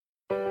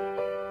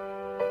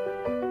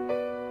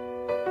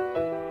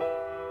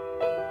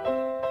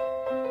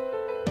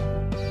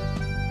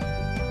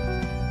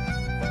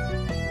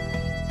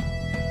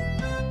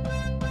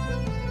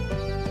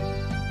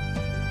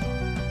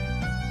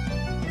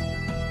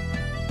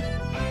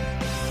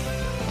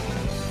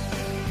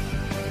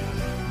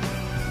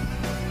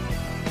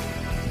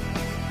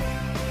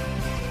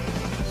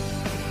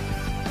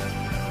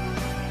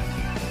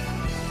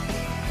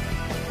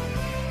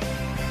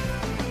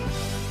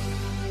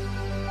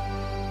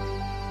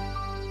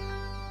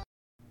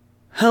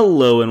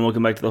Hello and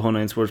welcome back to the Whole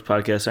Nine Sports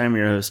Podcast. I'm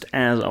your host,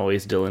 as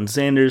always, Dylan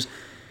Sanders.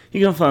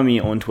 You can find me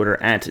on Twitter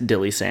at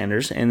Dilly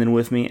Sanders, and then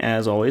with me,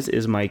 as always,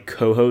 is my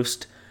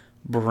co-host,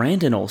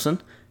 Brandon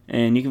Olson,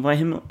 and you can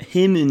find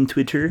him in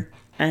Twitter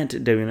at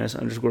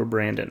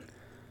WNS_Brandon.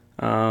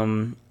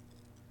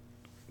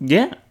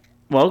 Yeah,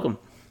 welcome.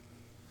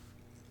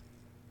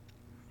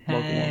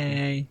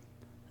 Hey.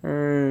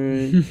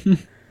 Hey.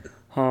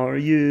 How are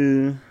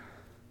you?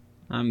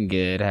 I'm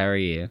good. How are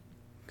you?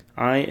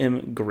 I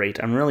am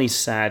great. I'm really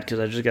sad because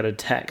I just got a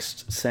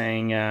text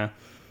saying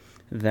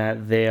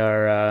that they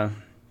are at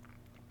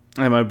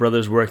my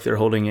brother's work. They're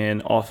holding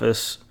an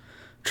office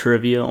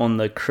trivia on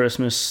the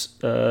Christmas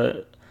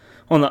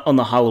on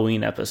the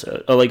Halloween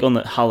episode, or like on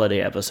the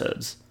holiday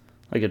episodes,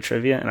 like a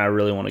trivia, and I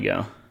really want to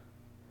go,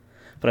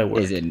 but I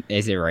work.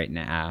 Is it right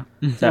now?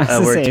 I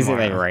work is it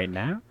tomorrow. like right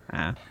now?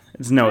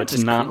 It's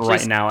not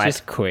right now.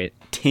 Just quit.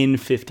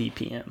 10:50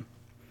 p.m.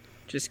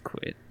 Just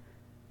quit.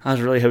 I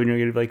was really hoping you were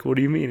gonna be like, "What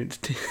do you mean? It's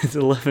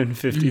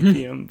 11:50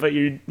 p.m." But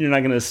you're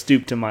not gonna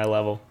stoop to my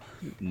level.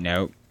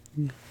 Nope.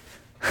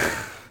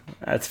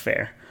 That's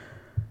fair.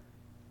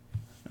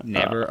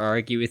 Never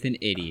argue with an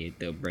idiot.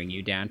 They'll bring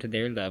you down to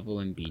their level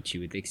and beat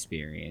you with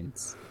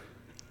experience.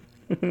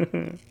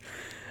 Speaking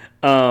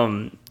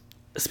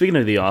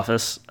of The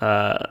Office,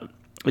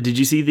 did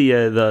you see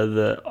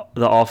the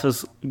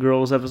Office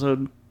Girls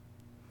episode?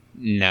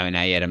 No,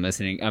 not yet. I'm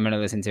listening. I'm gonna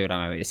listen to it on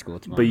my way to school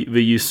tomorrow.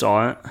 But you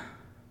saw it.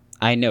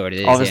 I know what it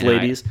is. Office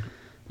Ladies.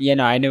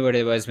 I know what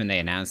it was when they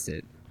announced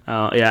it.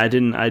 Yeah, I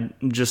didn't. I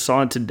just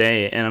saw it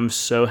today, and I'm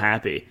so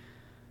happy.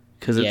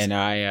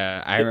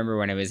 I remember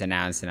when it was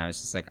announced, and I was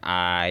just like,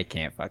 I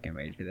can't fucking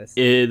wait for this.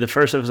 The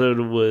first episode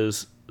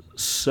was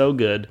so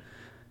good.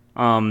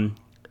 We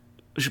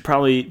should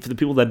probably, for the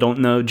people that don't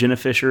know, Jenna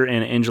Fisher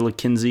and Angela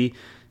Kinsey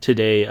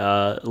today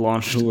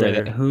launched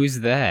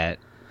Who's that?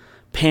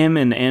 Pam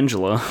and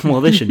Angela.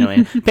 Well, they should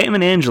know. Pam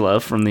and Angela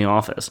from The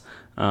Office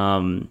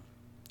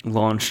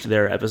launched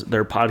their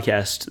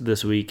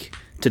podcast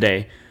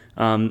today,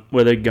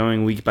 where they're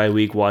going week by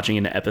week, watching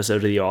an episode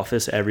of The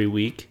Office every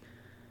week,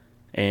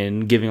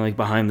 and giving like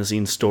behind the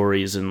scenes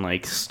stories and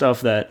like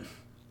stuff that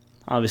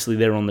obviously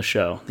they were on the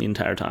show the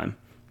entire time.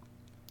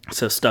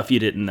 So stuff you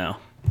didn't know.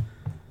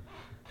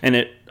 And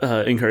it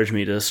encouraged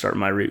me to start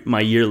my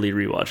yearly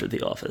rewatch of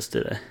The Office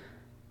today.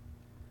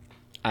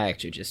 I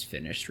actually just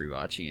finished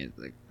rewatching it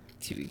like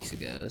 2 weeks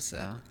ago,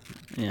 so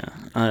yeah.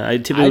 I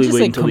typically just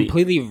wait until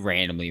completely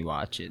randomly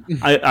watch it.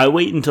 I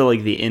wait until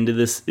like the end of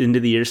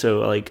the year, so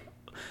like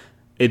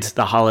it's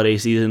the holiday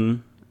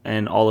season,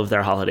 and all of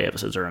their holiday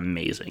episodes are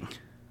amazing.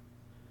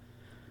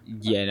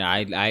 Yeah, no,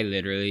 I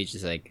literally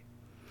just like,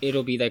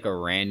 it'll be like a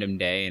random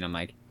day, and I'm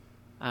like,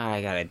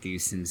 I gotta do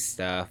some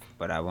stuff,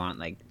 but I want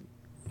like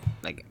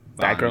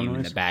Background volume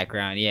in noise? the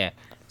background, yeah.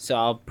 So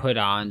I'll put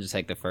on just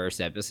like the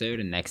first episode,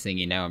 and next thing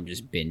you know, I'm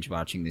just binge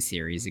watching the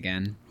series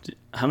again.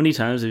 How many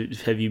times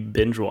have you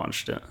binge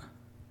watched it?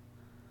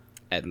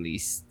 At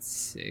least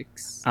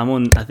 6. I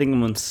think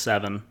I'm on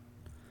 7.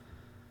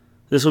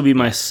 This will be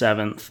my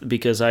 7th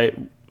because I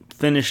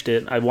finished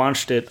it. I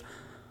watched it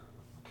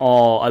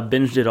all. I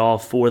binged it all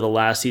for the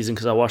last season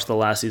because I watched the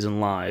last season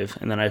live,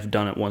 and then I've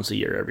done it once a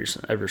year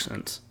ever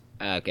since.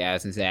 Okay, I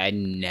was gonna say I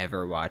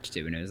never watched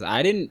it when it was.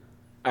 I didn't.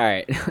 All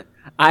right,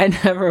 I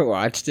never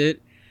watched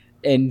it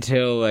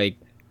until like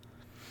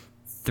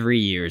 3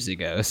 years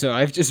ago. So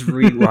I've just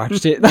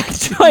rewatched it like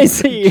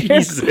twice a year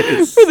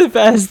Jesus. for the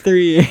past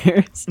 3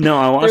 years. No,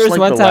 I watched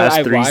like the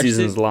last 3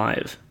 seasons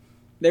live.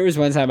 There was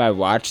one time I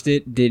watched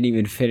it, didn't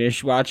even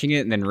finish watching it,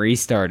 and then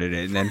restarted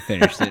it, and then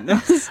finished it.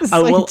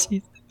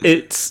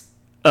 It's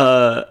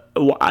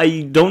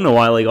I don't know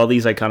why like all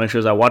these iconic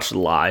shows I watched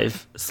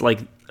live. It's like,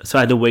 so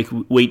I had to wait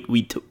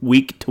week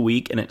to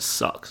week, and it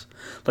sucks.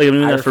 Like I'm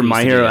doing that for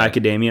My Hero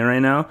Academia right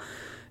now,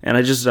 and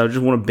I just want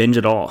to binge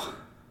it all.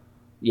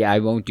 Yeah, I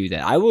won't do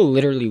that. I will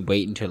literally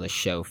wait until a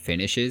show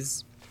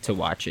finishes to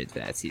watch it.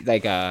 That's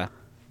like I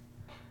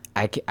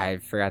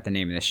forgot the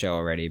name of the show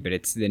already, but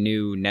it's the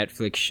new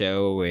Netflix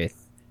show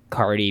with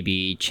Cardi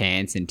B,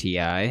 Chance, and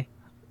T.I.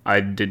 I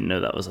didn't know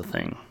that was a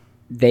thing.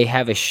 They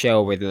have a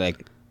show where they're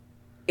like,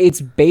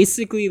 it's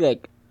basically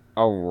like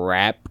a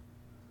rap,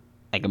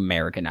 like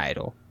American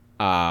Idol.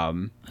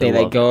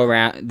 They go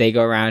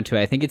around to,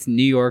 I think it's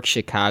New York,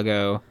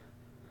 Chicago,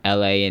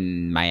 LA,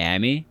 and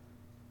Miami,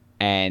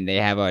 and they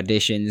have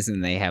auditions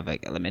and they have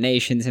like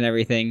eliminations and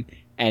everything.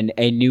 And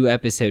a new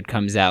episode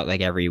comes out like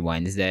every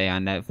Wednesday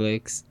on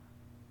Netflix.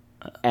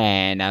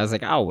 And I was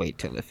like, I'll wait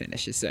till it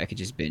finishes so I could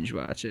just binge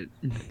watch it.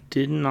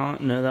 Did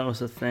not know that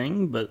was a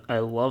thing, but I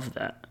love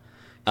that.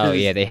 Oh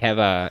yeah, they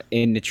have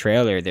in the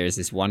trailer. There's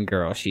this one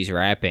girl. She's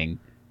rapping,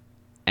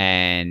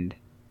 and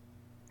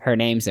her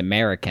name's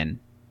American.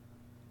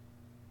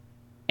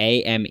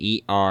 Amerikken.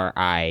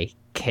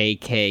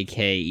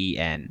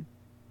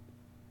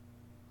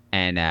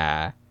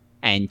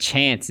 And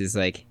Chance is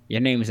like,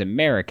 your name's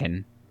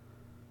American,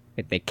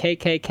 with the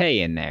KKK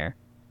in there.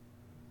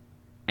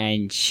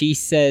 And she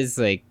says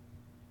like,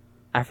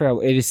 I forgot,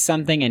 it was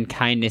something, and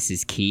kindness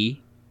is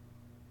key.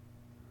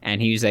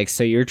 And he was like,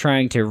 so you're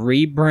trying to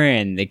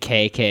rebrand the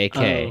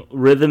KKK.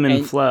 Rhythm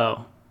and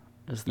Flow.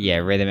 Yeah,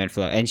 Rhythm and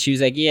Flow. And she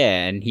was like,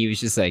 yeah. And he was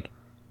just like,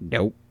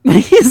 nope.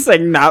 He's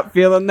like, not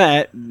feeling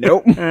that.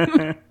 Nope.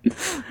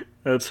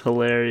 That's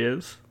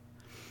hilarious.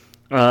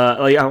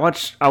 Like I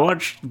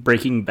watched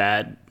Breaking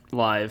Bad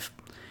live,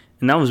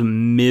 and that was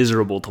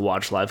miserable to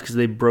watch live because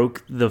they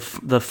broke the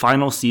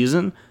final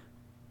season.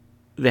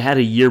 They had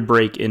a year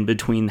break in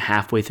between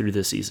halfway through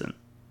the season.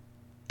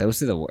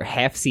 Those are the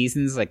half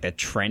seasons. Like the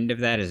trend of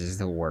that is just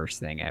the worst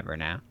thing ever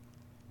now.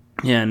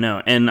 Yeah,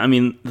 no, and I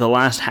mean the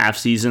last half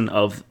season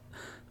of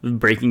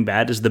Breaking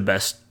Bad is the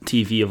best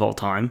TV of all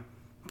time,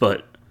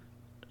 but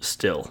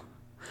still,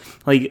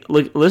 like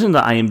look, listen to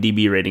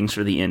IMDb ratings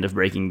for the end of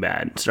Breaking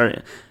Bad.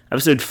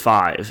 Episode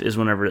 5 is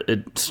whenever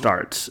it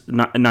starts.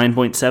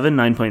 9.7,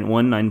 9.1,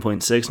 9.6,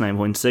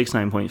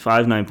 9.6, 9.5,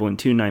 9.2,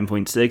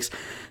 9.6,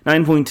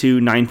 9.2,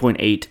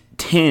 9.8,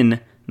 10,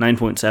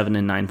 9.7,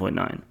 and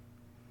 9.9.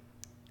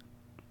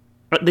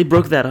 They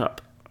broke that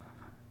up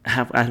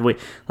halfway.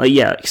 Like,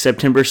 yeah,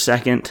 September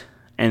 2nd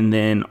and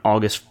then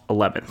August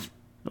 11th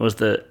was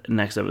the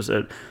next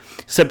episode.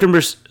 September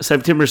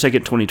 2nd,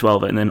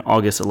 2012, and then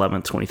August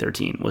 11th,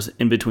 2013 was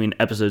in between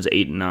episodes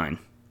 8 and 9.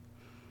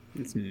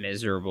 It's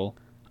miserable.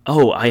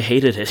 Oh, I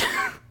hated it.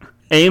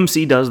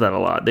 AMC does that a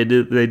lot. They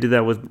do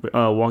that with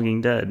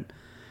Walking Dead.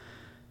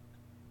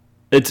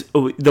 It's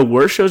the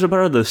worst shows about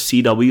are the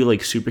CW like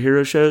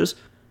superhero shows.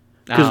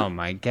 Oh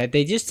my god,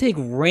 they just take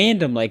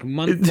random like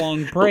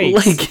month-long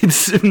breaks. Like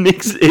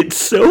it's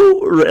so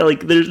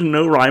like there's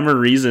no rhyme or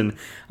reason.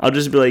 I'll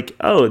just be like,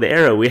 oh, the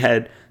Arrow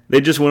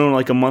they just went on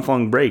like a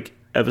month-long break.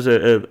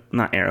 Episode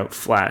not Arrow,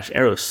 Flash.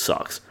 Arrow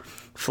sucks.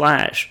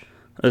 Flash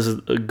is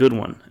a good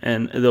one,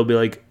 and they'll be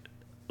like,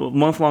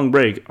 month-long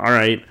break, all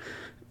right,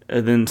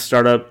 and then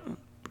start up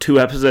 2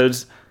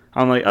 episodes.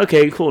 I'm like,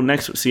 okay, cool,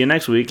 see you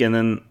next week, and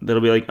then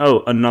they'll be like,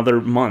 oh, another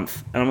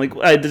month, and I'm like,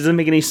 it doesn't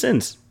make any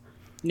sense.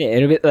 Yeah,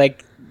 it'll be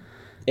like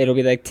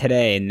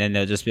today, and then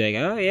they'll just be like,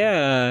 oh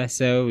yeah,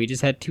 so we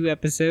just had 2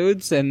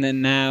 episodes, and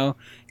then now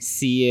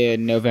see you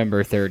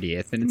November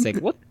 30th, and it's like,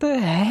 what the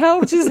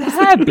hell just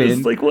happened?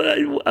 It's like, what?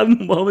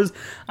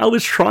 I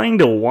was trying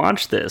to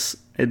watch this.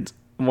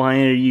 Why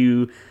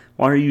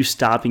are you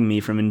stopping me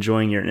from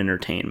enjoying your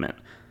entertainment?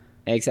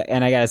 Exactly.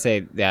 And I gotta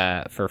say,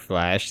 for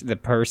Flash, the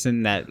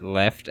person that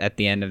left at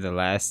the end of the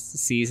last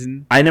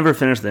season... I never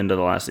finished the end of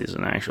the last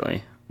season,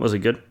 actually. Was it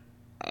good?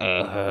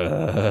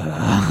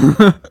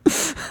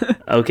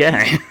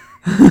 Okay.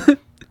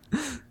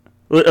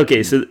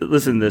 Okay, so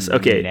listen to this.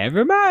 Okay.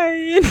 Never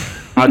mind.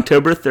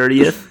 October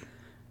 30th,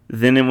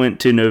 then it went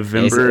to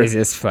November... Is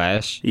this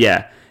Flash?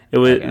 Yeah. It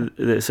was.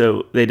 Okay.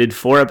 So they did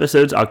 4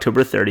 episodes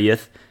October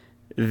 30th.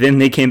 Then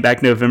they came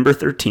back November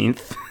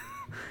 13th.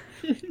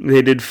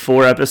 They did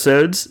 4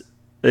 episodes.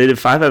 They did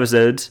 5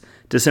 episodes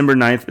December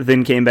 9th,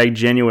 then came back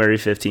January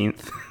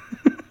 15th.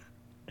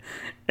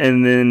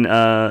 And then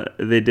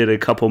they did a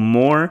couple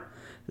more,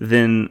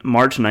 then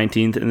March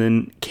 19th, and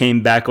then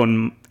came back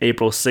on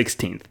April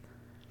 16th.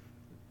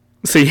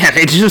 So yeah,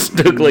 they just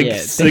took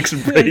 6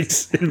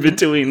 breaks in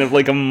between of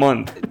like a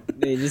month.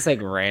 They just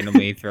like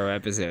randomly throw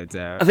episodes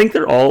out. I think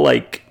they're all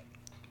like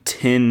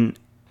 10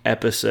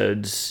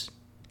 episodes,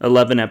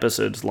 11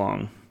 episodes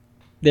long.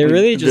 They're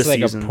really just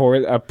like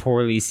a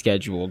poorly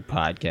scheduled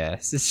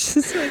podcast. It's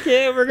just like,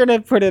 yeah, we're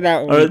gonna put it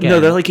out. No,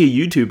 they're like a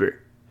YouTuber.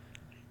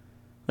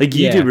 Like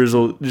YouTubers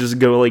will just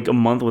go like a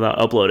month without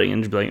uploading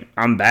and just be like,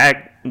 "I'm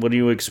back. What do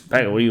you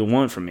expect? What do you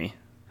want from me?"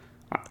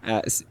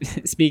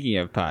 Speaking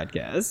of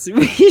podcasts,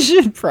 we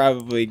should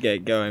probably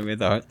get going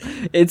with ours.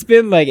 It's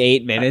been like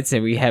 8 minutes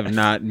and we have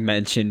not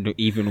mentioned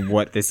even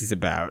what this is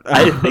about.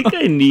 I think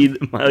I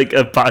need like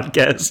a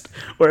podcast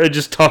where I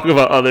just talk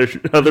about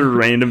other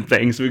random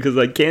things because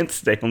I can't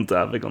stay on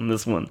topic on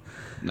this one.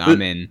 No,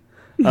 I'm in.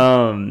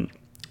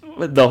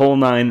 The whole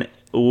 9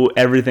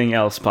 everything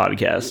else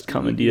podcast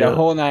coming to you. The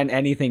whole 9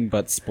 anything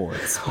but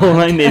sports. Whole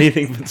 9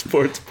 anything but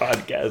sports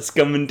podcast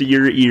coming to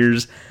your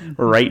ears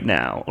right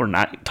now. We're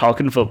not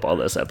talking football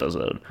this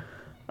episode.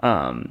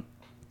 But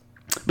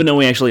no,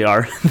 we actually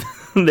are.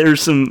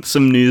 There's some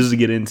news to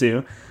get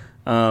into.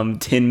 10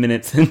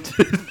 minutes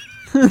into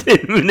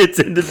 10 minutes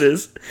into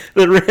this,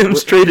 the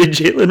Rams traded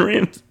Jalen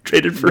Rams.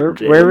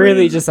 We're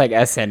really just like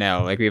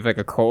SNL. Like we have like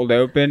a cold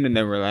open, and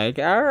then we're like,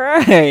 all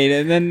right,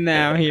 and then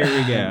now here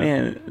we go.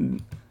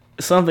 Man,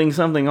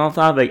 something off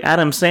topic.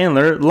 Adam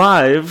Sandler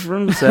live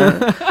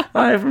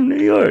from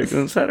New York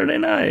on Saturday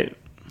night.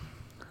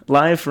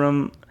 Live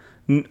from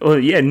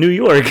New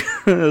York.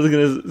 I was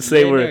gonna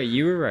say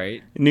you were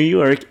right. New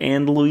York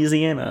and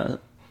Louisiana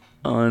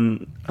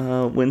on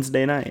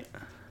Wednesday night.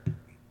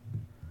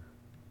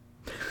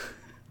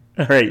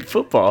 All right,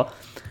 football.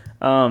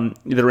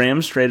 The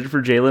Rams traded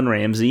for Jalen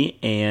Ramsey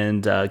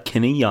and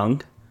Kenny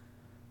Young,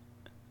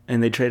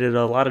 and they traded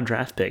a lot of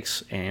draft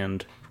picks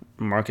and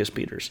Marcus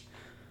Peters.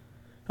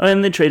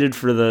 And they traded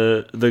for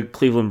the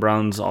Cleveland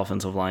Browns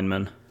offensive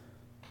lineman.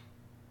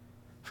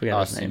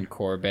 Forgot his name.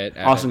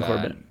 Austin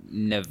Corbett.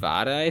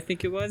 Nevada, I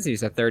think it was. He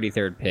was a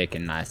 33rd pick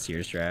in last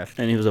year's draft.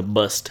 And he was a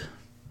bust.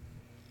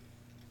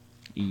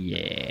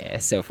 Yeah,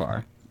 so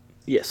far.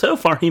 Yeah, so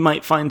far he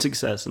might find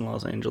success in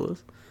Los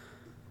Angeles.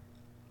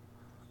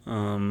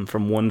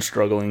 From one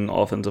struggling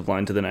offensive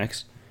line to the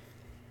next.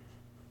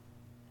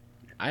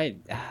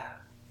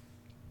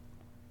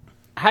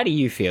 How do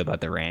you feel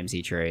about the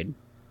Ramsey trade?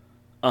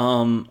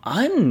 I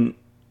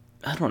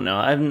don't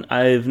know.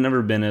 I've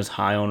never been as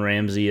high on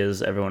Ramsey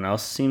as everyone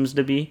else seems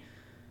to be.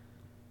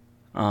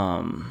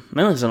 Mainly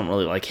because I don't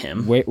really like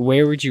him.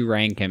 Where would you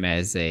rank him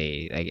as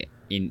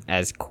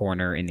as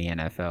corner in the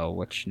NFL?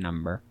 Which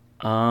number?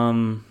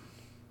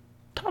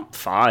 Top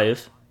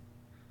five.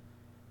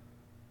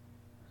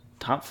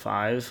 Top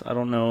five. I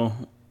don't know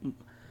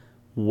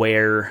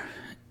where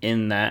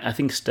in that. I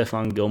think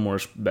Stephon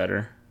Gilmore's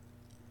better.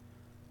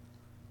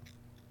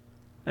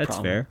 That's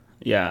fair.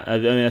 Yeah, I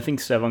mean, I think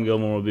Stephon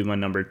Gilmore will be my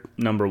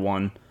number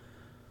one.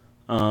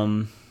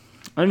 I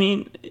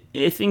mean,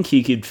 I think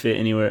he could fit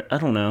anywhere. I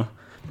don't know.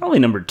 Probably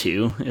number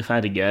two if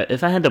I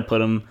had to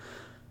put him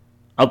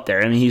up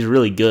there. I mean, he's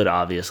really good,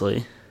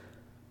 obviously.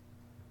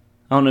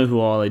 I don't know who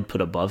all I'd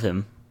put above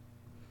him.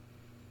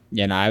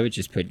 Yeah, no, I would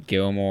just put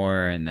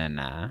Gilmore and then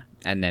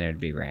it'd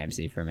be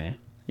Ramsey for me.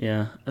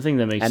 Yeah, I think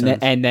that makes sense.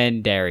 And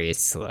then Darius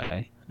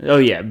Slay. Oh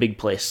yeah, big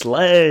play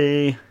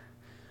Slay.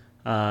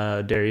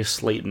 Darius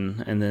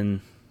Slayton, and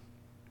then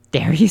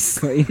Darius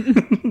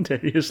Slayton.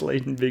 Darius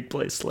Slayton, big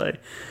play Slay.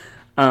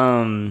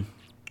 And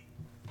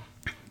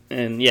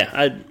yeah,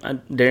 I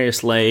Darius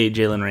Slay,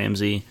 Jalen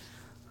Ramsey,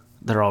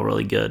 they're all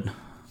really good.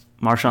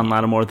 Marshawn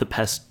Lattimore the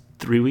past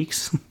 3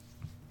 weeks.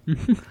 We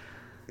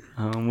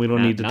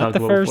don't need to talk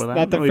about before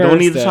that. We don't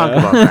need to talk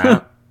about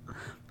that.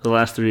 The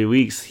last 3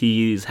 weeks,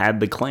 he's had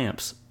the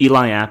clamps.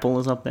 Eli Apple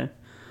is up there.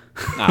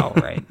 Oh,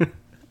 right.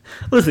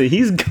 Listen,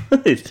 he's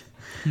good.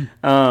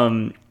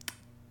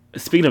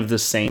 Speaking of the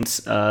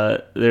Saints,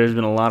 there's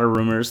been a lot of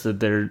rumors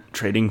that they're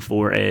trading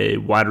for a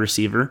wide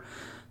receiver.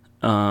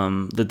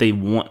 That they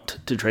want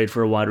to trade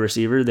for a wide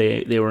receiver.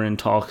 They were in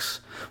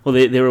talks. Well,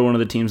 they were one of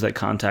the teams that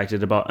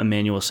contacted about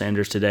Emmanuel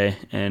Sanders today,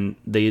 and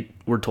they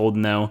were told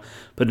no.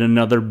 But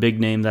another big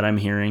name that I'm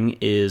hearing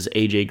is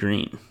AJ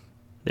Green.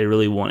 They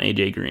really want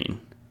AJ Green.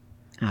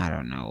 I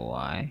don't know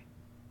why.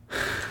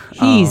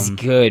 He's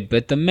good,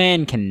 but the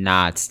man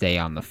cannot stay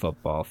on the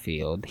football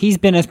field. He's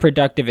been as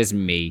productive as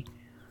me.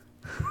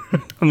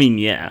 I mean,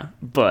 yeah,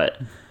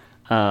 but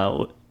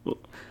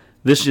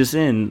this just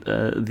in,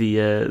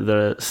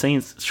 the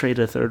Saints trade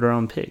a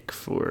third-round pick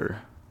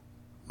for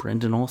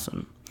Brendan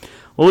Olsen.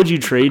 What would you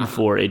trade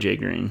for AJ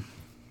Green?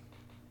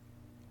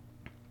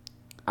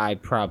 I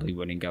probably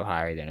wouldn't go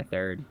higher than a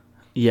third.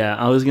 Yeah,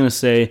 I was going to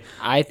say...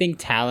 I think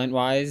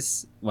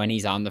talent-wise, when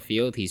he's on the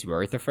field, he's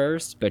worth a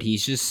first, but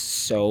he's just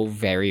so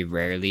very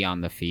rarely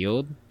on the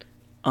field.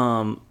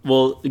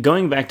 Well,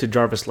 going back to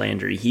Jarvis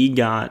Landry, he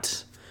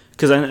got...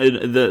 Because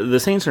the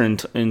Saints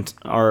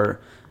are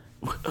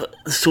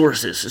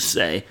sources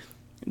say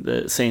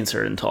the Saints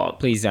are in talk.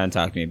 Please don't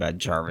talk to me about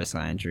Jarvis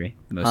Landry,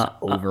 the most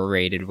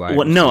overrated wide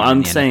receiver. No,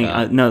 I'm saying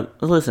NFL. No.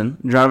 Listen,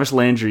 Jarvis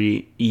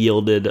Landry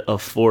yielded a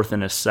 4th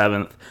and a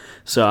 7th.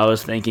 So I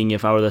was thinking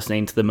if I were the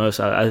Saints, the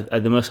most I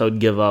would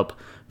give up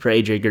for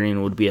AJ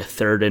Green would be a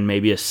 3rd and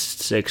maybe a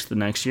 6th the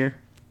next year.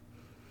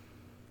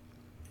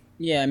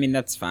 Yeah, I mean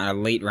that's fine. A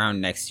late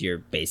round next year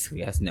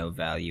basically has no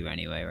value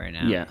anyway right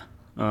now. Yeah.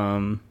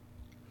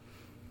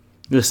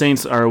 The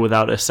Saints are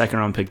without a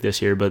 2nd-round pick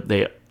this year, but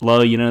they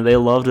love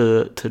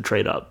to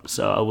trade up.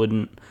 So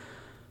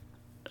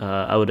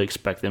I would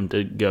expect them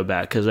to go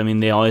back because I mean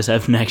they always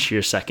have next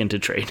year's 2nd to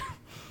trade.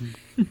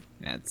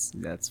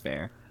 That's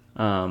fair.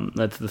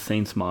 That's the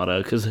Saints'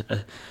 motto because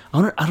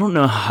I don't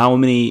know how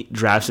many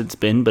drafts it's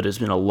been, but it's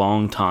been a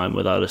long time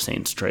without a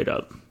Saints trade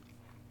up.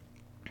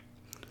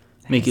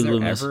 Has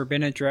there ever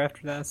been a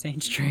draft without a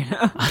Saints trade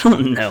up? I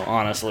don't know,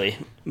 honestly.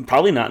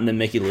 Probably not in the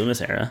Mickey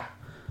Loomis era.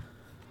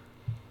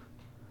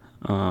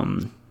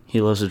 He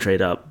loves to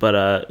trade up, but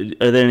are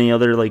there any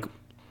other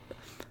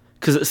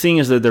because seeing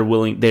as that they're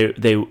willing,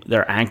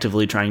 they're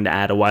actively trying to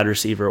add a wide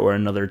receiver or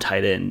another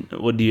tight end.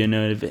 What do you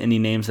know of any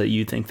names that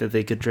you think that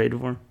they could trade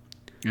for?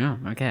 Oh,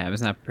 okay. I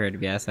was not prepared to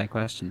be asked that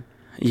question.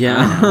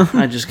 Yeah,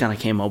 I just kind of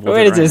came up with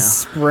way it to right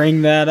just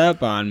spring that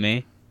up on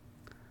me.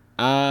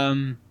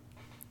 I'm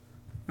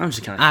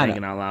just kind of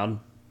thinking out loud.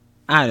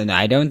 I don't know.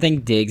 I don't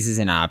think Diggs is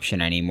an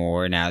option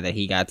anymore now that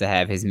he got to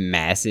have his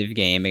massive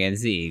game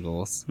against the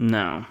Eagles.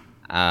 No.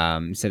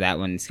 So that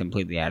one's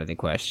completely out of the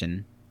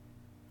question.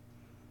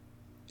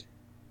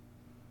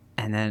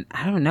 And then,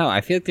 I don't know.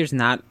 I feel like there's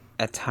not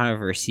a ton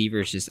of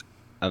receivers just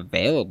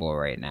available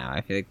right now.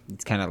 I feel like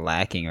it's kind of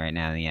lacking right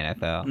now in the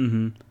NFL.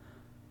 Mm-hmm.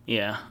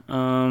 Yeah.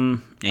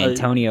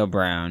 Antonio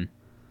Brown.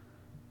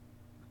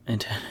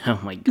 Oh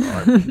my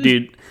god.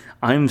 Dude,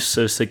 I'm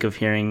so sick of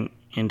hearing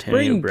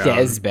Antonio Brown. Bring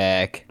Dez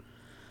back.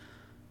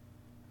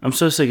 I'm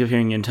so sick of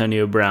hearing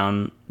Antonio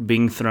Brown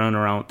being thrown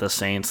around with the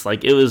Saints.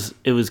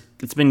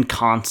 It's been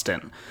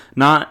constant.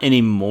 Not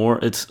anymore.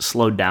 It's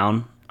slowed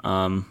down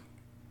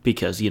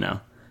because,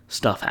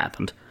 stuff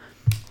happened.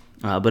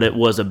 But it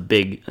was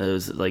it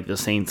was like the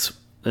Saints,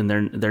 and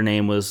their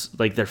name was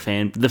like the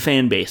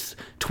fan base,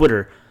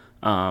 Twitter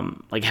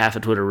Like half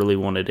of Twitter really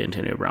wanted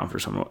Antonio Brown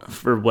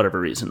for whatever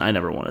reason. I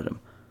never wanted him.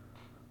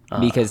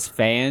 Because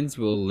fans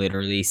will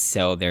literally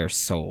sell their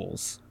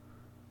souls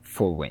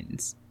for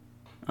wins.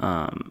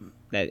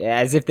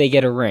 As if they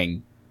get a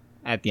ring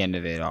at the end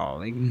of it all.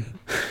 Like,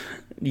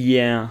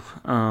 yeah.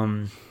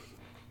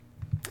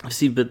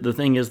 See, but the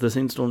thing is, the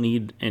Saints don't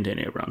need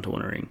Antonio Brown to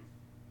win a ring.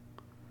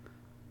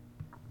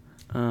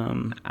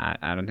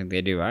 I don't think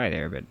they do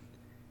either, but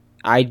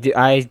I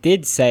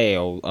did say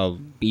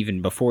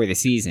even before the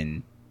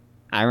season,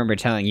 I remember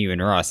telling you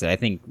and Ross that I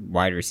think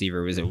wide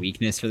receiver was a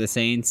weakness for the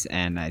Saints,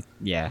 and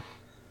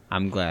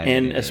I'm glad.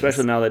 And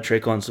especially now that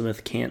Traquan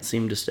Smith can't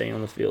seem to stay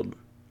on the field.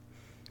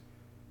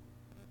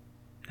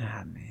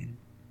 Ah, man.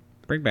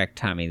 Bring back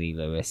Tommy Lee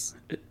Lewis.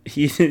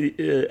 He's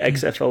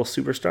XFL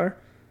superstar?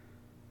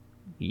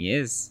 He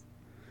is.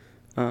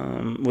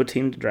 What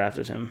team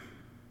drafted him?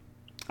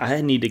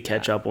 I need to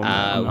catch up on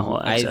the whole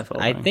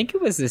XFL I thing. think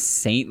it was the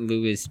St.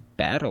 Louis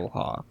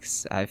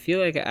Battlehawks. I feel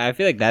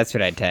like that's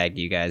what I tagged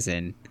you guys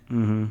in.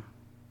 Mm-hmm.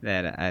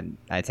 That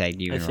I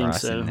tagged you and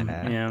Ross in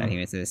that he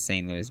went to the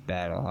St. Louis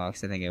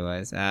Battlehawks. I think it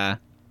was.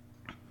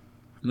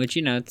 Which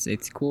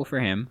it's cool for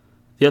him.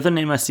 The other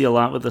name I see a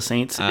lot with the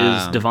Saints is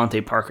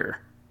Devontae Parker,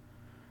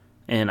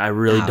 and I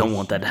really don't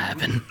want that to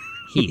happen.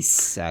 He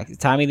sucks.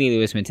 Tommy Lee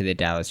Lewis went to the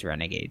Dallas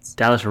Renegades.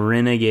 Dallas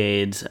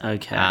Renegades.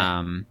 Okay.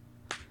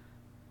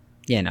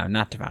 Yeah, no,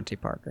 not Devontae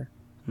Parker.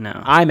 No.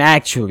 I'm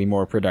actually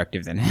more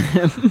productive than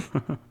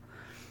him.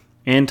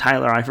 And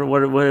Tyler Eifert.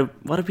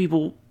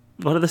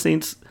 What do the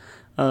Saints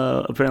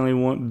apparently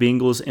want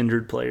Bengals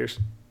injured players?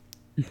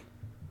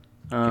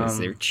 Because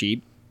they're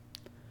cheap.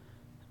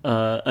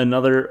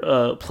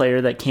 Another player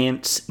that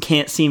can't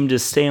seem to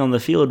stay on the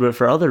field, but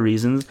for other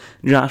reasons,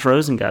 Josh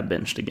Rosen got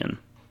benched again.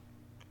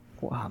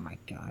 Oh my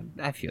god,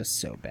 I feel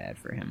so bad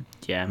for him.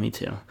 Yeah, me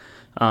too.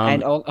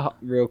 And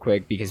real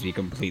quick, because we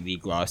completely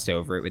glossed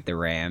over it with the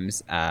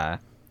Rams, I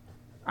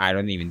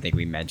don't even think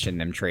we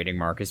mentioned them trading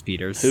Marcus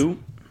Peters. Who?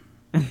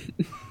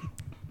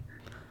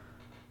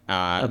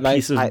 A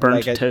piece of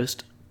burnt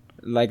toast.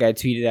 Like I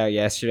tweeted out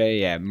yesterday,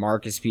 yeah,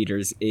 Marcus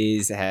Peters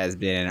has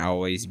been and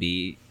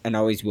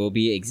always will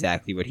be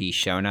exactly what he's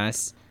shown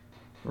us.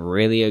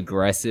 Really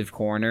aggressive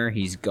corner.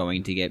 He's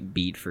going to get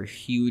beat for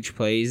huge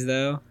plays,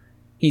 though.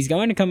 He's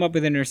going to come up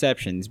with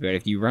interceptions, but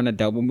if you run a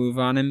double move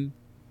on him,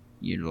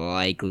 you're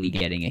likely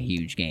getting a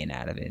huge gain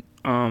out of it.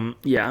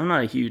 Yeah, I'm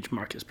not a huge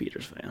Marcus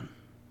Peters fan.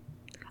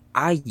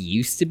 I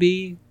used to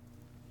be,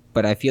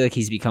 but I feel like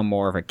he's become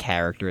more of a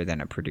character than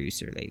a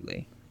producer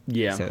lately.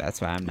 Yeah. So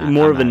that's why I'm not...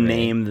 More of a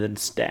name than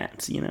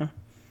stats, you know?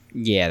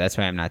 Yeah, that's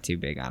why I'm not too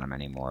big on him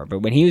anymore. But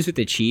when he was with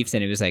the Chiefs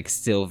and it was like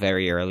still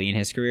very early in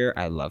his career,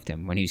 I loved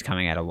him. When he was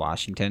coming out of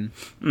Washington.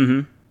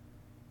 Mm-hmm.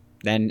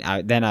 Then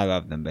I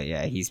loved him, but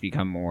yeah, he's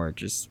become more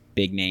just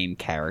big name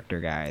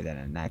character guy than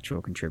an actual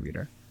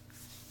contributor.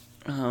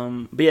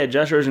 But yeah,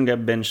 Josh Rosen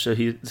got benched, so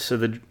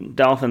the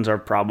Dolphins are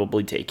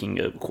probably taking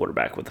a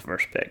quarterback with the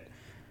first pick.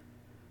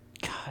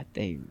 God,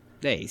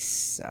 they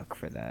suck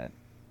for that.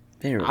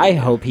 I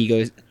hope he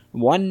goes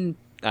one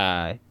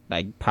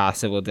like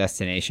possible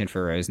destination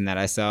for Rosen that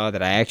I saw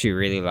that I actually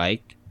really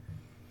liked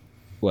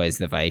was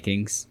the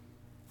Vikings.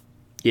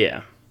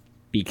 Yeah,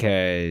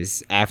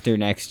 because after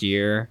next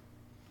year,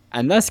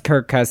 unless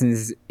Kirk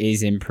Cousins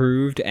is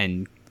improved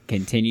and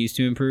continues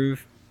to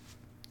improve,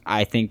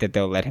 I think that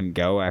they'll let him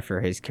go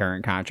after his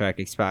current contract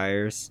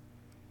expires.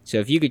 So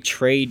if you could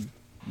trade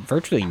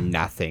virtually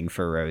nothing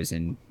for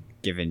Rosen,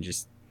 given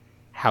just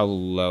how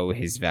low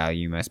his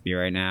value must be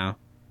right now.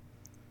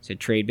 So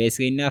trade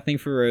basically nothing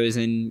for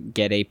Rosen,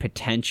 get a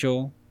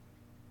potential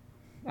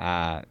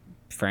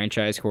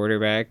franchise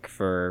quarterback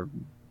for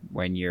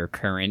when your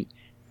current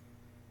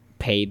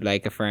paid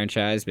like a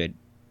franchise but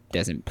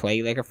doesn't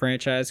play like a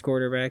franchise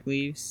quarterback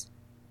leaves.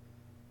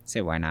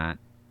 So why not?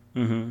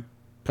 Mm-hmm.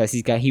 Plus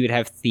he would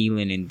have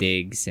Thielen and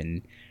Diggs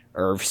and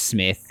Irv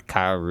Smith,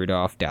 Kyle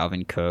Rudolph,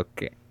 Dalvin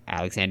Cook,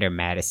 Alexander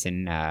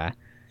Madison, I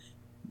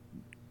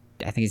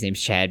think his name's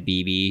Chad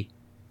Beebe.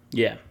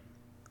 Yeah.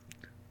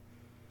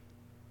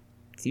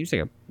 Seems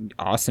like an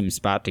awesome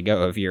spot to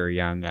go if you're a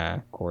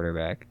young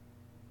quarterback.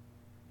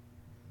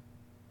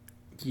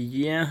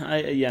 Yeah,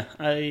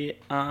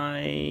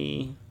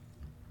 I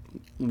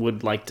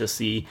would like to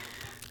see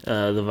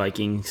the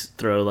Vikings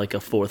throw like a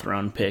 4th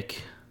round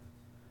pick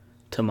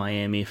to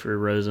Miami for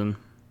Rosen.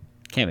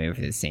 Can't wait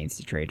for the Saints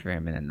to trade for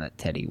him and then let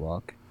Teddy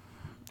walk.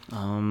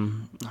 I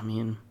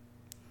mean,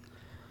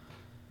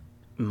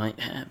 might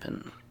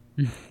happen.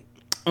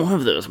 One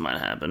of those might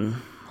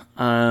happen.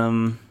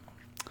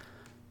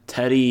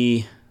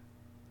 Teddy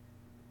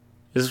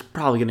is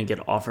probably going to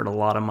get offered a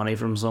lot of money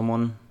from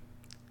someone.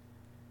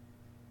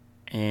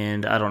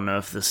 And I don't know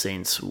if the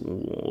Saints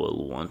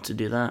will want to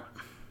do that.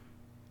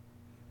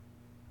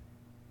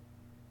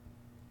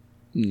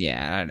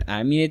 Yeah,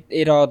 I mean,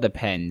 it all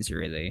depends,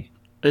 really.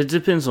 It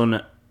depends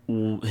on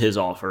his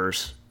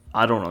offers.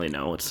 I don't really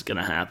know what's going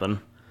to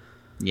happen.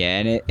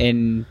 Yeah,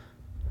 and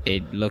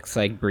it looks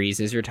like Breeze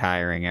is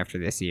retiring after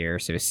this year.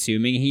 So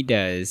assuming he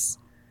does,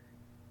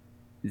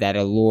 that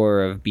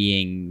allure of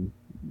being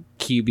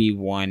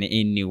QB1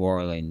 in New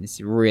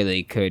Orleans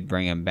really could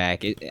bring him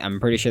back. I'm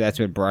pretty sure that's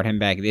what brought him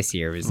back this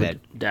year, was that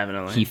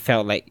definitely he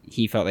felt like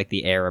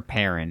the heir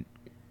apparent.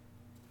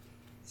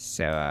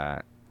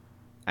 So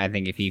I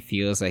think if he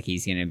feels like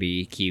he's going to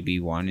be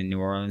QB1 in New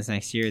Orleans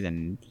next year,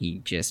 then he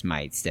just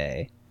might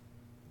stay,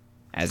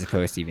 as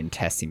opposed to even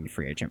testing the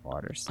free agent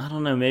waters. I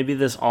don't know. Maybe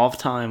this off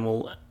time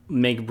will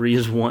make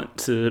Breeze want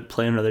to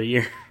play another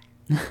year.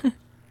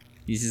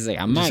 He's just like,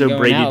 I'm not going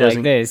Brady out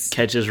doesn't like this.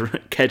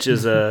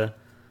 Catches a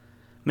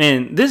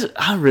man. Drew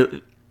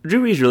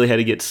Brees really had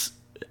to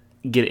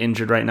get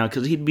injured right now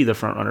because he'd be the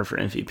front runner for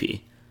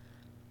MVP.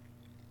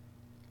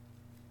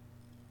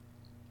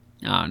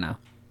 Oh no.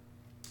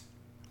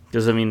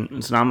 Because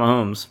it's not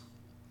Mahomes.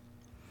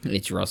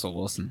 It's Russell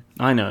Wilson.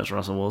 I know it's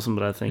Russell Wilson,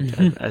 but I think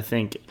I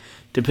think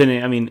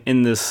depending,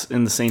 in the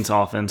Saints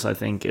offense, I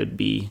think it'd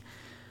be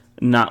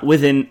not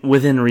within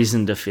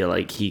reason to feel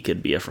like he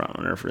could be a front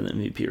runner for the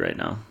MVP right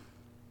now.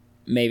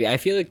 Maybe. I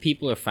feel like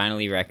people are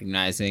finally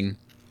recognizing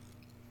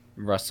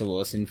Russell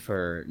Wilson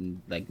for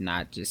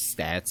not just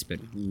stats, but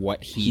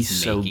what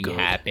he's making so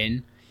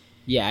happen.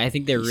 Yeah, I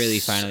think they're really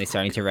finally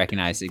starting to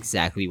recognize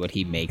exactly what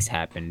he makes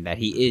happen, that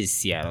he is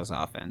Seattle's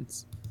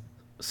offense.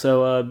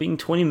 So, being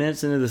 20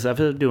 minutes into this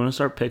episode, do you want to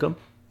start pick 'em?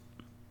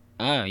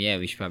 Oh, yeah,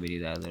 we should probably do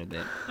that a little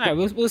bit. All right,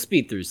 we'll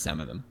speed through some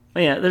of them.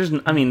 Yeah,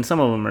 some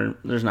of them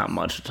there's not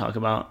much to talk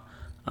about.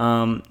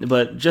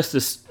 But just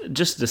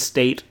to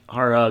state,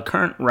 our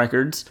current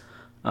records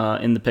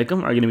in the pick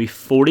 'em are going to be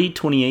 40,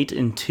 28,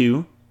 and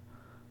 2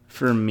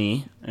 for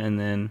me, and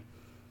then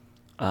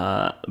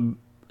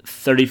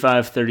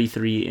 35,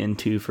 33, and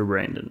 2 for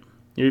Brandon.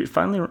 You're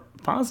finally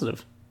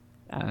positive.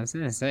 I was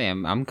going to say,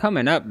 I'm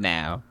coming up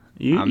now.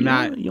 I'm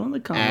not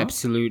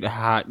absolute up?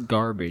 Hot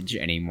garbage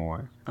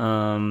anymore.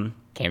 Can't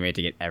wait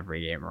to get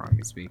every game wrong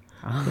this week.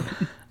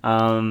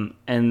 And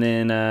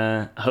then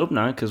I hope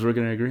not, because we're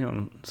going to agree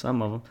on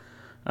some of them.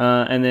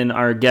 And then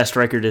our guest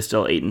record is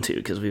still 8 and 2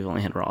 because we've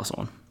only had Ross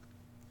on.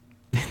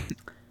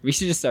 We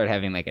should just start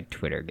having a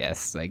Twitter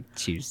guest,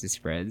 choose the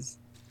spreads.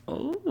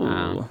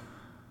 Oh,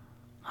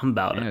 I'm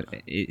about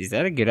it. Is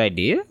that a good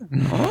idea?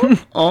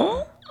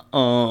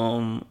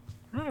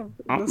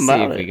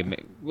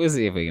 We'll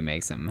see if we can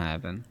make something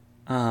happen.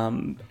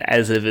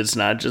 As if it's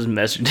not just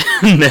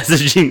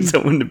messaging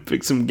someone to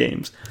pick some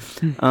games.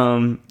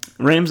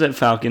 Rams at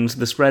Falcons.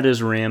 The spread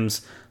is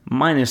Rams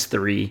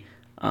 -3.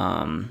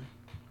 I'm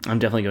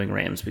definitely going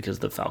Rams because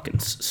the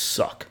Falcons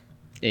suck.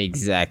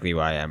 Exactly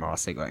why I'm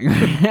also going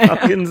Rams.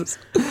 Falcons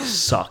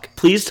suck.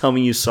 Please tell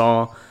me you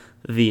saw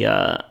the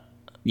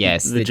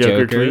the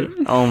Joker tweet.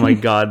 Oh my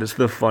god, it's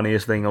the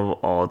funniest thing of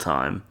all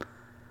time.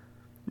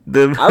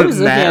 The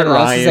Matt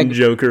Ryan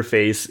Joker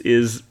face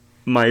is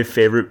my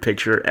favorite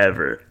picture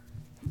ever.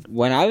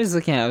 When I was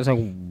looking at it, I was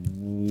like,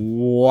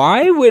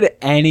 why would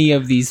any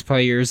of these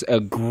players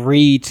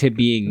agree to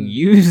being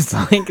used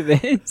like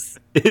this?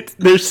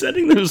 They're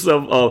setting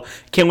themselves up.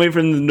 Can't wait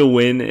for them to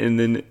win, and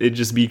then it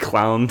just be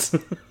clowns.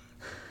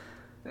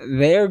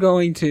 They're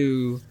going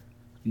to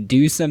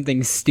do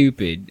something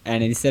stupid,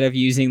 and instead of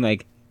using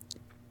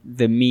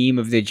the meme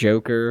of the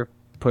Joker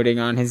putting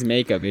on his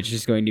makeup, it's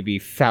just going to be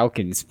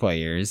Falcons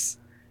players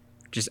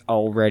just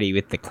already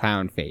with the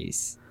clown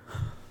face.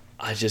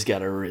 I just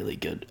got a really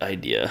good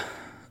idea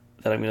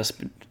that I'm going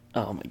to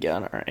oh my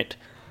god, all right.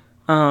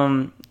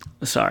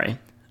 Sorry.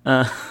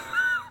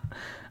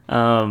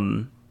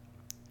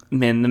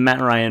 Man, the Matt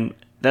Ryan,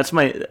 that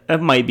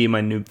might be my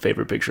new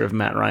favorite picture of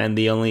Matt Ryan.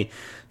 The only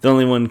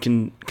one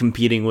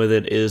competing with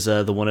it is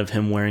the one of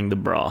him wearing the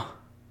bra.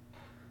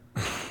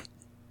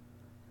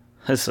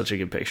 That's such a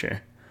good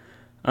picture.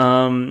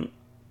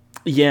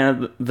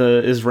 Yeah,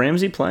 is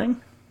Ramsey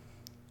playing?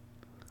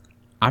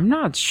 I'm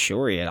not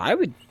sure yet. I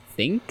would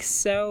think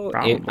so.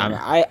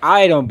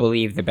 I don't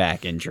believe the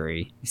back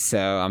injury, so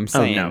I'm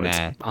saying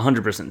that. It's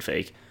 100%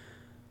 fake.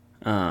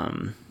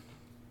 And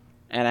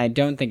I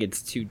don't think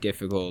it's too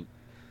difficult.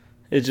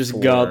 It just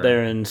go out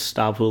there and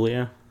stop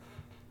Julio.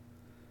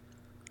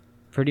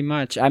 Pretty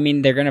much.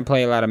 They're going to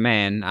play a lot of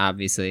man,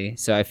 obviously,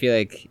 so I feel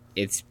like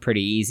it's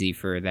pretty easy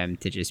for them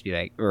to just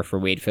be or for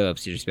Wade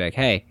Phillips to just be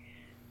hey,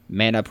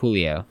 man up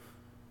Julio.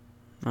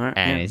 All right,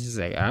 and it's just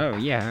oh,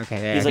 yeah,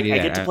 okay. Yeah, he's I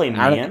get to play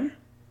man?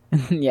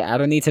 Yeah, I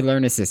don't need to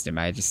learn a system.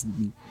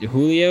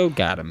 Julio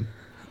got him.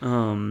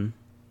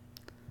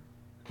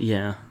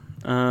 Yeah.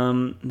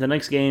 The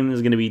next game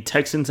is going to be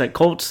Texans at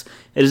Colts.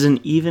 It is an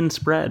even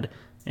spread,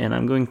 and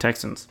I'm going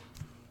Texans.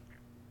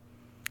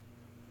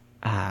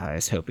 I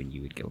was hoping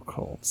you would go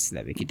Colts so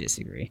that we could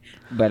disagree.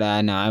 But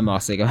no, I'm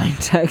also going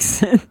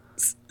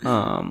Texans.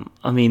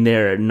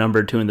 They're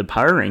number 2 in the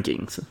power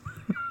rankings.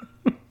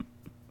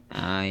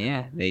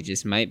 Yeah, they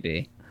just might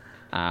be.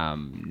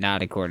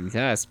 Not according to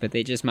us, but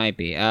they just might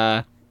be.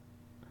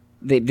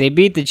 They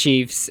beat the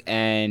Chiefs,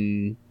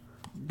 and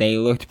they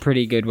looked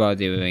pretty good while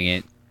doing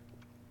it.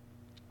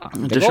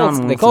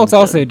 The Colts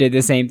also did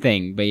the same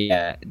thing, but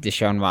yeah,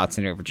 Deshaun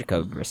Watson over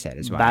Jacoby Brissett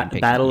is why I'm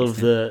picking Battle of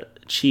the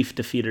Chief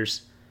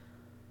defeaters.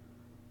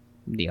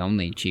 The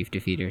only Chief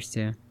defeaters,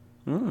 too.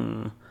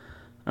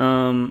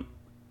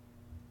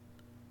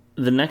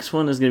 The next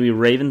one is going to be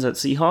Ravens at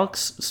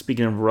Seahawks.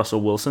 Speaking of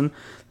Russell Wilson,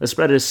 the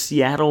spread is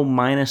Seattle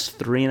minus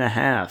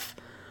 3.5.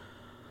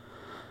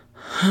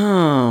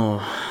 Oh,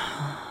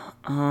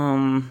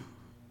 I'm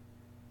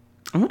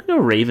going to go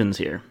Ravens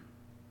here.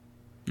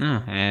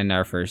 Oh, and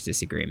our first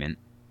disagreement.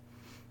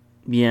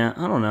 Yeah,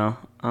 I don't know.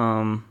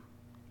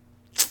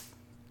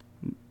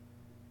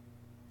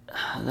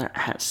 They're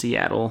at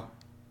Seattle.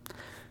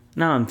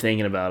 Now I'm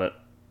thinking about it.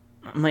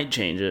 I might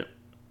change it.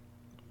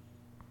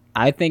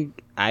 I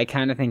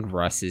kind of think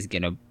Russ is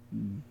gonna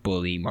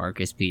bully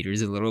Marcus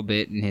Peters a little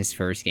bit in his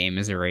first game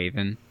as a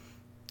Raven.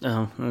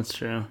 Oh, that's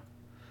true.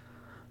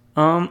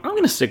 I'm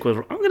gonna stick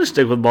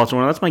with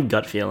Baltimore. That's my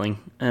gut feeling,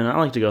 and I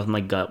like to go with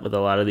my gut with a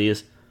lot of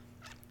these.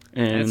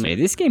 And that's right.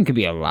 This game could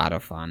be a lot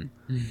of fun.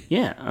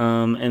 Yeah.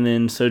 And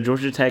then so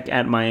Georgia Tech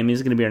at Miami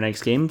is going to be our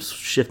next game,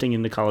 shifting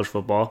into college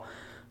football.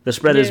 The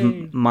spread is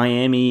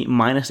Miami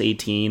minus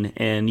 18,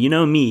 and you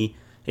know me,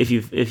 if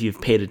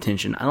you've paid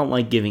attention, I don't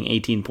like giving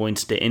 18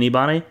 points to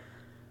anybody.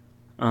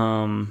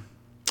 But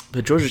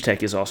Georgia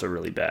Tech is also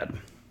really bad.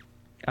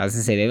 I was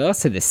gonna say they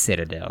lost to the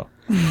Citadel.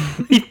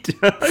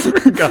 I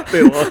forgot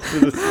they lost to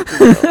the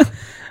Citadel.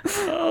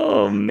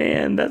 Oh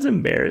man, that's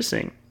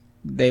embarrassing.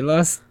 They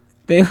lost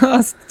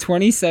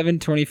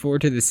 27-24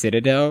 to the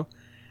Citadel,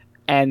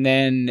 and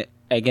then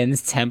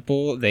against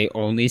Temple they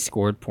only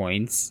scored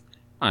points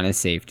on a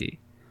safety.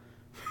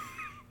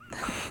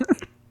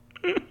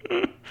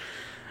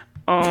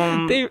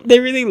 They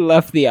really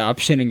left the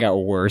option and got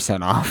worse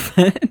on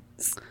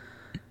offense.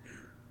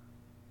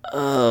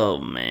 Oh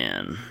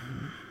man,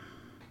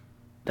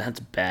 that's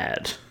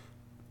bad.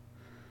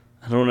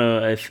 I don't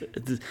know if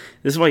this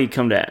is why you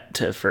come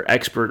to for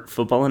expert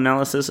football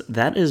analysis.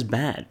 That is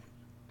bad.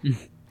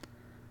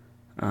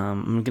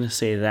 I'm gonna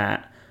say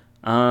that.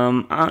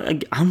 I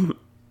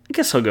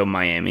guess I'll go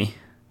Miami.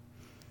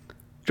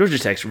 Georgia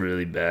Tech's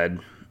really bad.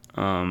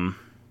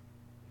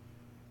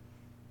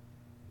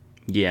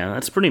 Yeah,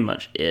 that's pretty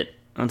much it.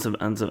 That's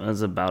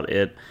about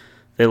it.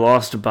 They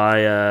lost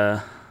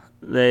by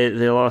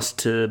they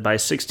lost by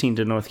 16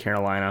 to North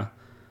Carolina.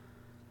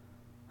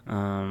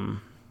 I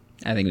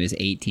think it was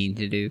 18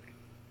 to Duke.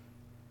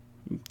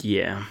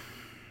 Yeah,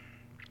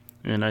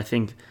 and I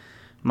think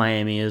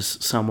Miami is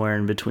somewhere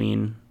in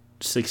between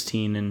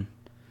 16 and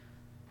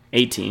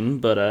 18,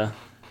 but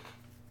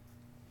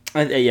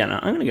I'm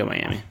gonna go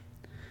Miami.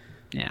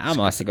 Yeah, I'm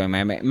also going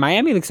Miami.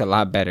 Miami looks a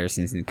lot better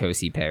since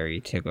N'Kosi Perry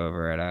took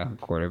over at a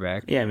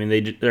quarterback. Yeah, I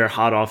mean they're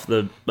hot off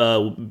the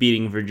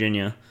beating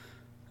Virginia,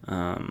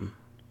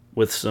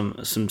 with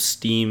some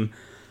steam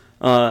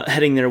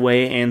heading their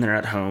way, and they're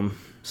at home.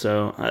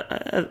 So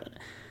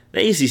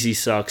the ACC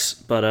sucks,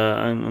 but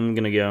I'm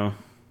gonna go.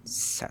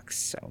 Sucks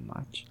so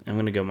much. I'm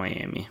gonna go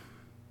Miami.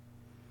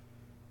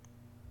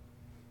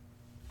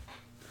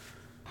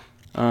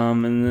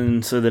 And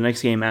then so the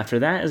next game after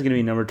that is gonna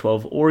be number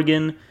 12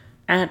 Oregon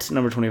at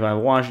number 25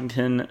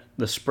 Washington.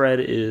 The spread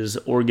is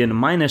Oregon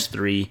minus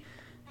 3,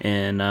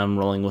 and I'm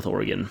rolling with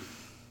Oregon.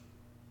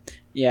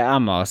 Yeah,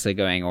 I'm also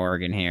going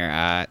Oregon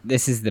here.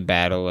 This is the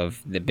battle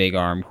of the big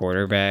arm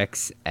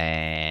quarterbacks,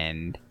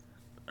 and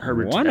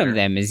one of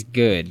them is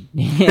good.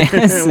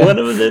 One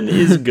of them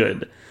is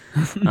good.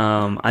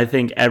 I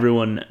think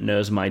everyone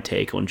knows my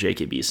take on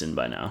Jacob Eason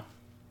by now,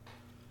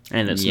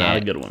 and it's not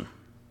a good one.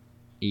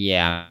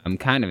 Yeah, I'm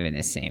kind of in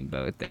the same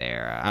boat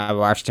there. I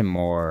watched him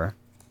more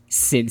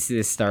since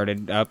this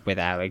started up with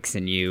Alex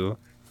and you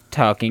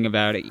talking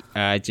about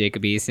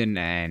Jacob Eason,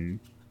 and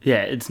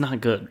yeah, it's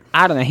not good.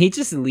 I don't know. He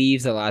just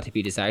leaves a lot to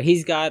be desired.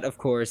 He's got, of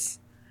course,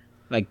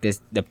 like the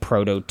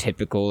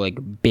prototypical like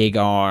big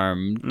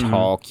arm,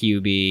 tall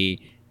QB.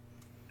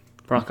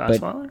 Brock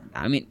Osweiler?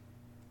 I mean,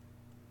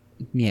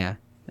 yeah,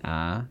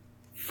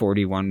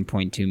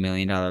 $41.2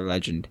 million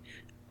legend.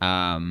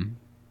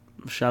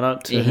 Shout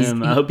out to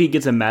him. I hope he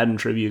gets a Madden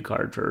tribute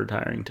card for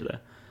retiring today.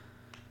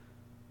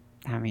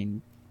 I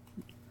mean,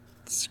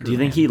 do you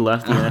think he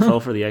left the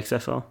NFL for the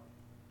XFL?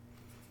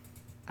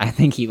 I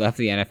think he left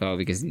the NFL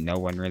because no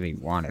one really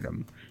wanted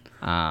him.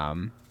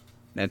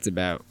 That's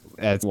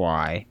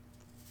why.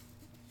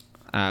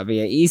 But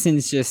yeah,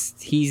 Eason's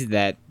he's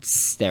that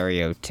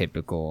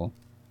stereotypical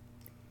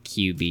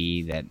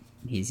QB that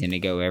he's going to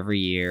go every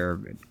year,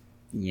 but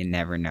you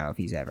never know if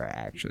he's ever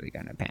actually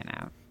going to pan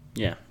out.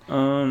 Yeah.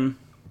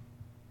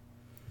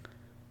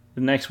 The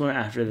next one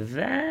after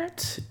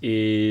that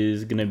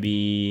is going to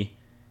be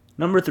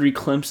number 3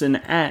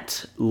 Clemson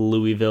at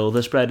Louisville.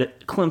 The spread,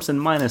 Clemson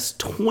minus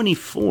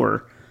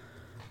 24.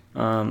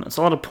 That's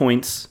a lot of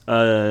points.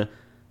 Did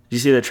you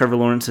see that Trevor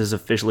Lawrence has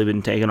officially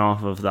been taken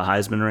off of the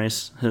Heisman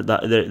race?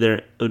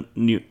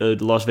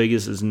 Las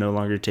Vegas is no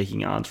longer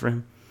taking odds for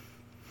him.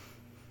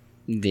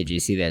 Did you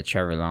see that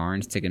Trevor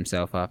Lawrence took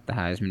himself off the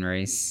Heisman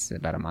race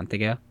about a month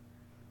ago?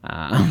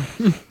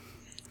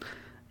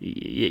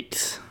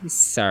 Yikes.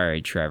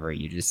 Sorry, Trevor.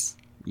 You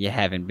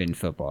haven't been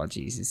football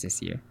Jesus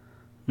this year.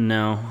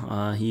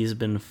 No, he's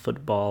been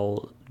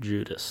football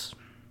Judas.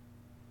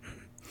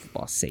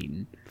 Football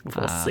Satan.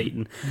 Football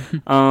Satan.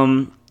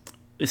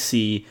 Let's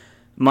see.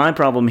 My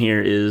problem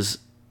here is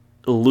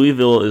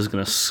Louisville is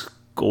going to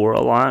score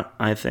a lot,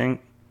 I think.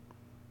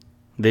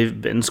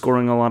 They've been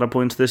scoring a lot of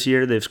points this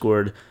year. They've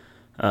scored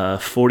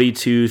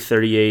 42,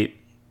 38,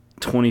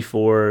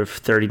 24,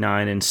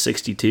 39, and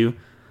 62.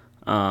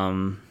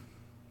 And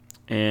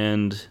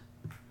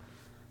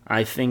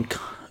I think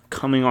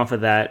coming off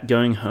of that,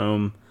 going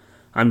home,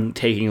 I'm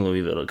taking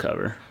Louisville to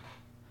cover.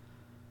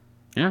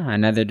 Yeah,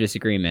 another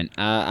disagreement.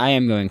 I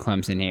am going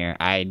Clemson here.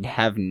 I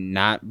have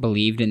not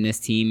believed in this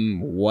team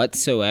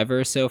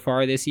whatsoever so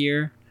far this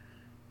year.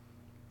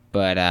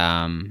 But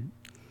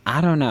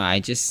I don't know.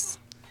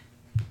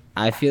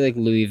 I feel like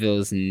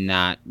Louisville's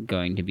not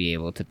going to be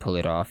able to pull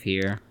it off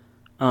here.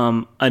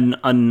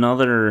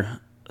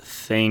 Another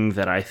thing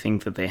that I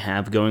think that they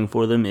have going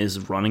for them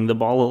is running the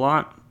ball a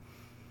lot.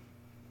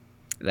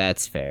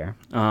 That's fair.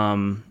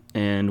 And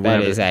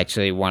that is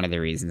actually one of the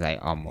reasons I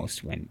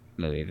almost went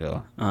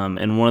Louisville.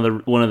 And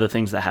one of the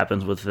things that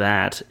happens with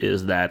that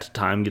is that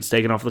time gets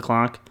taken off the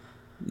clock.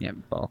 Yeah,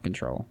 ball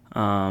control.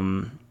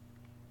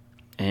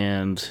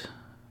 And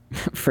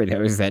for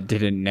those that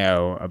didn't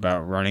know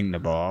about running the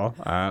ball,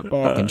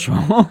 ball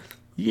control.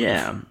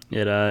 Yeah,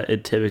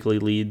 it typically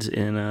leads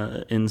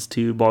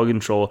into ball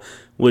control,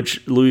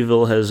 which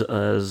Louisville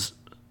has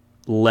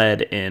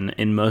led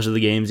in most of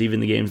the games, even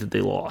the games that they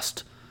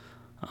lost.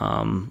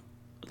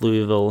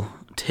 Louisville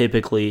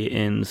typically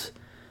ends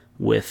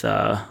with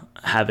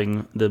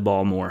having the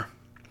ball more.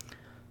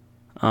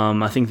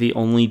 I think the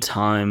only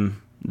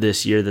time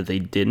this year that they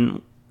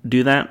didn't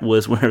do that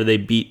was whenever they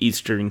beat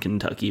Eastern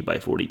Kentucky by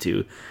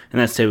 42, and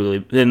that's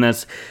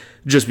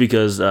just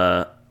because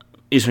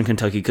Eastern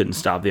Kentucky couldn't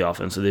stop the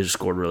offense, so they just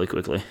scored really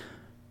quickly.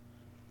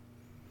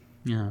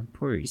 Yeah,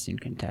 poor Eastern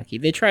Kentucky.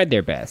 They tried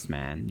their best,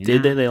 man.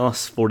 Did they? They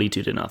lost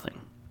 42-0.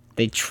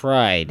 They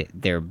tried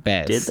their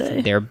best. Did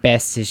they? Their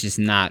best is just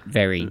not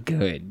very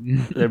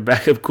good. Their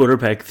backup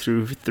quarterback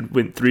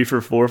went 3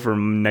 for 4 for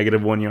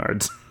 -1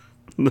 yards.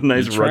 The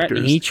nice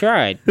Rutgers. He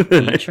tried.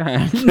 The nice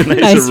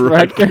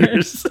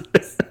Rutgers.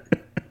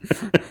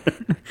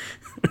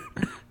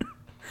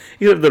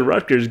 The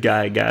Rutgers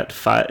guy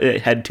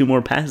had 2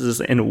 more passes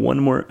and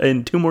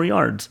 2 more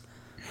yards.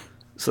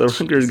 So the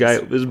Rutgers guy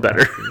was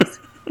better.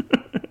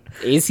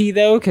 Is he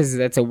though? Because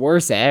that's a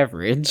worse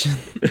average.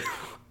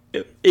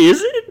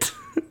 Is it?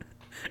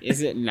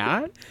 Is it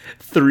not?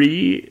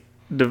 3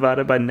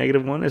 divided by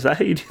 -1. Is that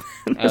how you do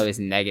that? Oh, it's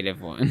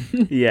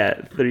 -1.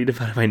 Yeah, 3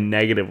 divided by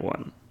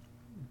 -1.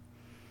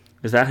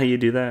 Is that how you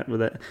do that with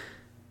that?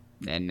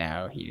 And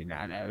no, he did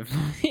not have.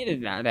 He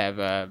did not have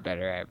a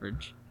better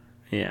average.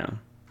 Yeah.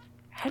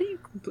 How do you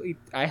complete?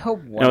 I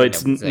hope one. No,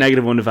 it's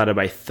 -1 divided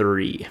by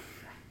 3.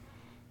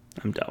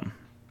 I'm dumb.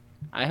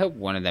 I hope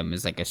one of them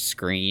is like a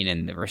screen,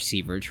 and the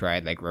receiver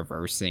tried like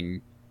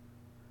reversing,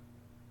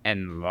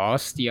 and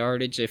lost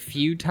yardage a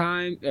few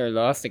times, or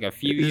lost like a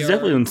few. It's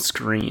definitely on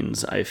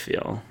screens. I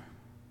feel.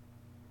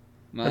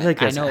 Well,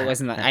 I know it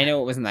wasn't. I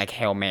know it wasn't like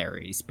Hail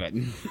Marys, but.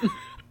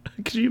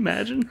 Could you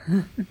imagine?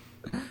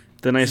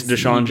 The nice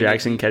Deshaun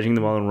Jackson catching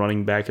the ball and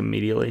running back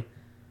immediately.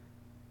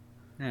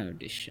 No,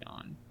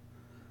 Deshaun.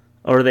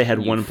 Or they had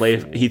one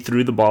play, he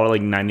threw the ball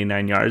like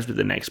 99 yards, but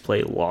the next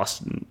play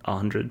lost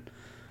 100.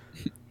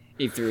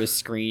 He threw a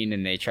screen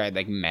and they tried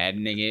like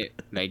maddening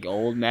it, like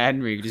old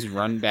Madden, where you just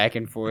run back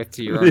and forth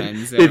to your own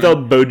end zone. They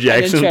thought Bo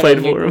Jackson played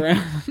for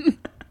him.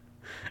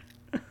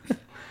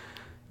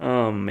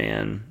 Oh,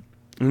 man.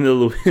 In the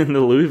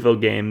Louisville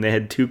game, they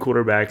had 2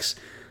 quarterbacks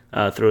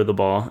throw the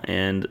ball,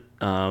 and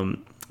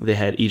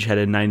they each had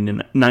a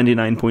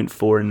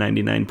 99.4 and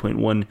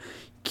 99.1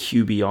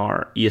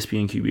 QBR,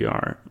 ESPN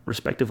QBR,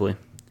 respectively.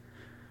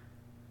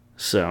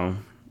 So,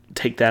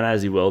 take that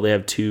as you will. They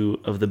have 2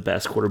 of the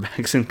best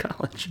quarterbacks in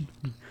college,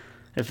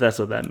 if that's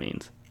what that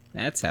means.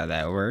 That's how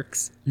that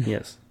works.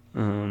 Yes.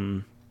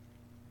 Isn't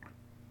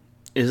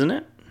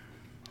it?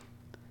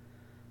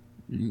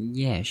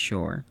 Yeah,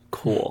 sure.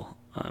 Cool.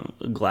 I'm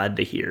glad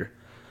to hear.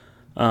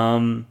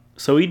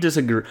 So we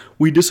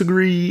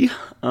disagree.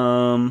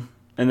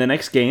 And the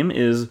next game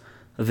is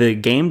the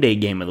game day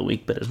game of the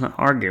week, but it's not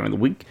our game of the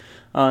week.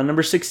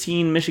 Number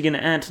 16, Michigan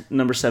at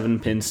number 7,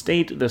 Penn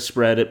State. The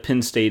spread at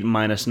Penn State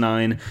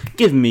 -9.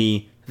 Give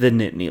me the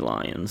Nittany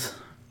Lions.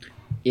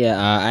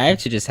 Yeah, I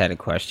actually just had a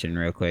question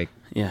real quick.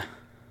 Yeah.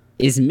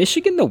 Is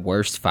Michigan the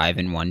worst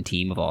 5-1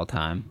 team of all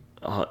time?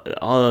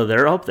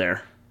 They're up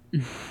there.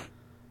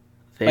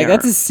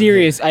 That's a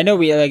serious. I know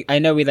we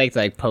like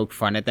to poke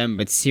fun at them,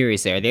 but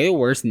seriously, are they the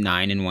worst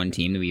 9-1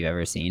 team that we've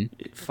ever seen?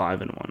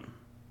 5-1.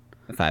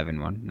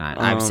 5-1. 9.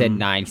 I've said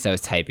 9 because I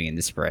was typing in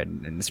the spread,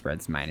 and the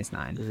spread's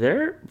 -9.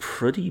 They're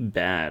pretty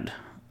bad,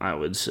 I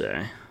would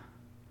say.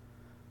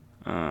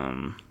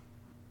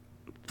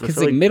 Because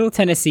like Middle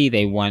Tennessee,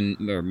 they won,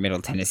 or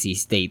Middle Tennessee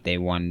State, they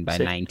won by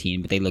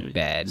 19, but they look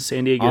bad.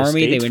 San Diego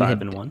Army, State's they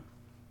 5-1.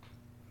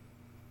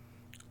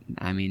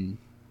 I mean,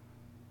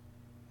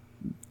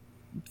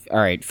 all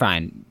right,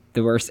 fine.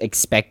 The worst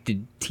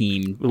expected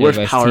team. The worst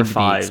Power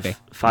 5.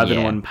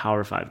 5-1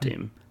 Power 5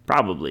 team.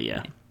 Probably,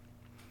 yeah.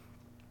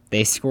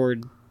 They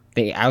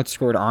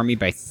outscored Army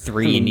by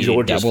 3 and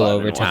needed double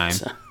overtime.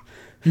 So.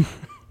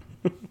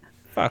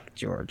 Fuck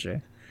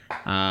Georgia.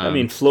 I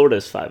mean,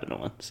 Florida's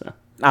 5-1, so.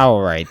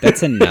 All right,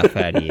 that's enough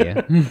out of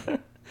you.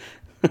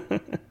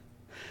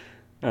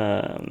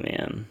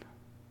 Man,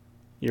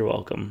 you're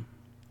welcome.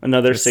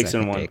 Another Just suck a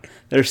 6-1. dick.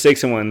 They're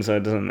 6-1, so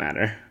it doesn't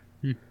matter.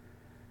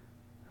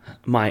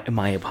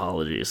 My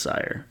apologies,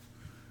 sire.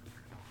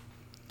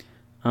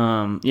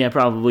 Yeah,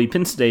 probably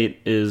Penn State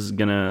is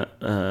gonna.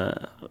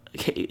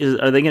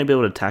 Are they gonna be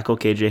able to tackle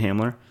KJ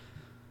Hamler?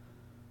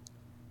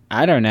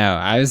 I don't know.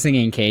 I was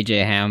thinking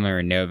KJ Hamler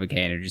and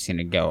Novocaine are just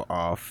gonna go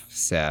off.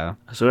 So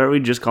are we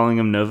just calling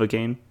him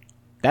Novocaine?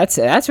 that's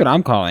what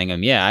I'm calling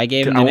him. Yeah, I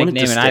gave him the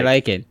nickname and I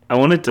like it. I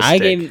want it to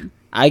stick.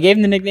 I gave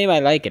him the nickname. I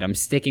like it. I'm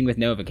sticking with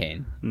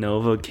Novocaine.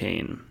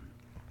 Novocaine.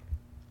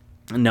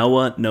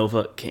 Noah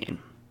Novocaine.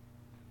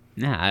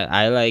 Nah,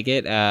 I like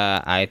it.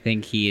 I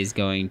think he is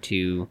going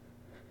to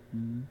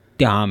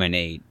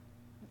dominate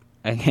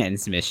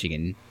against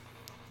Michigan.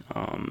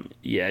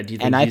 Yeah. Do you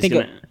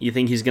think you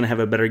think he's gonna have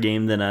a better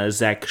game than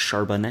Zach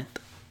Charbonnet?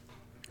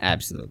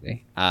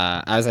 Absolutely.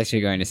 I was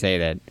actually going to say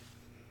that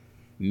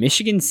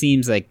Michigan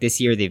seems like this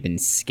year they've been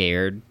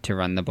scared to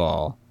run the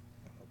ball.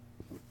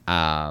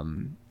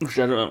 Which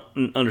I don't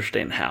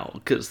understand how,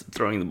 because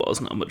throwing the ball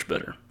is not much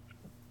better.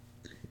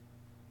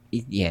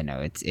 Yeah,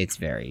 no,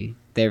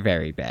 they're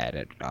very bad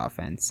at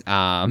offense.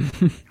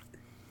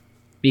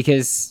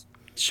 Because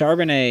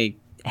Charbonnet,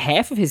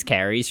 half of his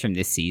carries from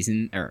this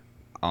season, or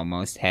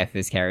almost half of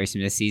his carries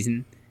from this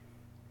season,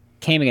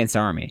 came against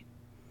Army.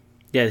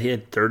 Yeah, he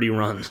had 30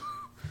 runs.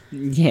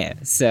 Yeah,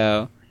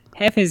 so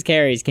half his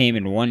carries came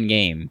in one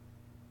game.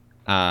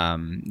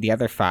 The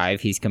other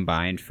 5 he's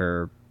combined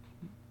for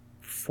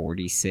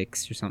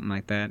 46 or something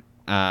like that.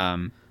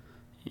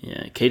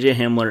 Yeah, KJ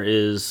Hamler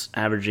is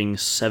averaging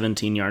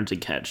 17 yards a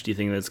catch. Do you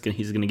think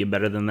he's going to get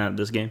better than that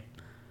this game?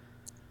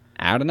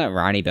 I don't know.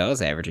 Ronnie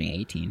Bell's averaging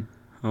 18.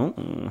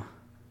 Oh.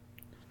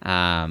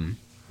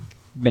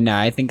 But no,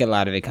 I think a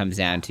lot of it comes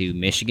down to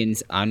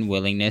Michigan's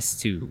unwillingness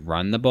to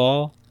run the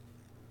ball.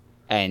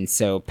 And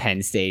so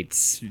Penn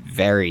State's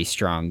very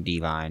strong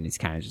D-line is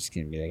kind of just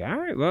going to be like, all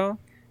right, well,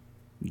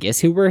 guess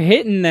who we're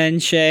hitting then,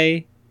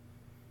 Shea?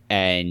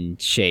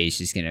 And Shea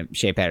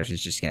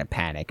Patterson's just going to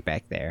panic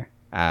back there.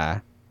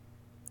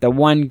 The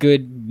one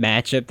good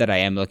matchup that I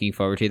am looking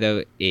forward to,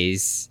 though,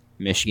 is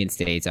Michigan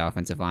State's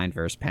offensive line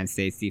versus Penn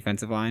State's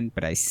defensive line.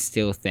 But I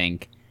still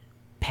think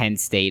Penn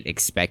State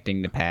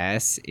expecting the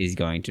pass is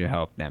going to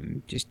help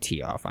them just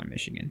tee off on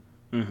Michigan.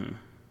 Mm-hmm.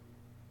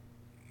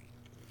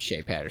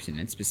 Shea Patterson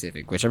in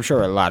specific, which I'm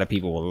sure a lot of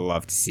people will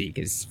love to see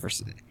because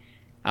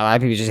a lot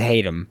of people just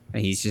hate him.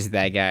 He's just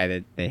that guy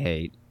that they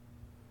hate.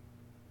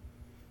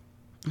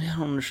 Yeah, I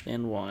don't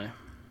understand why.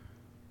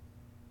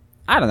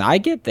 I don't know. I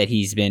get that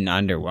he's been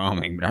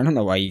underwhelming, but I don't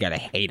know why you gotta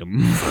hate him.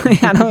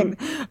 I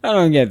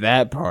don't get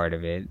that part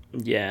of it.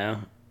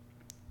 Yeah,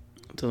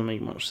 it doesn't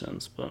make much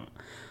sense. But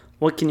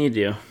what can you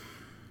do?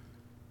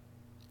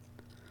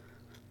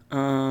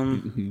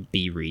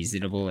 Be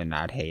reasonable and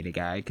not hate a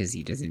guy because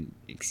he doesn't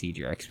exceed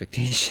your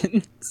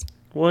expectations.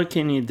 What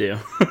can you do?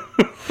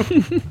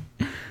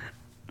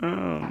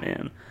 Oh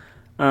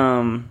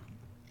man.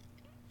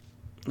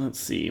 Let's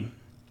see.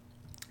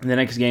 The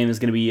next game is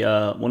going to be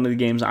one of the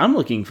games I'm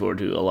looking forward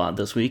to a lot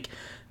this week.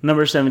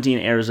 Number 17,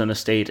 Arizona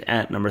State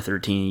at number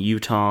 13,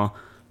 Utah.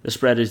 The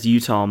spread is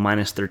Utah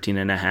minus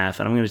 13.5,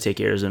 and I'm going to take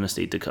Arizona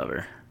State to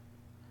cover.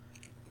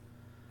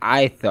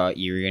 I thought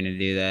you were going to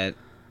do that.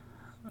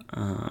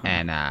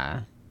 And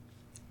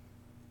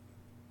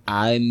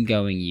I'm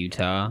going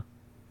Utah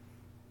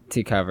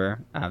to cover,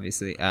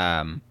 obviously.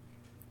 But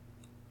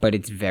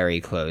it's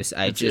very close.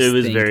 It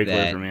was very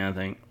close for me, I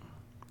think.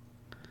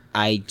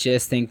 I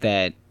just think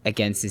that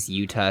against this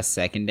Utah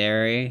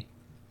secondary,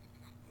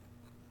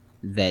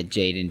 that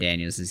Jaden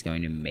Daniels is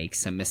going to make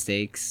some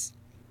mistakes.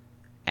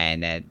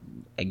 And that,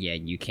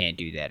 again, you can't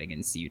do that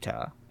against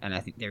Utah. And I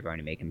think they're going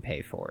to make him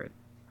pay for it.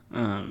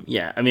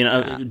 Yeah, I mean,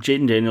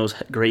 Jaden Daniels,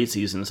 great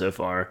season so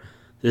far.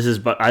 This is,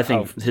 but I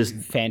think his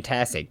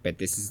fantastic. But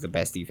this is the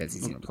best defense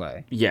he's going to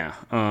play. Yeah,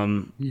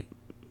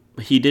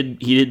 he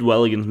did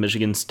well against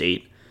Michigan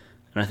State,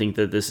 and I think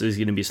that this is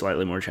going to be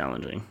slightly more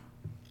challenging.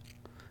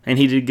 And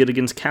he did good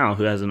against Cal,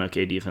 who has an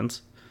okay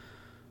defense.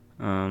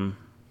 Well,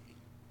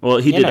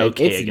 he did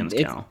okay against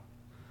Cal.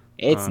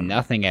 It's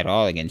nothing at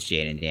all against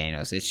Jaden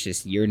Daniels. It's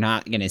just you're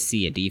not going to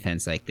see a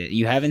defense like this.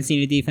 You haven't seen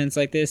a defense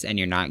like this, and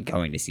you're not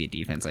going to see a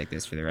defense like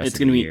this for the rest of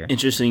the year. It's going to be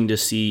interesting to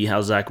see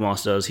how Zach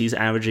Moss does. He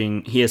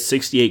has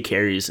 68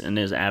 carries and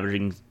is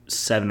averaging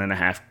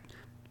 7.5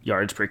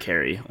 yards per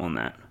carry on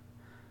that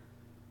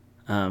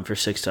for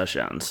 6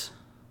 touchdowns.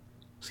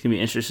 It's going to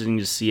be interesting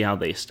to see how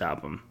they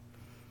stop him.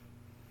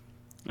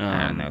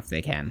 I don't know if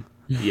they can.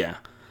 Yeah.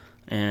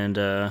 And,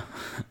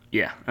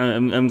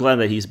 I'm glad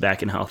that he's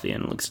back and healthy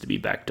and looks to be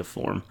back to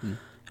form.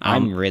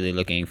 I'm really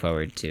looking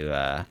forward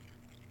to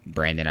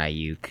Brandon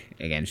Ayuk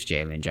against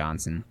Jalen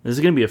Johnson. This is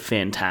going to be a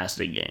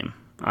fantastic game,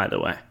 either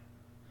way.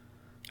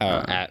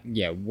 Yeah,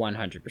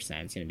 100%. It's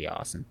going to be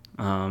awesome.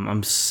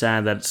 I'm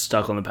sad that it's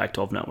stuck on the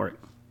Pac-12 network.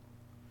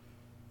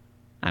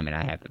 I mean,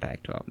 I have the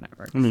Pac-12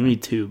 network. I mean, me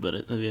too,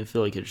 but I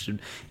feel like it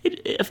should.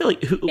 I feel like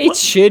it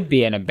should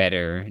be in a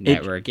better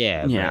network.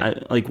 Yeah. Yeah.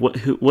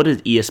 What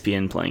is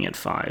ESPN playing at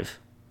 5?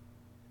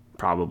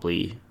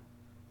 Probably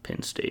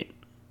Penn State.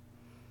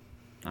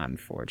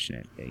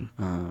 Unfortunately.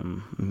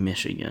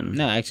 Michigan.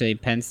 No, actually,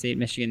 Penn State,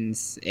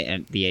 Michigan's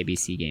at the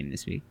ABC game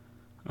this week.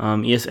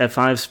 Yes, at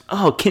 5's.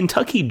 Oh,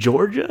 Kentucky,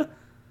 Georgia.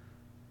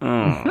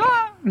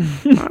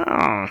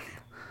 Oh.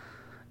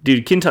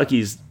 Dude,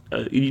 Kentucky's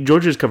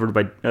Georgia's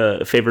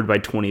favored by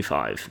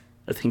 25.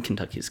 I think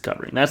Kentucky's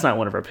covering. That's not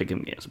one of our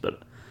pick'em games,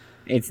 but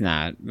it's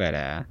not. But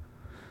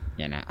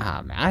man,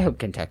 I hope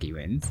Kentucky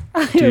wins.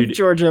 I hope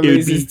Georgia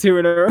loses 2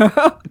 in a row.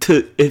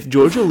 If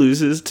Georgia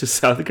loses to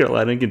South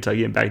Carolina and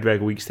Kentucky in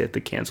back-to-back weeks, they have to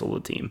cancel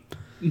the team.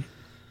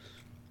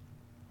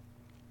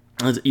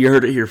 You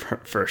heard it here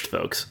first,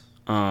 folks.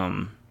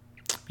 Arizona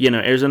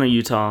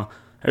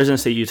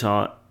State,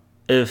 Utah.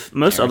 If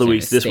most other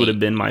weeks, this would have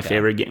been my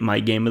favorite my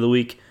game of the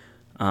week.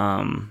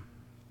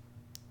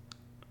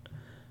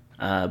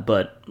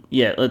 But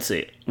yeah, let's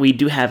see. We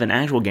do have an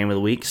actual game of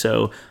the week,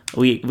 so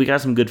we got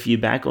some good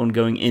feedback on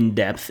going in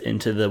depth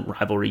into the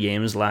rivalry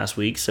games last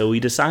week. So we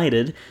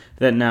decided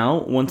that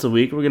now once a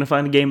week we're gonna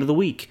find a game of the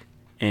week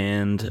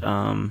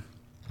and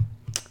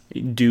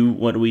do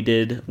what we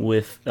did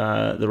with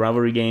the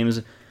rivalry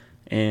games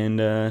and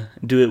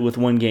do it with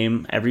one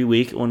game every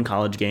week, one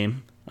college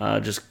game,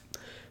 just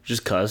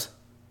cause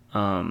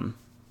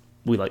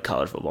we like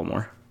college football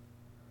more.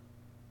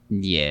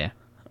 Yeah.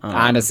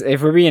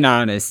 If we're being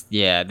honest,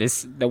 yeah, the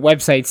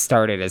website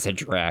started as a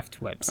draft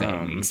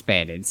website. We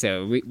expanded,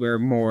 so we're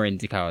more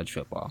into college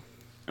football.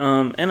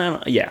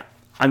 I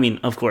mean,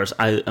 of course,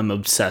 I am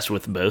obsessed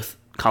with both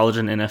college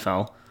and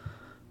NFL.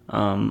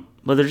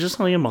 But there's just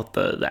something about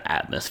the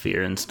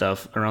atmosphere and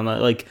stuff around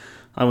that. Like,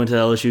 I went to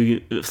the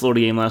LSU Florida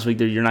game last week.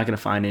 You're not going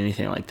to find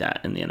anything like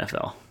that in the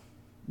NFL.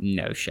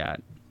 No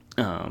shot.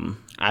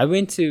 I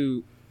went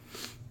to.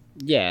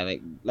 Yeah,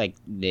 like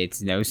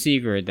it's no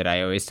secret that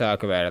I always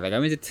talk about it. Like I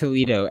went to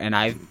Toledo, and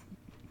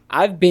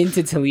I've been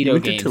to Toledo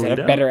games that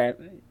have better. A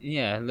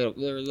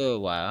little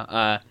while.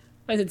 I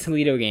went to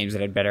Toledo games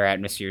that had better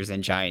atmospheres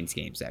than Giants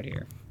games out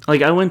here.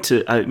 Like I've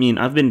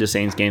been to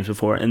Saints games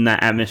before, and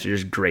that atmosphere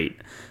is great,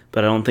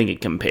 but I don't think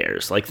it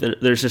compares. Like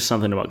there's just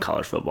something about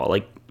college football.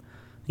 Like,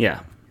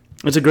 yeah,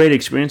 it's a great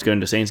experience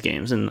going to Saints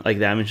games, and like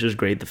the atmosphere is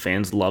great. The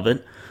fans love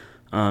it,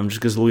 just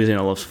because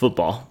Louisiana loves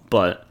football,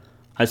 but.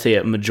 I'd say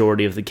a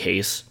majority of the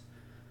case,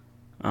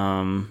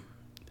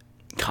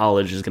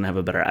 college is going to have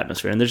a better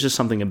atmosphere. And there's just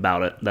something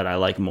about it that I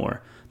like more.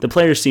 The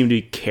players seem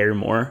to care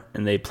more,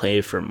 and they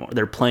play for more.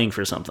 They're playing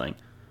for something.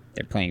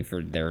 They're playing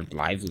for their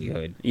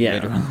livelihood.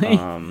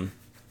 Yeah.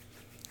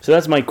 So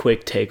that's my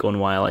quick take on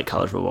why I like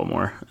college football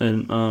more.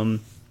 And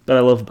but I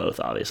love both,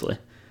 obviously.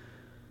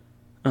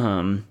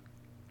 But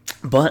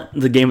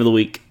the game of the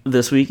week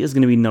this week is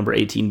going to be number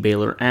 18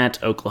 Baylor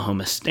at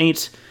Oklahoma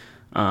State.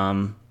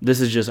 This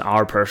is just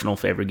our personal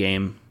favorite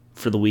game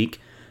for the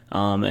week.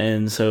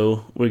 And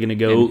so we're going to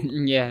go.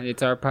 Yeah,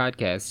 it's our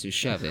podcast, so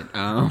shove it.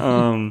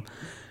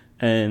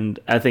 And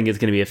I think it's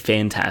going to be a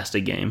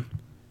fantastic game.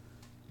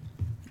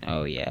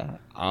 Oh, yeah.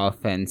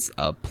 Offense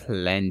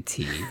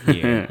aplenty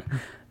here.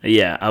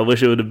 Yeah, I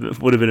wish it would have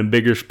been a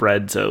bigger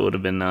spread, so it would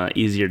have been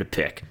easier to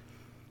pick.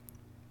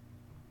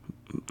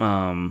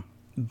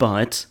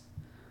 But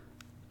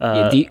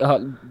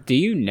do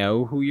you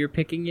know who you're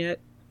picking yet?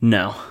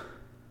 No.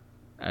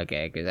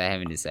 Okay, because I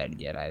haven't decided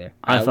yet either.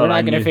 We're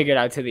not going to figure it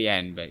out to the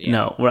end, but yeah.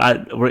 No,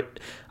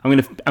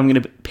 I'm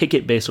gonna pick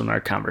it based on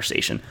our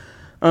conversation.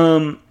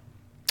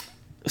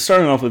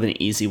 Starting off with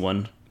an easy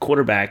one,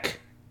 quarterback.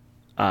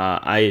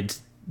 I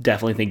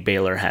definitely think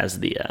Baylor has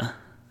the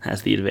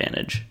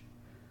advantage.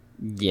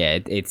 Yeah,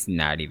 it's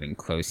not even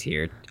close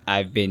here.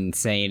 I've been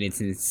saying it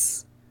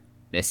since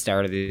the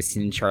start of the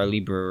season. Charlie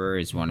Brewer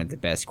is one of the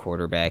best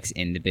quarterbacks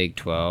in the Big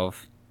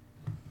 12.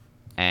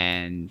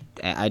 And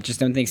I just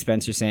don't think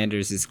Spencer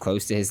Sanders is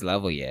close to his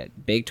level yet.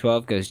 Big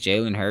 12 goes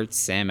Jalen Hurts,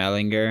 Sam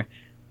Ehlinger,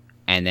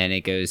 and then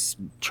it goes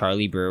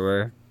Charlie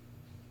Brewer.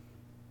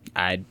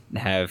 I'd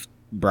have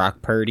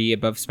Brock Purdy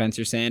above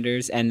Spencer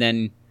Sanders. And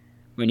then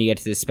when you get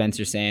to the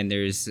Spencer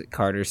Sanders,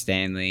 Carter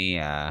Stanley,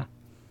 I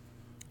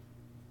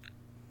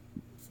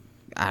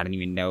don't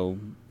even know.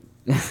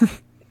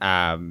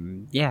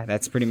 Yeah,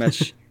 that's pretty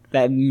much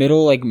that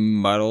middle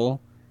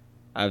muddle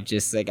of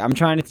just I'm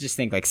trying to just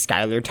think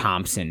Skylar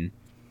Thompson.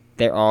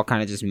 They're all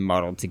kind of just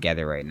muddled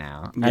together right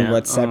now. Yeah, and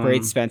what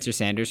separates Spencer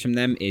Sanders from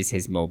them is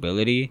his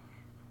mobility.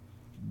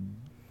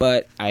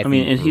 But I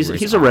mean, and he's a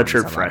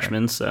redshirt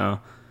freshman,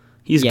 so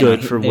he's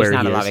good for where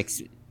he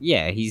is.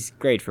 He's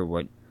great for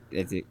what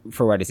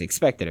is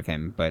expected of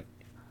him. But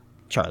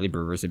Charlie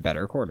Brewer's a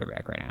better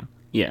quarterback right now.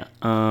 Yeah.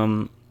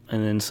 And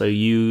then so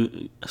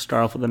you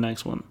start off with the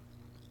next one,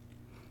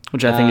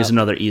 which I think is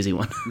another easy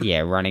one. Yeah,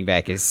 running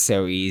back is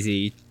so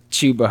easy.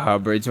 Chuba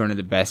Hubbard's one of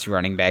the best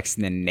running backs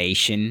in the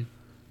nation.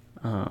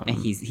 And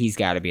he's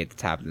got to be at the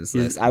top of this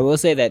list. I will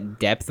say that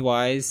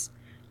depth-wise,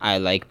 I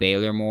like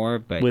Baylor more,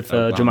 but with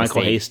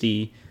Jermichael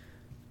Hasty,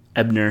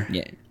 Ebner.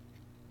 Yeah.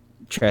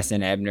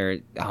 Treston Ebner,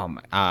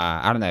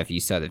 I don't know if you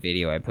saw the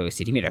video I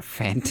posted. He made a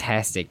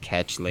fantastic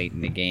catch late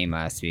in the game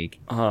last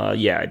week.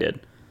 Yeah, I did.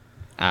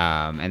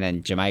 And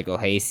then Jamichael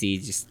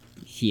Hasty,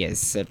 he has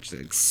such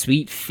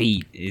sweet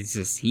feet. It's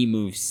just he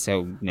moves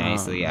so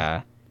nicely.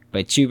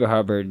 But Chuba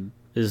Hubbard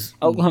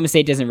Oklahoma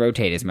State doesn't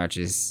rotate as much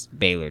as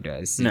Baylor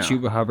does. So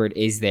Chuba Hubbard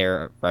is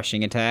their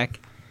rushing attack,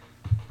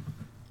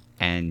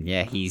 and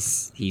yeah,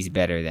 he's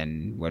better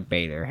than what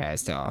Baylor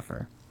has to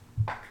offer.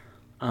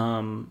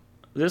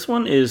 This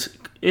one is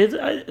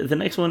the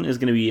next one is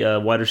going to be a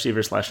wide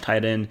receiver /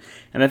 tight end,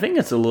 and I think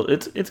it's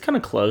it's kind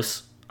of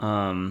close.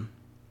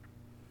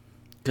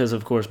 Because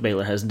of course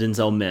Baylor has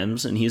Denzel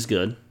Mims and he's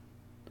good.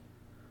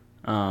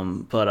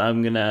 But I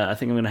think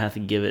I'm gonna have to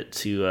give it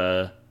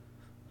to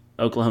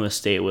Oklahoma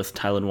State with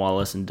Tylan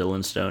Wallace and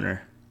Dylan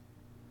Stoner.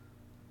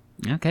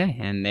 Okay,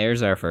 and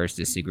there's our first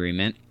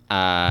disagreement.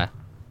 I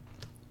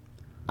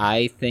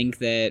think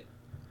that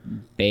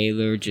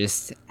Baylor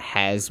just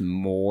has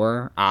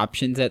more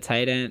options at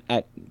tight end,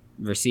 at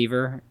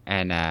receiver,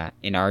 and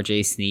in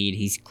RJ Sneed,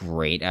 he's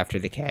great after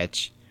the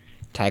catch.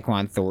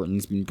 Tyquan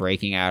Thornton's been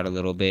breaking out a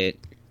little bit,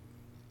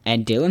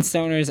 and Dylan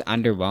Stoner's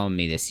underwhelmed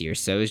me this year.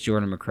 So is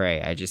Jordan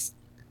McRae.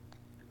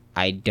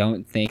 I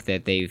don't think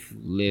that they've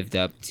lived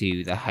up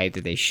to the hype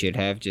that they should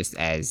have, just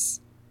as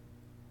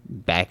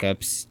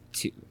backups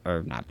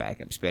or not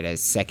backups, but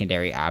as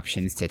secondary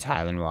options to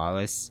Tylan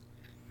Wallace.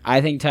 I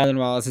think Tylan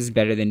Wallace is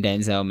better than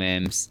Denzel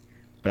Mims,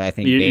 but I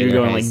think you're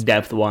going like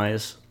depth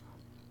wise.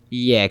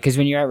 Yeah, because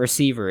when you're at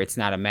receiver, it's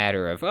not a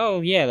matter of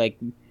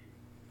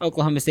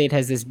Oklahoma State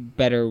has this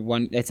better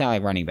one. It's not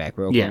like running back,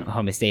 where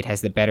Oklahoma State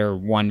has the better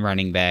one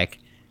running back,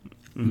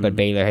 but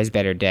Baylor has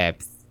better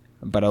depth.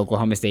 But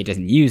Oklahoma State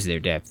doesn't use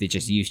their depth; they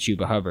just use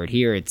Chuba Hubbard.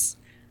 Here, it's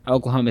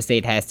Oklahoma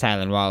State has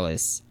Tylan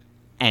Wallace,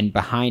 and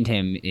behind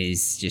him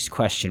is just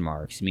question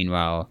marks.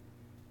 Meanwhile,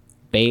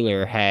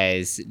 Baylor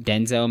has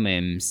Denzel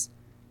Mims,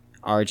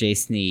 RJ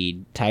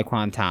Sneed,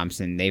 Tyquan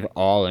Thompson. They've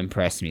all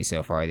impressed me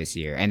so far this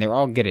year, and they're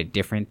all good at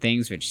different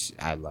things, which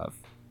I love.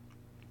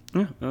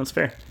 Yeah, that's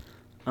fair.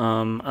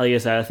 Like I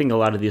said, I think a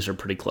lot of these are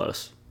pretty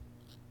close.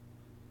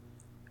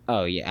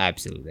 Oh yeah,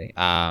 absolutely.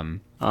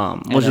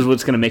 Which is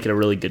what's going to make it a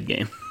really good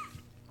game.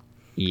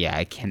 Yeah,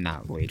 I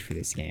cannot wait for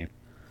this game.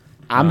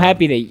 I'm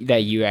happy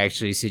that you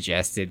actually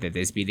suggested that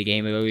this be the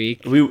game of the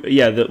week. We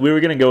were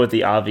going to go with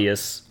the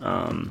obvious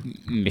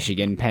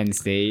Michigan, Penn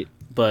State.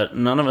 But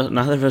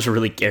neither of us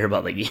really care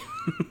about the game.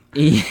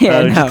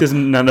 Yeah, just because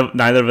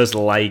neither of us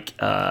like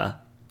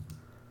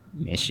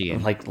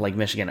Michigan, like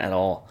Michigan at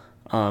all.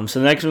 So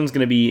the next one's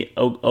going to be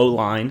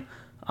O-line,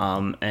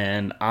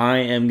 and I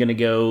am going to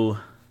go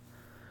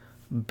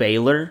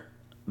Baylor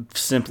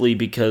simply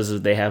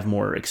because they have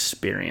more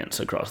experience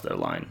across their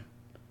line.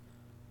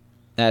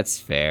 That's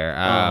fair.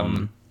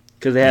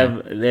 Because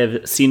they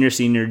have senior,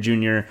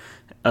 junior,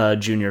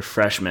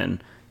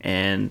 freshman,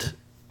 and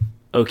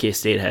OK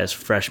State has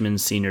freshman,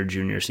 senior,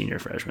 junior,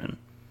 freshman.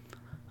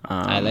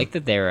 I like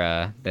that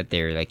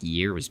their like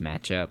years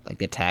match up. Like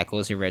the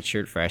tackles are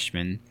redshirt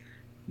freshmen,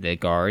 the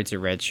guards are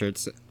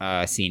redshirt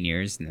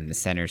seniors, and then the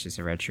centers is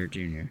a redshirt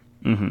junior.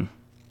 Mm-hmm.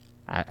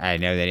 I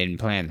know they didn't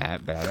plan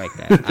that, but I like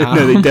that.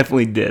 No, they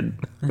definitely did.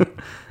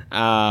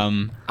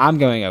 I'm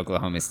going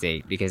Oklahoma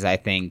State because I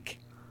think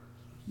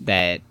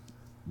that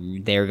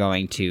they're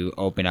going to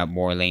open up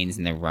more lanes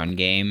in the run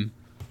game.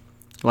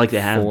 Like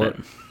they have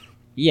been.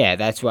 Yeah,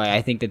 that's why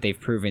I think that they've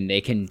proven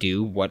they can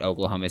do what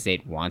Oklahoma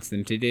State wants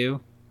them to do.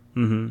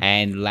 Mm-hmm.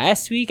 And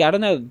last week, I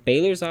don't know,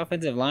 Baylor's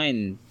offensive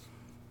line,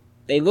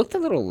 they looked a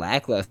little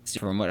lackluster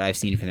from what I've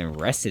seen from the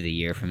rest of the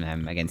year from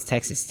them against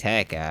Texas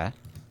Tech.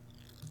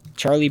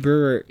 Charlie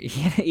Brewer,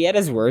 he had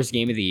his worst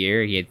game of the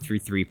year. He had threw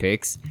 3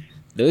 picks.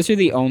 Those are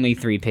the only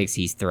 3 picks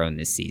he's thrown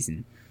this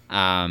season.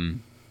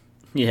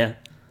 Yeah.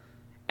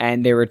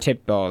 And there were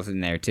tipped balls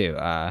in there, too.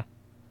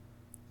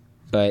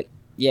 But,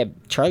 yeah,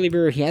 Charlie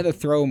Brewer, he had to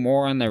throw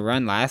more on the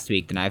run last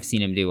week than I've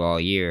seen him do all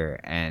year.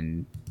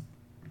 And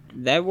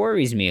that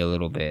worries me a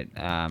little bit.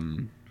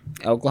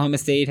 Oklahoma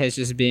State has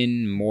just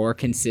been more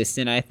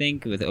consistent, I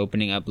think, with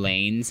opening up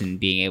lanes and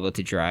being able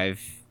to drive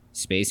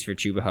space for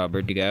Chuba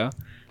Hubbard to go.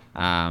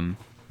 That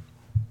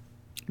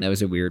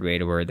was a weird way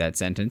to word that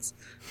sentence.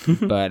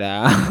 But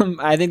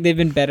I think they've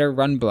been better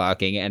run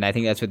blocking, and I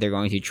think that's what they're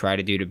going to try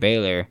to do to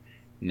Baylor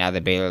now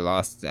that Baylor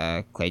lost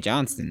Clay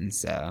Johnston.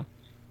 So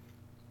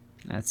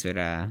that's what,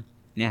 I'm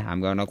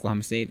going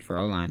Oklahoma State for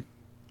O-line.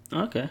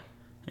 Okay.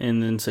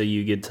 And then so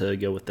you get to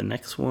go with the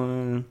next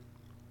one.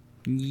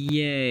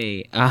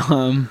 Yay.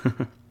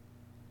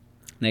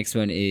 Next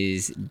one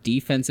is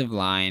defensive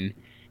line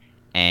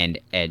and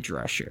edge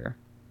rusher.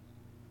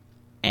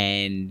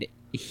 And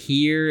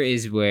here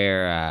is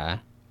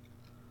where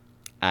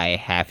I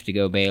have to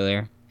go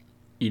Baylor.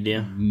 You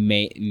do?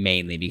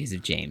 Mainly because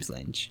of James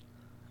Lynch.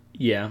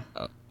 Yeah.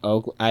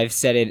 I've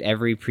said it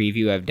every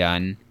preview I've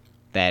done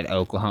that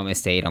Oklahoma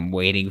State, I'm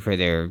waiting for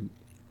their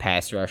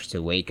pass rush to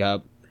wake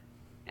up,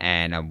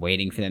 and I'm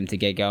waiting for them to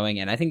get going.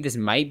 And I think this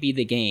might be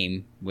the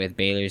game with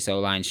Baylor's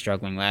O-line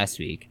struggling last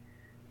week.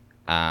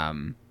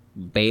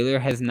 Baylor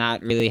has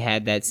not really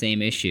had that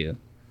same issue.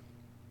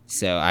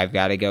 So I've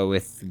got to go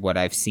with what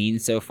I've seen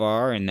so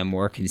far, and the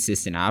more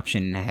consistent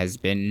option has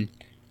been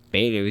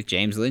Baylor with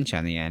James Lynch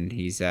on the end.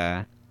 He's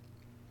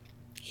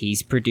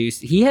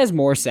produced. He has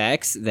more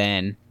sacks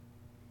than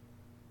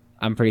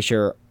I'm pretty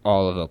sure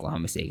all of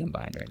Oklahoma State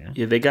combined right now.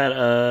 Yeah, they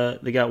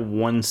got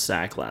 1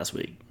 sack last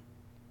week.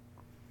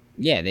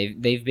 Yeah,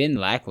 they've been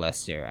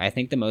lackluster. I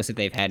think the most that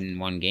they've had in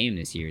one game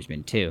this year has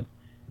been 2.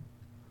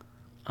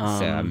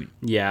 I'm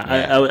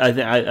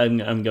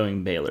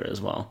going Baylor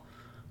as well.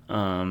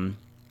 I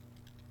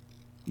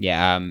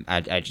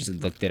just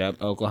looked it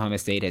up. Oklahoma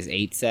State has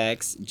 8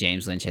 sacks.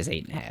 James Lynch has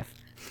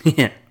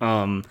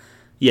 8.5.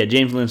 Yeah.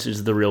 James Lynch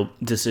is the real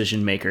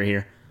decision maker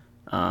here.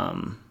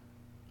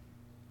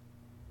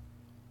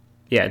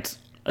 It's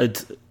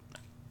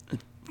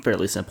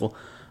fairly simple.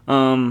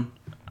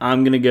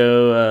 I'm gonna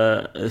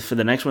go for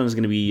the next one is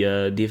gonna be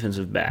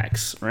defensive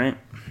backs, right?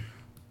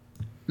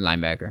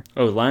 Linebacker.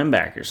 Oh,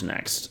 linebackers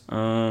next.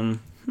 I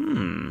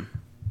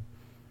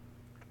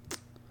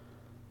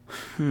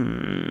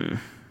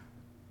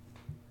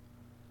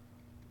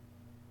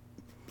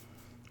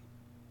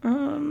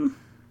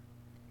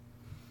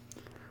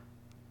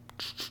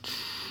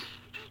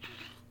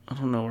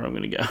don't know where I'm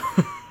gonna go.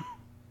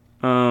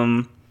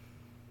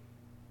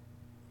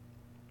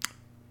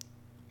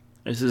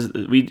 This is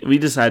we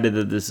decided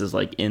that this is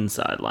like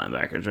inside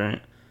linebackers,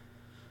 right?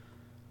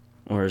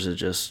 Or is it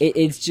just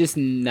It's just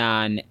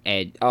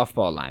non-edge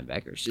off-ball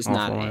linebackers, just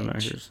not edge.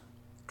 linebackers?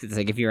 Because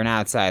like if you're an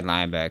outside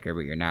linebacker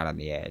but you're not on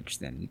the edge,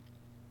 then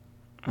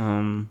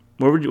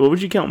what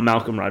would you count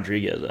Malcolm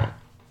Rodriguez at?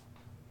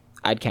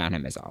 I'd count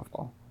him as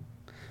off-ball.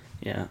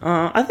 Yeah,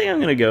 I think I'm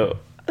gonna go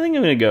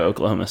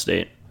Oklahoma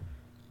State.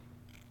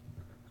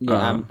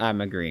 Yeah,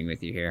 I'm agreeing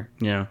with you here.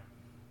 Yeah,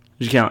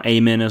 did you count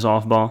Amen as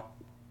off ball?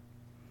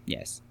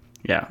 Yes.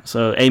 Yeah,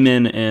 so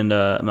Amen and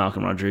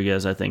Malcolm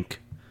Rodriguez, I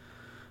think,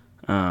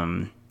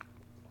 kind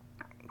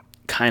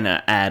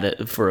of add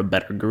it for a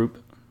better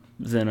group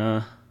than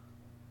off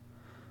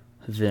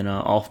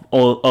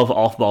ball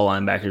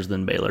linebackers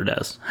than Baylor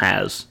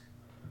has.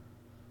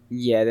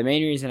 Yeah, the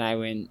main reason I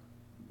went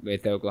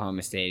with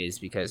Oklahoma State is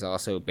because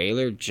also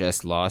Baylor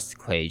just lost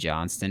Clay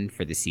Johnston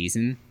for the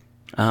season.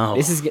 Oh,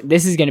 This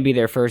is going to be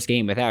their first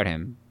game without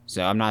him,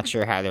 so I'm not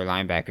sure how their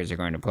linebackers are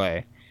going to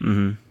play.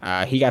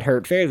 Mm-hmm. He got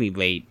hurt fairly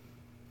late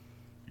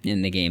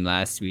in the game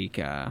last week,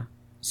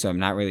 so I'm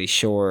not really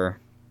sure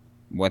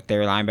what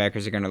their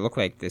linebackers are going to look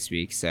like this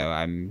week.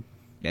 So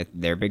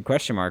they're a big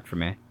question mark for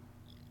me.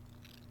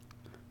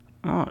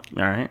 Oh, all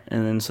right.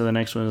 And then so the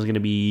next one is going to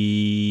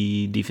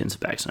be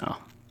defensive backs now.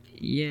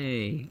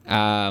 Yay!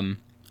 I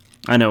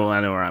know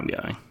where I'm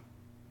going.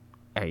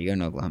 Are you going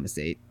to Oklahoma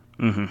State?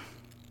 Mm-hmm.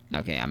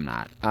 Okay, I'm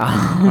not.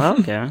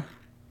 Okay.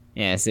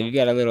 Yeah, so we've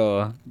got a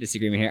little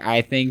disagreement here.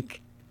 I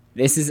think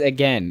this is,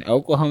 again,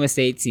 Oklahoma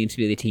State seems to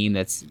be the team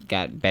that's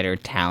got better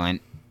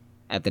talent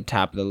at the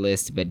top of the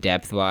list, but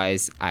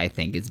depth-wise, I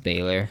think it's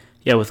Baylor.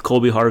 Yeah, with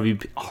Colby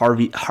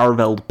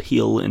Harveld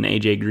Peel, and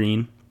AJ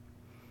Green.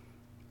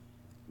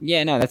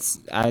 Yeah, no, that's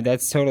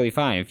totally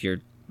fine if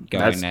you're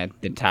going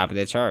at the top of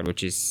the chart,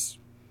 which is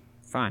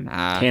fine.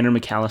 Tanner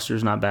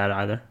McAllister's not bad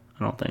either,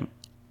 I don't think.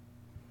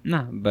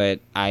 No,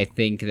 but I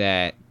think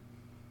that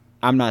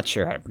I'm not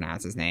sure how to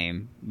pronounce his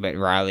name, but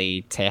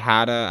Riley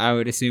Tejada, I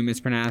would assume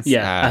is pronounced.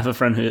 Yeah, I have a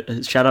friend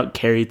who shout out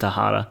Kerry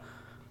Tejada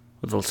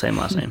with the same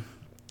last name.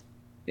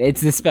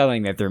 It's the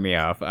spelling that threw me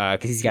off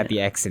because he's got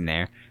the X in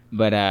there.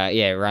 But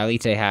yeah, Riley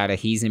Tejada,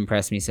 he's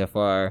impressed me so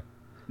far.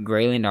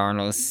 Grayland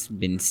Arnold's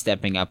been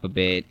stepping up a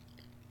bit.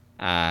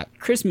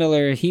 Chris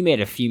Miller, he made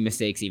a few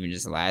mistakes even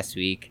just last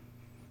week.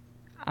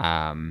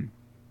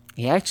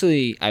 He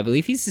actually, I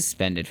believe he's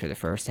suspended for the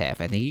first half.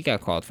 I think he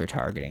got called for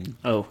targeting.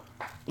 Oh.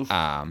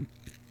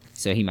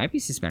 So he might be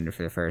suspended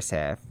for the first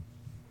half.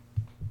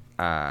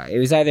 It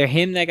was either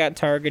him that got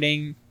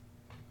targeting.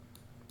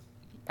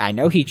 I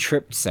know he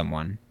tripped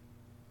someone.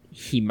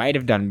 He might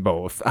have done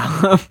both.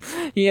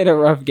 He had a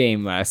rough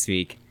game last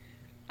week.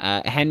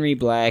 Henry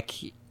Black,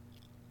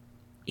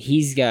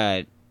 he's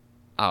got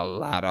a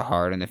lot of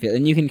heart on the field.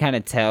 And you can kind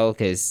of tell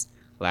because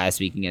last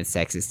week against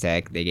Texas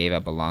Tech, they gave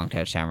up a long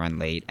touchdown run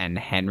late. And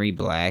Henry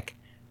Black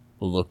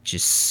looked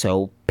just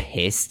so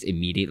pissed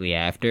immediately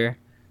after.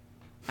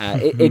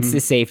 It's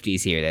the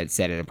safeties here that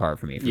set it apart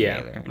for me from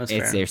Baylor. It's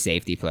fair. Their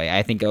safety play.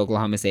 I think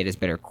Oklahoma State has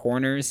better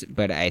corners,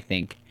 but I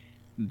think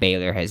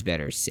Baylor has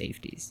better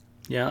safeties.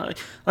 Yeah,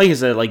 like I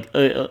said,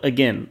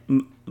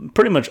 again,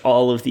 pretty much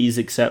all of these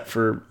except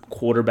for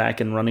quarterback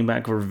and running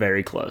back were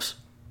very close.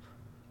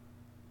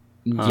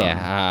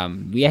 Yeah,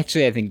 we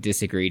actually, I think,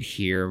 disagreed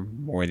here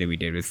more than we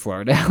did with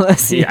Florida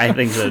LSU. Yeah, I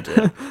think so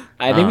too.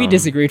 I think we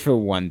disagreed for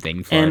one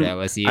thing, Florida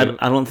LSU.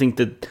 I don't think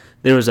that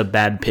there was a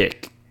bad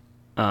pick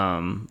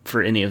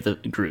for any of the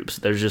groups.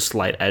 There's just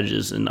slight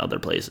edges in other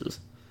places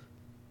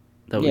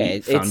that we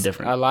found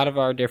different. A lot of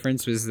our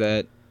difference was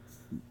that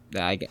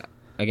I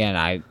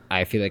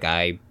feel like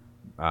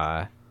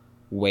I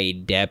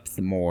weighed depth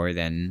more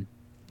than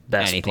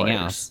best anything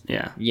players. else.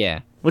 Yeah.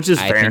 Yeah. Which is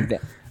fair.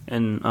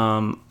 And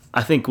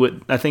I think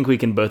we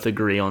can both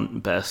agree on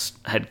best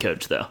head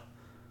coach, though.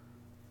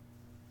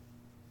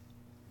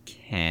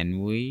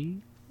 Can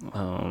we?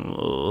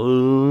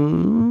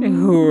 Um,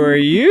 Who are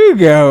you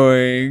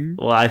going?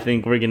 well, I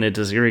think we're gonna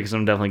disagree because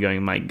I'm definitely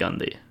going Mike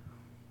Gundy.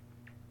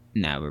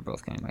 No, we're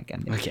both going Mike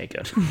Gundy. Okay,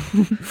 good.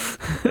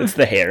 It's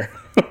the hair.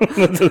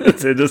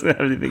 It doesn't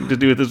have anything to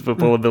do with his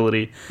football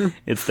ability.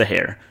 It's the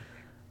hair.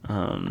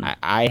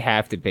 I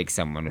have to pick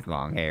someone with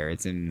long hair.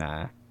 It's in.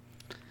 All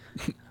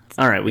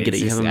right, we get it.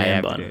 You have a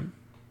man bun.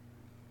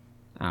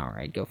 All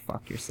right, go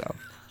fuck yourself.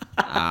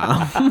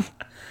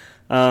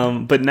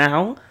 But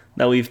now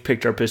that we've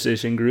picked our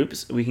position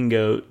groups, we can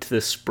go to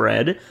the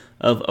spread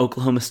of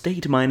Oklahoma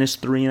State minus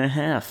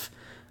 3.5.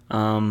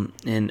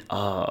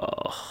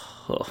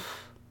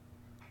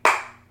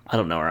 I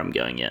don't know where I'm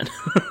going yet.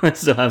 I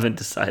still haven't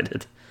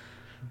decided.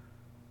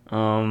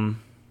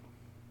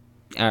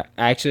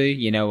 Actually,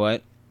 you know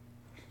what?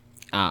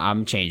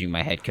 I'm changing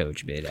my head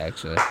coach bid.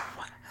 Actually,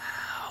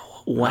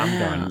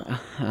 wow.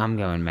 I'm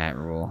going Matt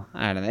Rule.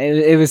 I don't know.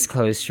 It was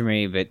close for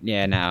me, but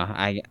yeah, no,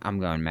 I'm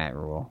going Matt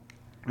Rule.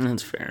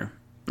 That's fair.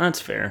 I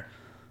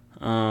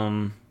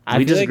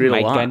We feel like disagreed a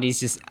Mike lot.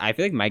 Gundy's I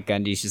feel like Mike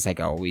Gundy's just like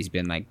always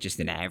been like just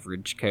an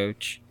average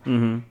coach.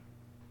 Mm-hmm.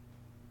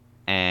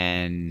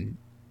 And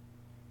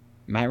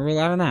Matt Rule,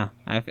 I don't know.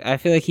 I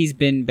feel like he's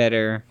been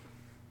better,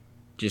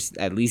 just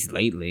at least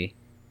lately.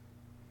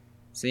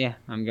 So yeah,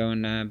 I'm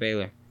going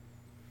Baylor.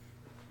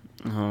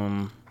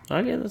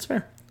 Okay, that's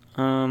fair.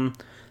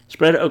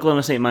 Spread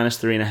Oklahoma State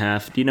minus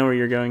 3.5. Do you know where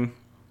you're going?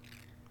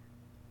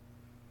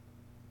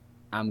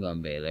 I'm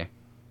going Baylor.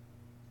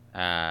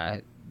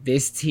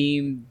 This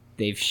team,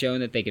 they've shown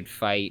that they could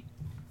fight,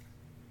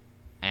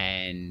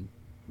 and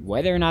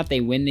whether or not they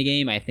win the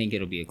game, I think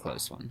it'll be a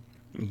close one.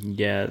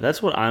 Yeah,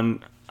 that's what I'm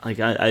like.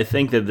 I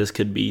think that this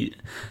could be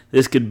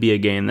a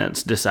game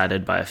that's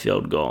decided by a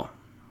field goal.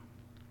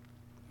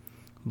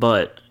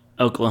 But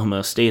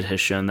Oklahoma State has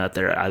shown that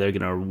they're either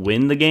going to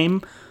win the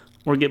game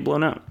or get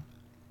blown out.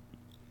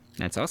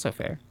 That's also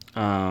fair.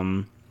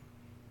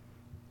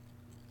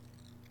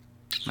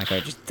 Like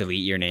I just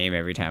delete your name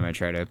every time I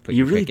try to put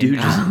you your really pick in. do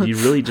just you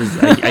really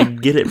just I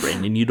get it,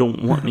 Brandon. You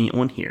don't want me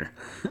on here.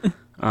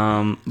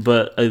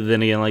 But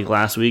then again, like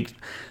last week,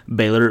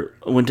 Baylor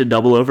went to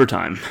double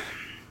overtime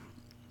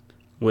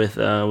with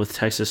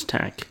Texas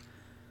Tech,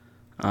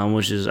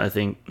 which is I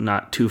think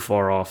not too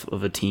far off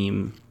of a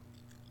team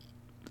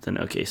than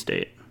OK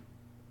State.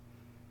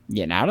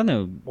 Yeah, now I don't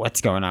know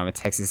what's going on with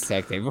Texas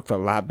Tech. They've looked a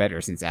lot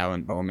better since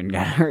Alan Bowman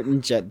got hurt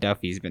and Jet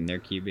Duffy's been their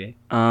QB.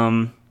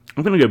 I'm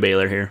gonna go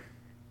Baylor here.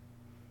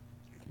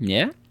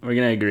 Yeah, We're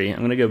gonna agree.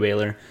 I'm gonna go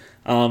Baylor.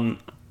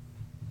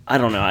 I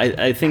don't know.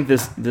 I think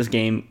this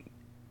game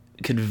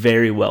could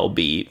very well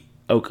be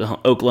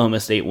Oklahoma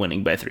State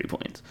winning by 3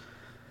 points.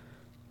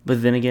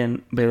 But then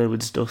again, Baylor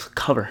would still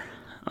cover.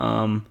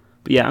 But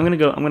yeah, I'm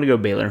gonna go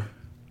Baylor.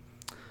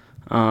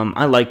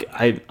 I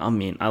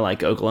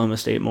like Oklahoma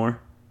State more.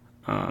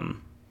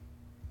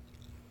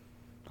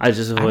 I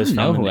just have always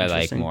know found who them I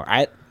like interesting. more.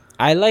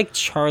 I like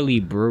Charlie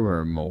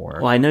Brewer more.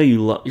 Well, I know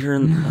you love. You're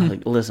in.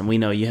 Like, listen, we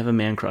know you have a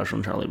man crush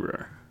on Charlie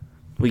Brewer.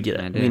 We get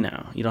I it. do. We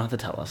know. You don't have to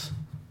tell us.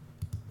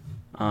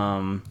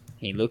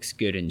 He looks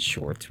good in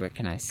shorts. What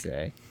can I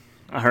say?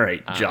 All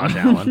right, Josh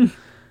Allen.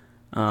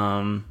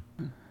 All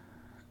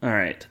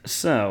right.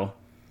 So,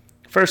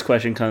 first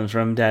question comes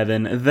from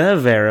Devin, the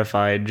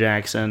verified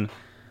Jackson.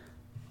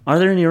 Are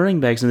there any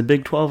running backs in the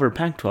Big 12 or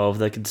Pac-12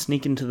 that could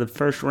sneak into the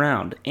first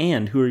round?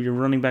 And who are your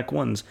running back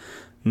ones?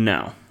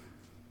 No.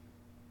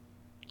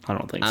 I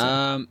don't think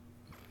so.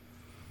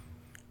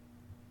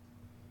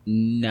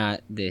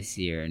 Not this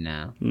year,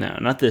 no. No,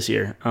 not this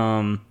year.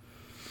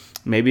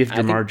 Maybe if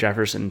Jamar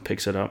Jefferson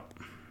picks it up.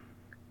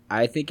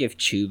 I think if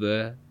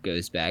Chuba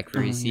goes back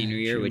for his senior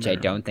year, which I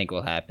don't think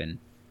will happen,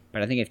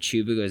 but I think if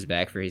Chuba goes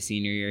back for his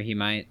senior year, he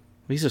might.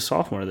 He's a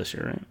sophomore this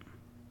year, right?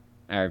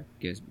 Or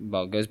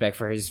goes back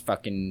for his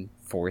fucking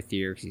fourth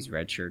year because he's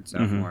redshirt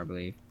sophomore, I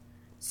believe.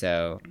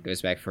 So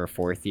goes back for a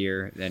fourth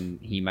year, then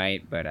he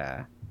might. But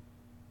yeah,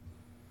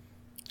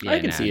 I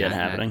can see it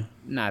happening.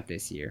 Not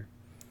this year.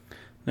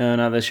 No,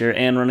 not this year.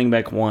 And running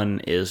back one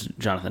is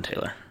Jonathan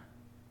Taylor.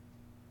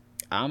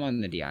 I'm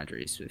on the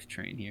DeAndre Swift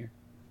train here.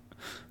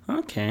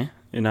 Okay,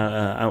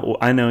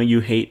 I know you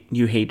hate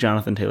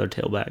Jonathan Taylor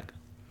tailback.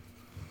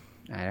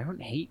 I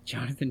don't hate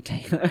Jonathan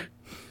Taylor.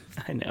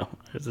 I know.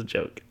 It was a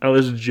joke. I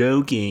was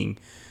joking.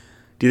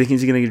 Do you think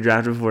he's going to get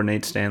drafted before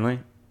Nate Stanley?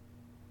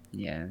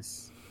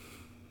 Yes.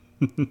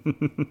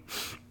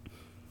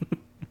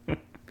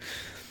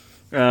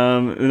 The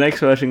next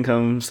question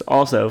comes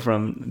also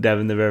from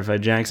Devin the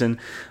Verified Jackson.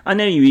 I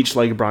know you each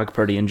like Brock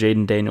Purdy and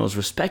Jaden Daniels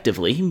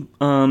respectively.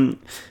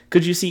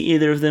 Could you see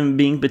either of them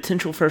being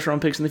potential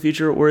first-round picks in the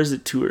future, or is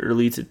it too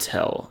early to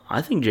tell?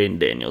 I think Jaden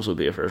Daniels would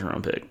be a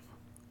first-round pick.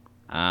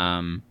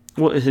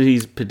 Well,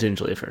 he's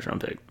potentially a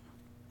first-round pick.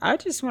 I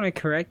just want to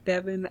correct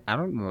Devin. I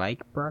don't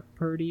like Brock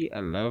Purdy. I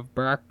love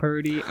Brock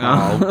Purdy.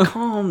 Oh,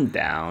 calm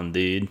down,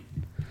 dude.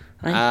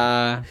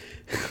 That's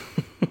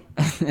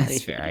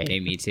fair. I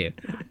hate me too.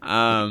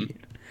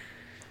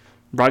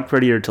 Brock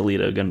Purdy or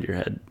Toledo, gun to your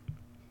head.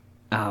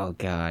 Oh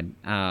God!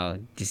 Oh,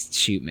 just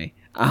shoot me.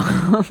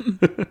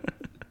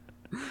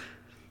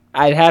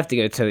 I'd have to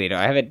go to Toledo.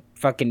 I have it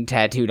fucking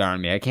tattooed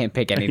on me. I can't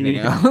pick anything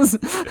else.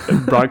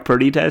 Brock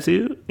Purdy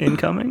tattoo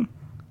incoming.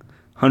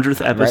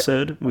 100th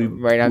episode.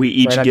 We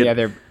each get the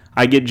other.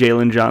 I get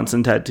Jalen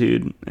Johnson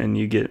tattooed, and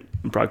you get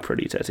Brock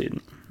Purdy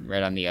tattooed.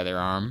 Right on the other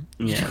arm.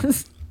 Yeah.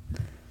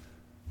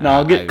 No,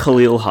 I'll get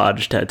Khalil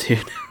Hodge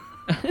tattooed.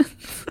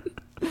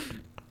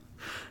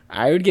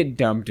 I would get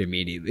dumped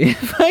immediately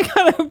if I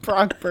got a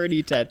Brock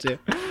Purdy tattoo.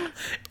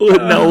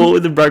 No, what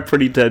would the Brock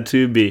Purdy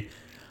tattoo be?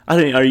 I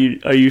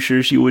think. Are you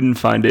sure she wouldn't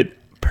find it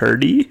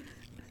Purdy?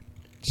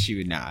 She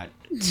would not.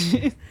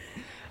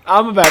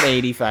 I'm about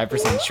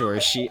 85% sure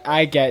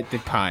I get the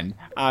pun.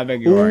 I'm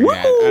ignoring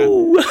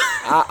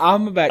that.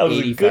 I'm about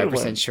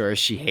 85% sure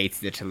she hates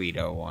the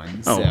Toledo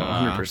one. So,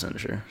 100%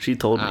 sure. She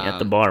told me at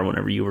the bar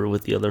whenever you were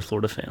with the other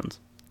Florida fans.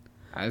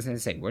 I was going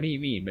to say, what do you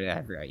mean? But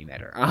I forgot you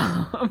met her.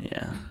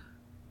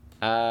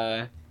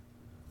 Yeah.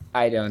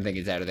 I don't think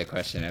it's out of the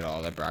question at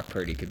all that Brock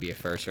Purdy could be a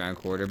first-round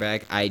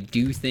quarterback. I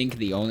do think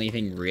the only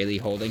thing really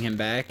holding him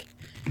back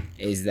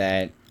is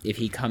that if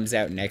he comes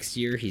out next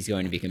year, he's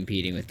going to be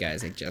competing with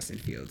guys like Justin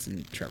Fields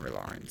and Trevor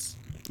Lawrence.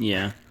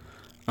 Yeah.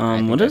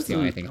 That's the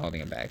only thing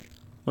holding him back.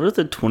 What is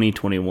the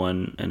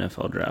 2021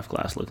 NFL draft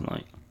class looking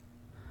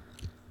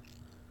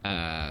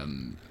like?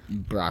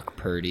 Brock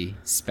Purdy,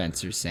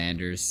 Spencer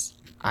Sanders.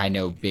 I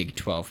know Big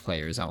 12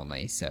 players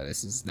only, so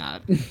this is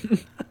not...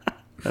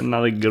 That's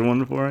not a good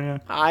one for you?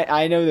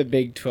 I know the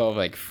Big 12,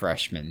 like,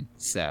 freshmen,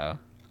 so...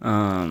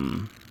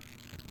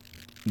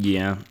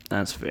 Yeah,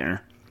 that's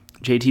fair.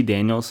 JT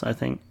Daniels, I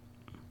think.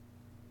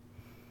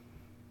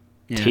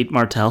 Yeah. Tate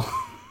Martell.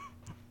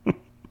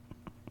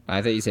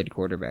 I thought you said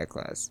quarterback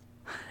class.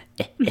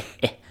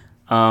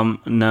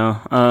 No.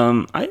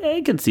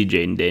 I could see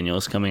Jaden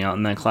Daniels coming out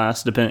in that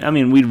class.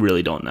 We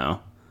really don't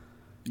know.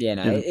 Yeah,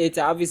 no, it's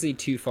obviously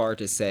too far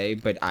to say,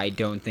 but I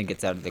don't think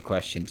it's out of the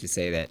question to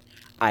say that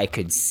I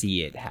could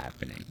see it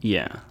happening.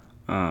 Yeah.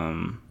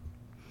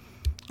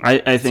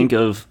 I think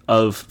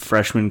of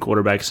freshman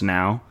quarterbacks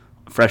now,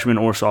 freshman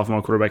or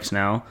sophomore quarterbacks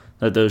now,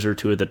 that those are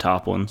two of the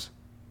top ones.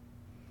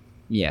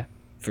 Yeah,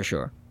 for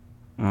sure.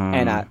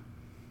 And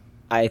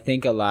I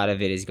think a lot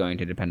of it is going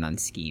to depend on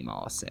scheme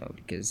also,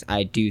 because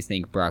I do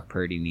think Brock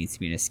Purdy needs to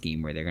be in a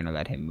scheme where they're going to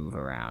let him move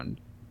around.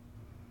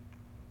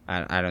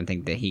 I don't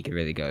think that he could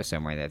really go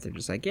somewhere that they're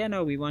just like, yeah,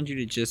 no, we want you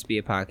to just be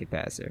a pocket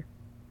passer.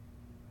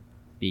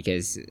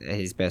 Because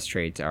his best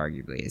trait's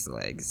arguably his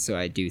legs. So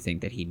I do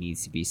think that he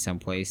needs to be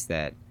someplace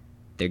that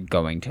they're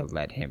going to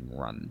let him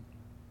run.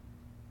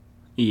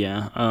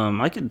 Yeah,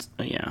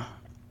 yeah.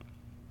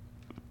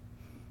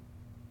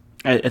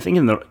 I think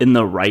in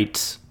the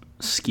right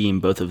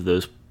scheme, both of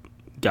those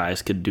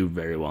guys could do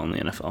very well in the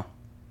NFL.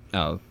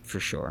 Oh,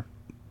 for sure.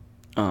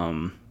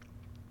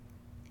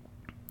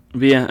 But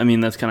yeah,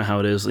 that's kind of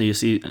how it is. You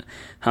see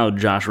how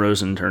Josh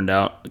Rosen turned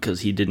out because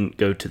he didn't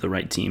go to the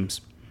right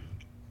teams.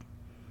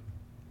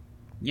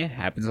 Yeah, it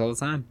happens all the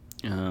time.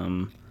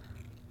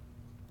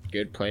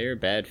 Good player,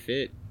 bad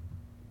fit.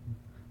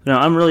 No,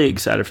 I'm really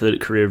excited for the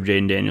career of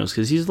Jaden Daniels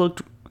because he's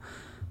looked,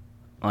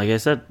 like I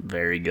said,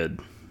 very good.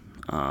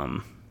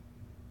 And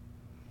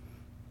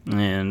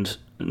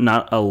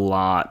not a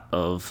lot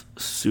of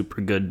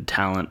super good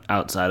talent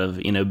outside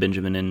of,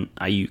 Benjamin and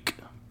Ayuk.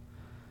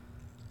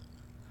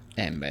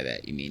 And by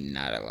that, you mean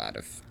not a lot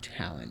of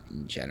talent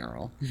in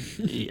general.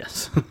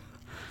 Yes.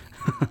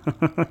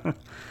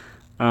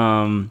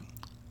 The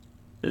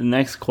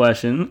next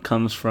question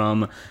comes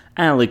from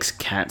Alex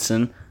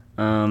Katzen,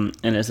 and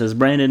it says,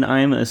 "Brandon,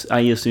 I'm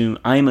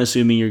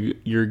assuming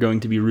you're going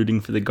to be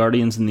rooting for the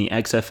Guardians in the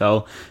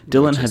XFL.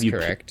 Dylan, have you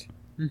correct?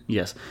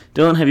 Yes,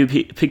 Dylan, have you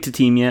picked a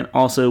team yet?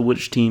 Also,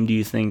 which team do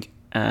you think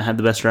had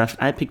the best draft?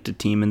 I picked a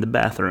team in the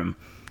bathroom,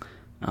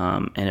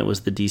 and it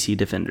was the DC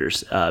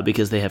Defenders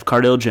because they have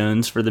Cardale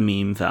Jones for the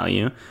meme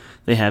value.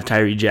 They have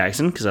Tyree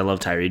Jackson because I love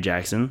Tyree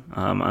Jackson.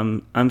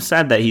 I'm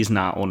sad that he's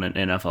not on an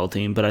NFL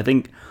team, but I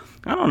don't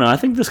know. I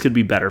think this could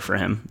be better for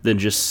him than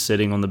just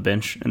sitting on the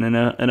bench in an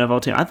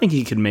NFL team. I think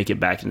he could make it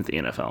back into the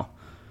NFL.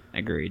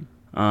 Agreed.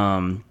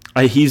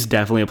 He's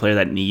definitely a player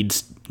that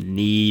needs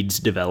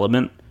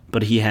development,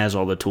 but he has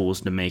all the tools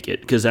to make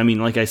it. Because,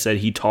 like I said,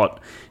 he taught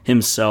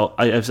himself.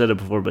 I've said it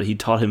before, but he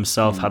taught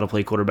himself how to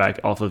play quarterback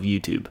off of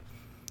YouTube.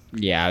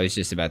 Yeah, I was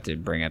just about to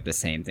bring up the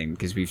same thing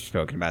because we've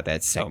spoken about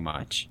that so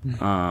much.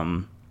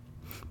 But,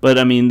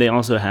 they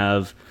also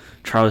have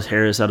Charles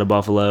Harris out of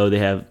Buffalo. They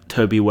have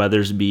Toby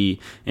Weathersby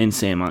and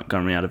Sam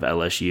Montgomery out of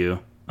LSU.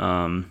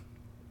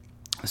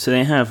 So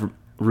they have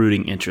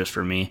rooting interest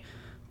for me.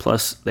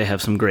 Plus, they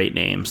have some great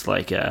names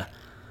like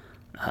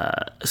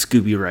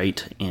Scooby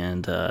Wright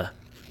and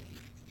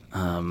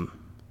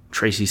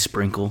Tracy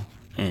Sprinkle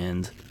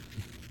and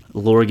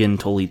Lorgan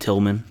Tully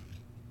Tillman.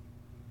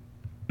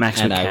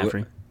 Max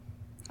McCaffrey.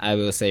 I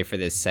will say for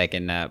this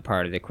second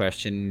part of the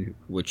question,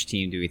 which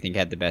team do we think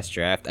had the best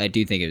draft? I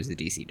do think it was the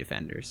DC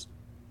Defenders.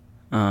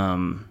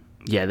 Yeah,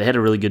 they had a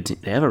really good.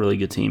 They have a really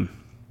good team.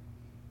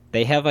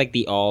 They have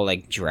the all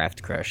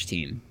draft crush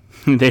team.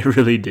 They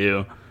really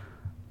do.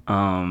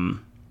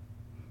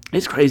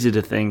 It's crazy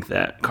to think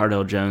that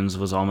Cardale Jones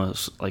was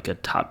almost like a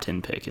top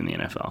 10 pick in the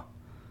NFL.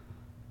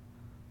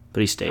 But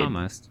he stayed.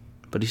 Almost.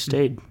 But he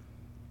stayed.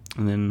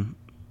 And then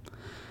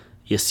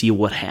you see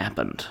what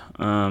happened.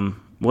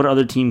 What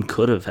other team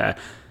could have had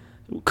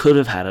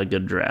a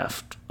good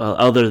draft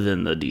other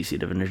than the DC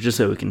Defenders, just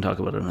so we can talk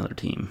about another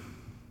team?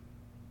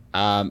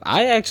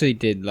 I actually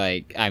did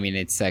like. I mean,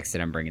 it sucks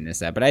that I'm bringing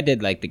this up, but I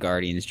did like the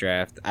Guardians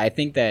draft. I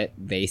think that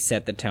they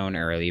set the tone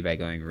early by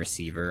going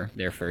receiver.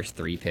 Their first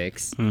 3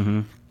 picks.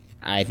 Mm-hmm.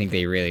 I think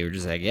they really were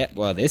just like, yeah,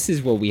 well, this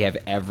is what we have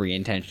every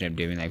intention of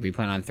doing. Like, we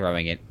plan on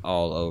throwing it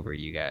all over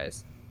you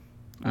guys.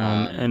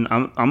 And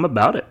I'm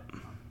about it.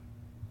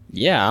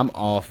 Yeah, I'm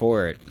all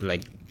for it.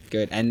 Like,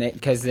 good, and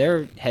because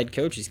their head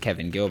coach is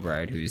Kevin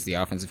Gilbride, who's the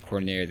offensive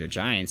coordinator of the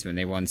Giants when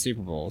they won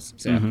Super Bowls.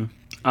 So. Mm-hmm.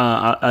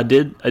 I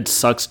did. It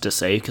sucks to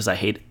say because I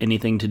hate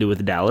anything to do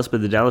with Dallas,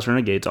 but the Dallas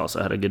Renegades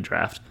also had a good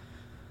draft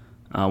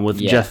with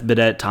Jeff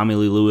Bidette, Tommy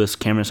Lee Lewis,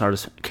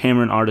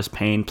 Cameron Artis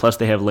Payne. Plus,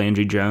 they have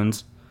Landry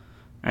Jones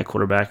at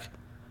quarterback.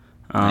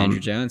 Landry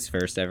Jones,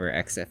 first ever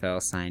XFL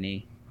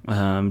signee.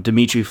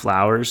 Dimitri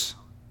Flowers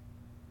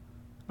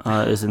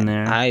is in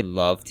there. I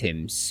loved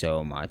him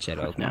so much at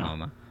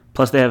Oklahoma.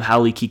 Plus, they have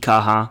Hali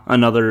Kikaha,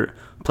 another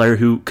player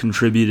who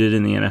contributed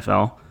in the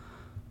NFL.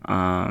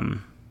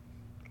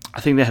 I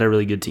think they had a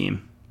really good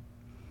team.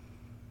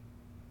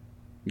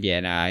 Yeah,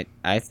 no,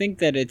 I think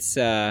that it's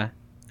I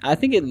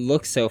think it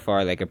looks so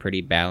far like a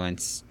pretty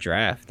balanced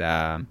draft.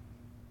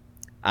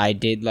 I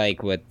did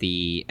like what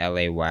the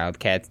LA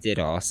Wildcats did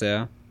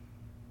also.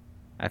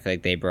 I feel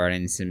like they brought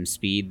in some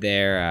speed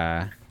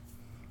there.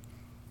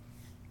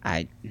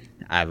 I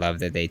love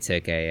that they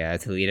took a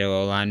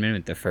Toledo O-lineman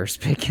with the first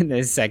pick in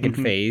the second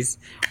phase,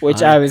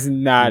 which I was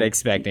not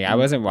expecting. I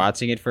wasn't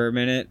watching it for a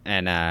minute,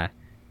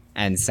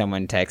 and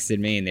someone texted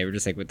me, and they were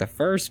just like, with the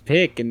first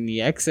pick in the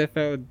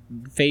XFL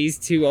Phase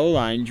 2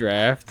 O-line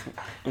draft,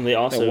 And they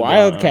also the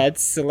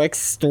Wildcats select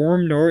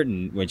Storm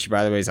Norton, which,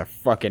 by the way, is a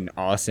fucking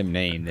awesome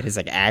name. That his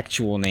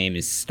actual name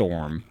is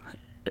Storm.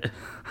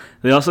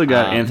 They also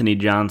got Anthony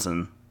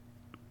Johnson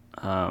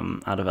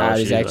out of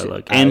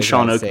LSU, and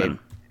Sean Oakman.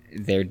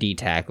 Their D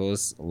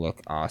tackles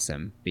look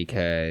awesome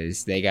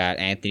because they got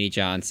Anthony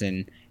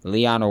Johnson,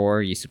 Leon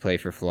Orr used to play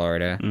for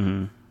Florida.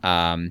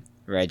 Mm-hmm.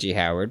 Reggie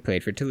Howard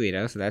played for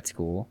Toledo, so that's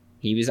cool.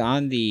 He was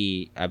on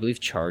the, I believe,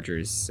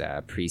 Chargers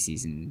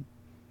preseason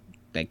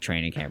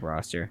training camp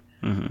roster.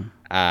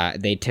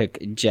 Mm-hmm. They took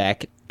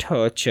Jack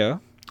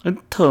Tocho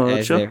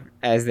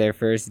as their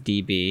first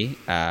DB,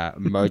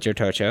 Mojo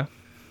Tocho.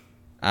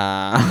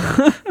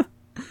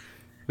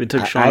 We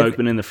took Sean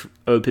Oakman in the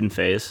open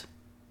phase.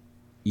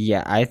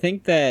 Yeah, I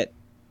think they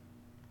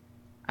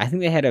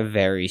had a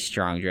very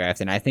strong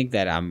draft, and I think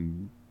that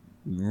I'm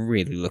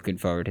really looking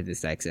forward to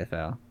this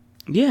XFL.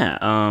 Yeah,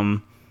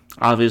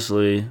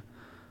 obviously,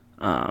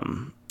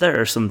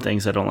 there are some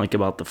things I don't like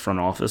about the front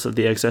office of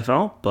the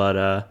XFL,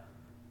 but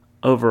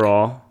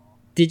overall...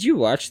 Did you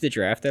watch the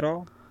draft at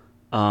all?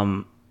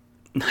 I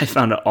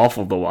found it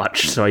awful to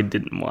watch, so I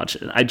didn't watch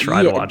it. I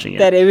tried watching it.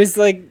 That it was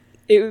like...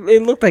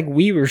 It looked like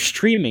we were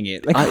streaming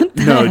it. Like, what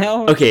the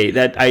hell? Okay,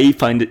 that I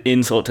find it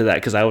insult to that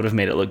because I would have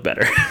made it look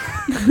better.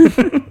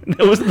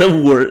 That was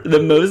the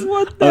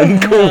most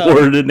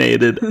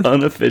uncoordinated,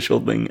 unofficial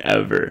thing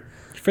ever.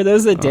 For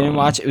those that didn't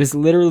watch, it was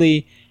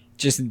literally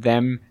just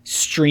them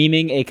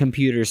streaming a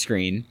computer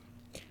screen.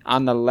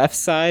 On the left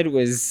side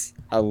was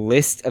a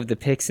list of the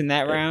picks in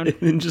that round.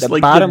 And just the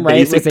bottom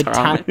right was a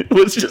time. It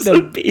was just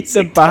a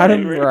basic The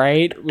bottom timer.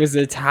 right was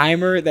a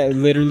timer that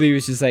literally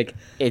was just like,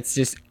 it's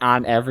just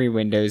on every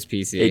Windows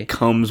PC. It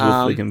comes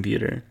with the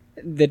computer.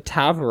 The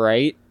top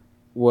right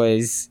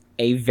was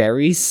a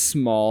very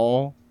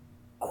small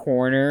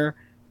corner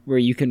where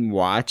you can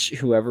watch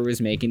whoever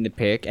was making the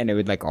pick, and it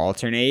would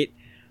alternate.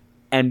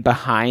 And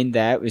behind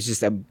that was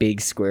just a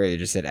big square that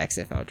just said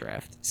XFL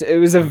draft. So it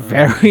was a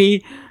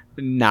very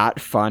not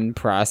fun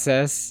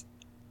process.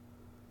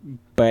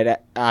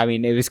 But, I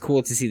mean, it was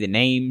cool to see the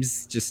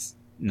names, it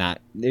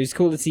was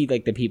cool to see,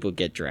 the people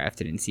get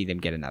drafted and see them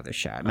get another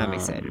shot. And I'm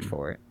excited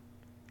for it.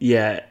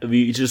 Yeah,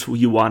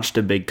 you watched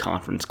a big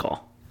conference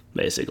call,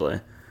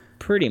 basically.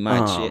 Pretty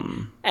much.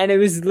 And it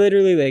was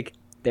literally,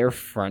 their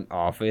front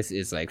office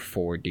is,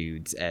 4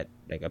 dudes at,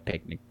 a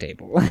picnic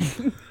table.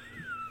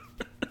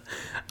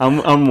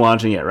 I'm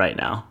watching it right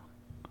now.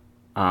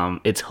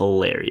 It's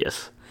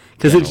hilarious.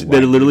 Because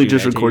they're literally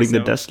just recording the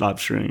desktop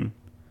stream.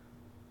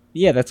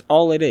 Yeah, that's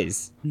all it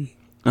is.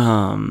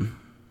 The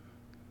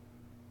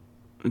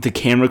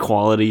camera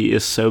quality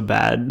is so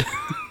bad.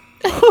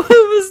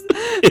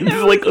 It's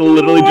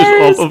literally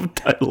just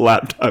off of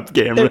laptop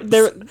cameras.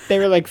 They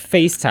were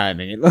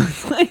FaceTiming. It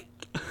looked like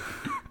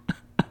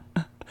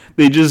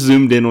they just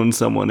zoomed in on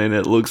someone and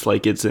it looks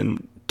like it's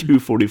in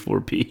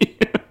 244p.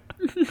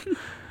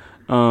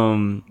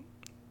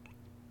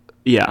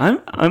 Yeah,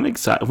 I'm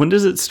excited. When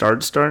does it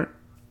start?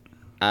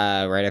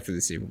 Right after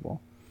the Super Bowl.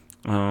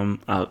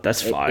 Oh,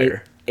 that's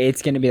fire.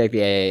 It's gonna be like the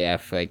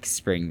AAF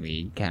spring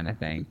league kind of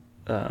thing.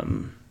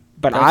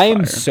 But That's I am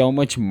fire. so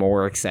much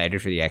more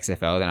excited for the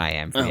XFL than I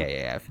am for the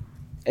AAF.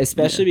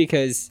 Especially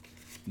because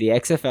the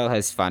XFL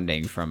has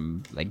funding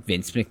from like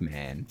Vince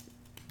McMahon.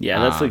 Yeah,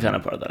 that's the kind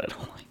of part that I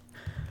don't like.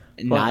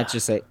 Not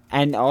just like,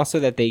 and also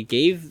that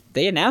they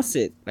announced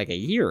it like a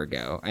year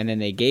ago, and then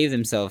they gave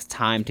themselves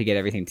time to get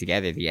everything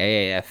together. The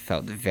AAF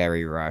felt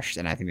very rushed,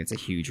 and I think that's a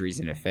huge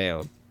reason it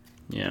failed.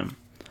 Yeah.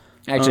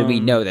 Actually, we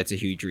know that's a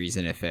huge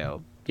reason it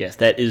failed. Yes,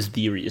 that is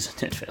the reason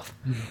it failed.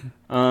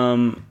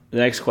 The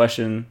next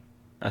question,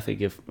 I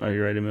think, are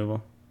you ready to move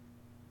on?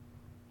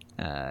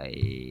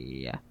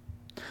 Yeah.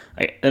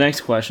 Okay, the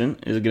next question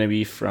is going to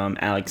be from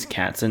Alex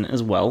Katzen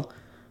as well.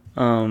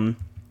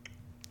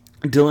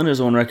 Dylan is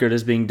on record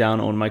as being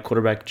down on my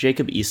quarterback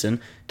Jacob Eason,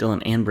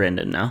 Dylan and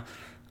Brandon now.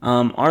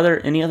 Are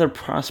there any other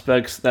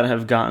prospects that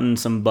have gotten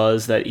some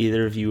buzz that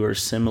either of you are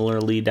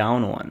similarly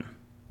down on?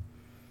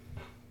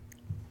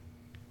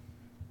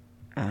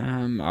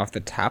 Off the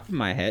top of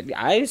my head,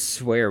 I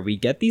swear we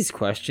get these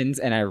questions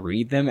and I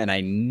read them and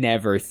I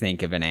never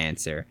think of an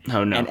answer.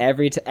 Oh no! And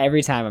every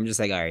time I'm just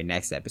like, all right,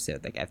 next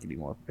episode, like I have to be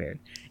more prepared,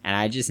 and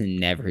I just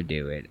never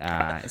do it.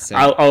 So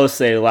I'll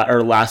say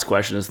our last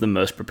question is the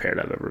most prepared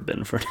I've ever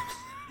been for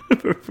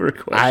for a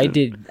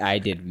question. I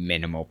did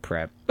minimal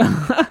prep.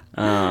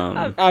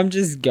 I'm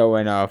just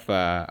going off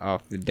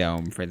the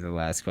dome for the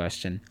last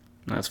question.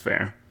 That's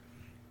fair.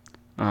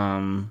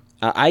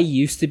 I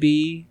used to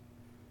be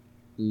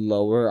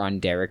lower on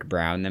Derek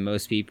Brown than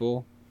most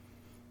people,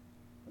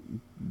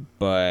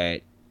 but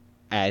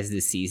as the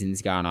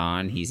season's gone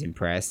on, he's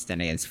impressed,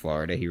 and against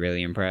Florida, he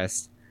really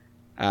impressed.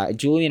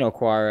 Julian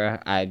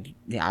Okwara,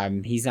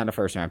 he's not a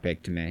first round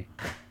pick to me.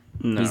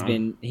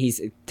 No. He's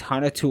a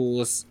ton of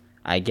tools.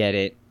 I get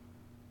it,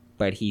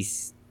 but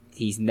he's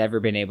never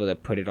been able to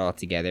put it all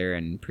together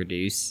and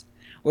produce,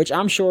 which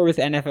I'm sure with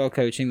NFL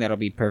coaching that'll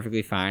be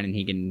perfectly fine and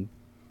he can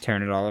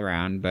turn it all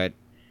around. But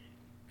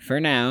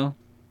for now,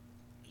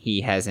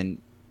 he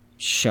hasn't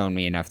shown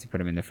me enough to put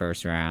him in the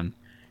first round.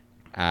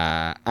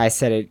 I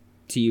said it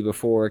to you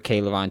before,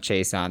 Kayvon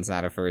Chason's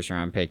not a first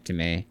round pick to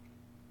me.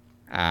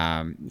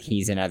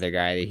 He's another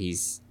guy that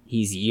he's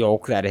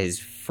yoked out of his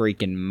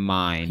freaking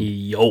mind. He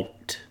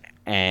yoked.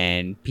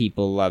 And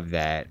people love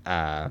that.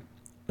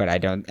 But I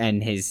don't,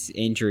 and his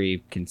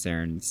injury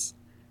concerns,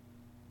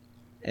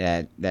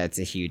 that's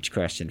a huge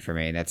question for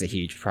me. That's a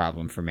huge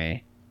problem for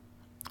me.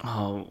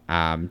 Oh.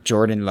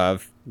 Jordan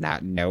Love,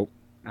 nope.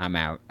 I'm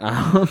out.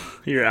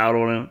 You're out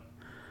on him.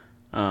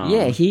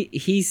 Yeah,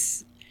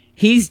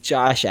 he's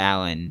Josh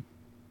Allen,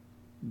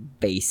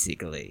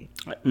 basically.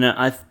 No,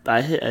 I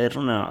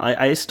don't know.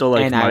 I still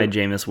like my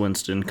Jameis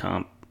Winston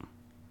comp.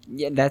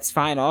 Yeah, that's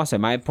fine. Also,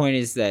 my point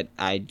is that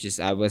I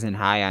wasn't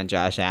high on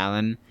Josh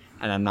Allen,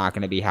 and I'm not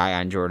going to be high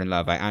on Jordan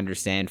Love. I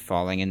understand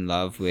falling in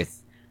love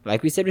with,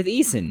 like we said with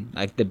Eason,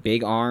 like the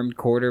big armed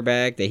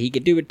quarterback that he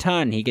could do a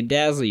ton, he could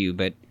dazzle you,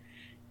 but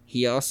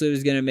he also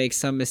is going to make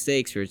some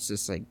mistakes where it's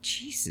just like,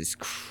 Jesus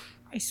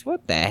Christ,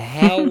 what the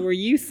hell were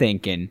you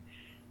thinking?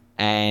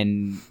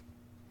 And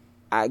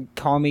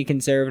call me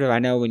conservative. I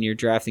know when you're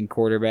drafting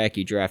quarterback,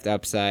 you draft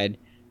upside.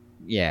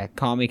 Yeah,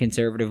 call me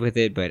conservative with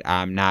it, but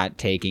I'm not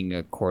taking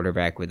a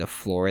quarterback with a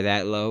floor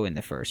that low in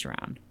the first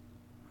round.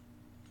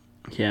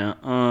 Yeah.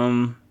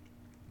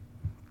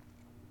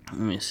 Let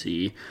me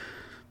see.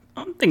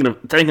 I'm thinking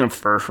of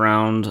first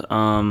round.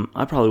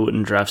 I probably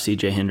wouldn't draft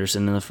C.J.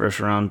 Henderson in the first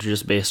round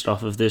just based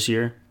off of this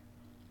year.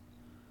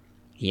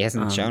 He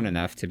hasn't shown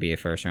enough to be a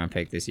first round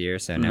pick this year,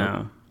 so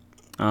no.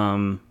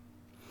 I'm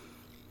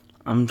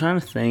trying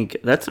to think.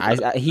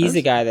 He's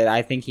a guy that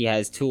I think he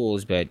has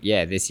tools, but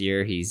yeah, this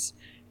year he's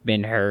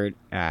been hurt.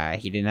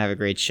 He didn't have a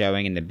great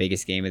showing in the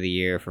biggest game of the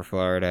year for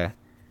Florida.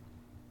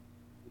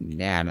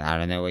 Yeah, I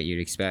don't know what you'd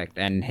expect.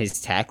 And his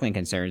tackling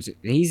concerns,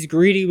 he's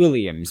Greedy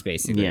Williams,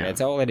 basically. Yeah.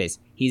 That's all it is.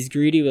 He's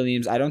Greedy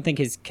Williams. I don't think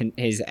his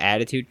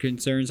attitude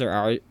concerns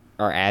are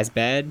as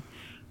bad,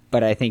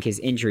 but I think his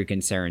injury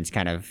concerns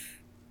kind of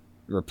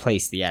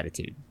replace the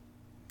attitude.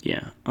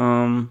 Yeah.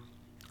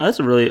 That's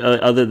a really,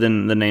 other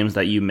than the names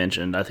that you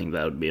mentioned, I think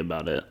that would be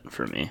about it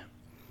for me.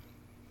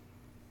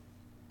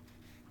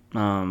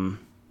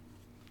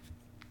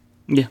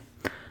 Yeah.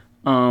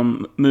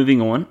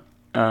 Moving on.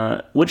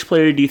 Which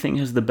player do you think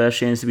has the best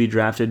chance to be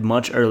drafted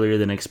much earlier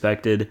than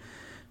expected?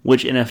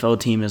 Which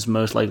NFL team is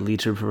most likely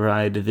to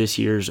provide this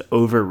year's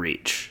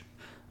overreach,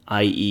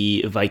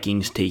 i.e.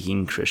 Vikings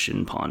taking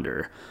Christian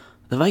Ponder?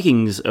 The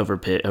Vikings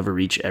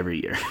overreach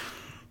every year.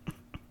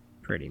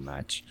 Pretty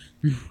much.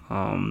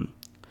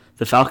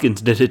 The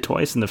Falcons did it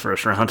twice in the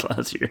first round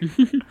last year.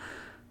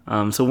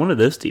 So one of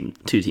those two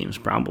teams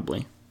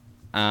probably.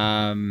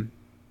 I'm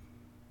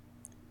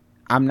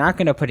not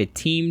going to put a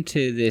team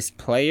to this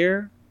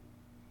player,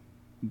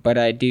 but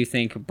I do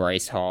think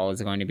Bryce Hall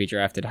is going to be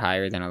drafted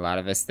higher than a lot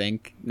of us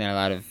think, than a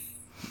lot of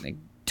like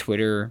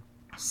Twitter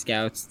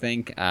scouts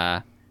think.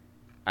 I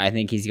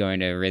think he's going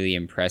to really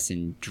impress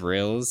in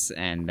drills,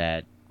 and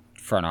that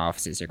front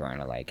offices are going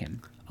to like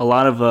him. A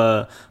lot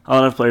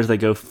of players that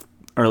go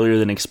earlier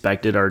than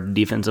expected are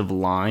defensive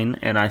line,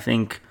 and I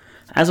think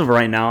As of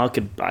right now,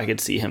 I could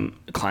see him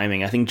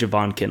climbing. I think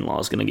Javon Kinlaw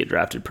is going to get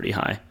drafted pretty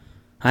high.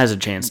 Has a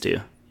chance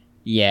to.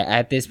 Yeah,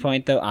 at this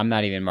point though, I'm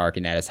not even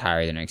marking that as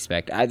higher than I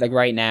expect. Like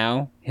right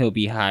now, he'll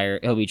be higher.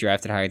 He'll be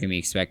drafted higher than we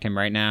expect him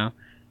right now.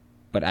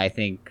 But I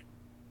think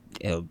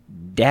he'll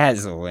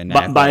dazzle in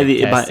testing.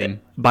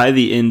 By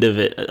the end of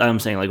it, I'm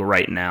saying like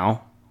right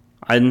now.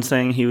 I'm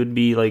saying he would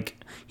be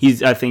like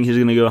I think he's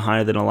going to go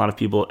higher than a lot of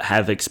people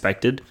have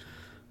expected.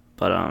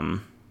 But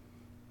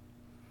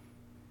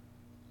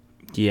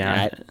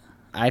yeah.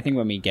 I think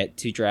when we get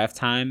to draft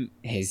time,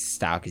 his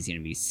stock is going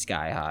to be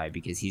sky high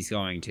because he's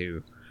going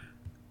to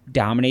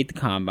dominate the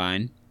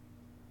combine,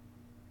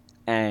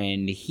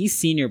 and he's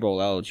Senior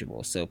Bowl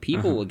eligible, so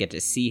people will get to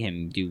see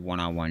him do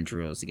one-on-one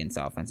drills against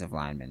offensive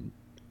linemen.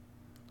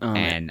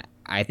 And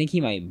I think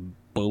he might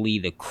bully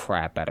the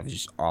crap out of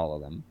just all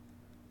of them.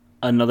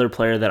 Another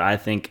player that I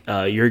think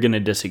you're going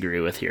to disagree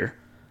with here,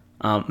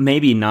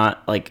 maybe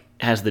not like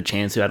has the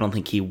chance to. I don't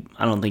think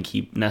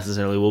he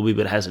necessarily will be,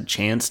 but has a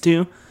chance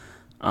to.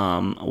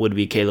 Would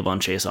be Caleb on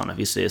Chason if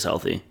he stays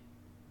healthy.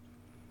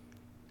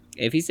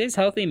 If he stays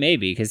healthy,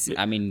 maybe, because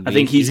I mean, I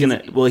think he's gonna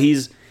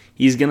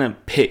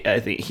pick. I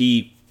think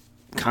he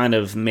kind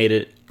of made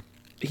it.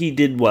 He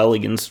did well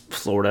against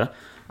Florida.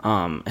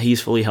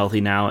 He's fully healthy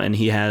now, and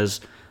he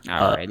has.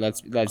 All right,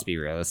 let's be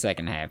real. The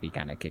second half, he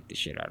kind of kicked the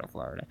shit out of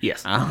Florida.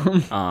 Yes.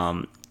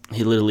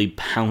 He literally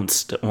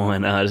pounced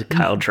when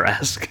Kyle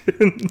Trask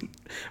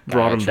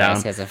brought him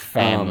down. Trask has a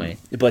family,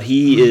 but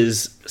he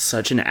is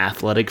such an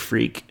athletic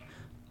freak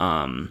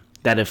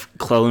that if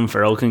Clellan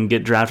Ferrell can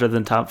get drafted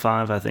in the top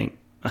 5, I think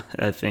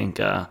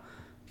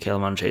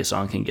Caleb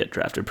Chason can get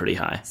drafted pretty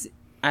high.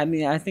 I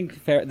mean, I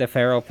think the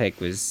Ferrell pick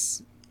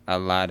was a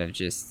lot of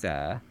just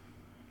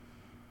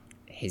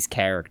his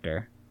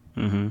character.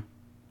 Mm-hmm.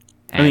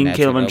 I mean,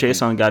 Caleb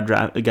Chason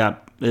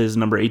got his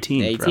number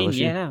 18 for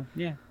LSU.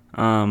 Yeah.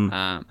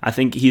 I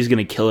think he's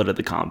going to kill it at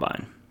the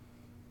combine.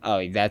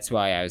 Oh, that's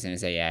why I was going to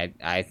say, yeah,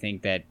 I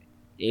think that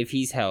if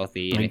he's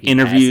healthy and like if he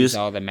passes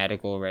all the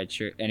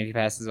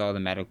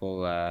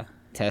medical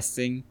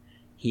testing,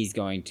 he's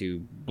going to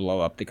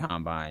blow up the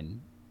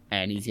combine,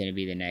 and he's going to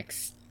be the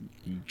next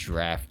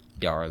draft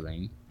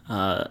darling.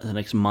 The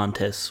next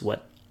Montez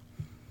Sweat.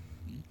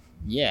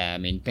 Yeah, I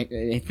mean,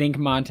 think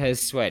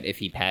Montez Sweat if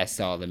he passed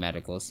all the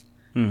medicals.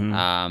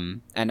 Mm-hmm.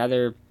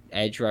 Another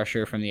edge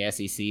rusher from the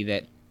SEC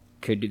that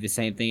could do the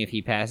same thing if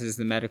he passes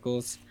the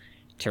medicals,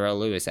 Terrell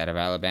Lewis out of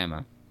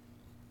Alabama.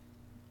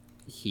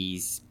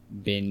 He's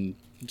been,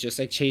 just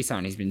like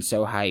Chason, he's been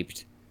so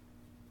hyped.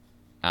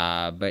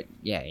 But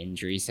yeah,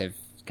 injuries have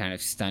kind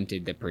of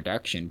stunted the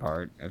production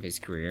part of his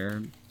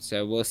career.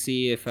 So we'll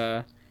see if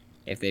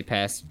they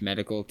pass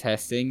medical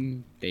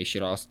testing,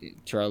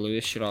 Terrell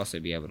Lewis should also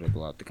be able to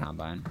blow up the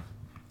combine.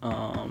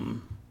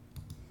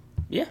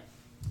 Yeah.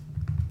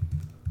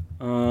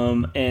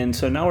 And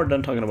so now we're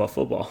done talking about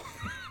football.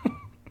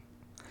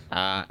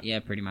 Yeah,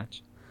 pretty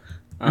much.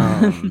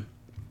 And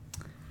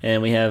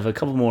we have a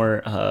couple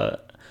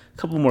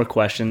more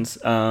questions.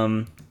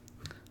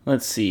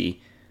 Let's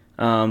see.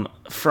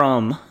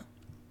 From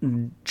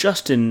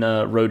Justin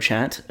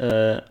Roadchat.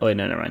 Oh wait,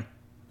 no, never mind.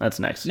 That's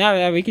next.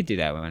 No, we could do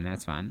that one.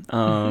 That's fine.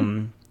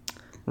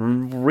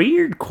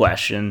 Weird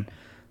question.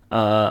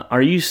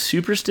 Are you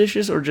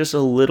superstitious or just a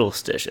little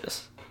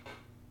stitious?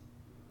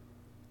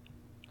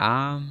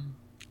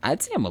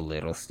 I'd say I'm a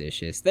little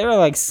stitious. There are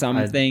like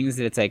some things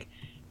that it's like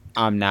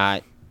I'm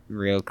not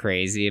real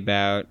crazy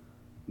about.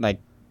 Like,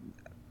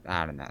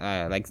 I don't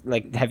know.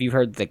 Like have you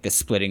heard like the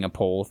splitting a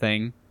pole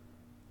thing?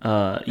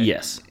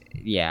 Yes.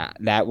 Yeah,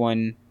 that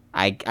one.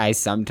 I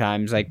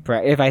sometimes like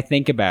if I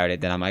think about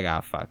it, then I'm like,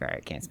 oh fuck, all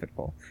right, can't split a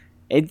pole.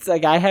 It's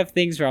like I have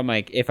things where I'm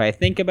like, if I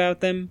think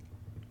about them,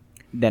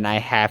 then I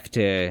have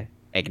to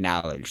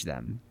acknowledge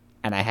them,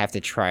 and I have to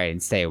try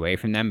and stay away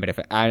from them. But if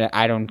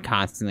I don't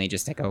constantly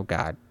just like, oh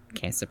god,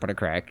 can't step on a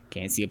crack,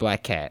 can't see a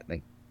black cat,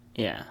 like,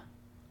 yeah,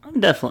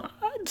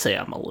 I'd say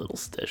I'm a little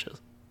stitious.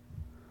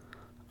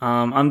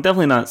 I'm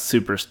definitely not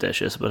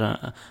superstitious,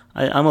 but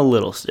I'm a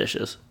little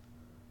stitious.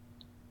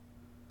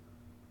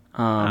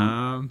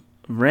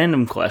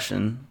 Random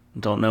question.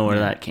 Don't know where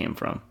that came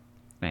from.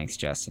 Thanks,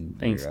 Justin.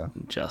 Thanks,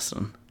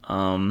 Justin.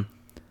 Tyler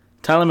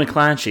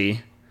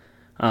McClatchy.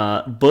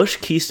 Busch,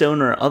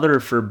 Keystone, or other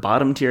for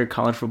bottom tier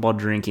college football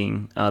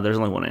drinking. There's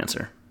only one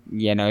answer.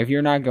 Yeah, no, if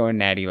you're not going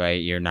Natty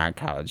Light, you're not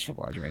college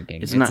football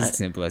drinking. It's not as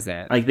simple as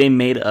that. Like, they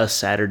made a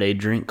Saturday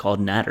drink called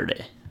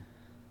Natterday.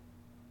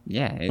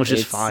 Yeah. Which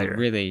is fire.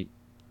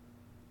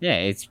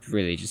 It's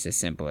really just as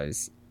simple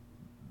as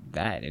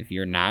that. If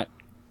you're not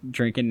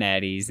drinking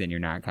natties, then you're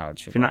not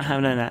college football. If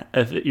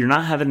you're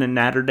not having a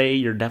Natterday,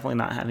 you're definitely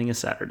not having a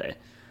Saturday.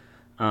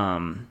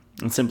 As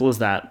simple as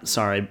that.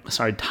 Sorry,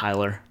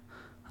 Tyler.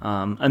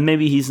 And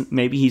maybe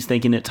he's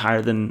thinking it's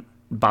higher than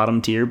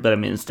bottom tier, but I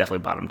mean it's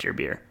definitely bottom tier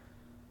beer.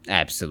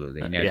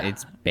 Absolutely,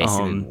 it's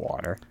basically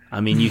water.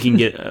 I mean, you can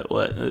get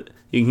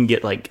you can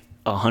get like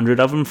 100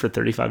 of them for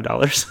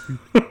 $35.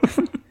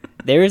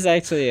 There was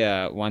actually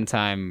one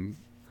time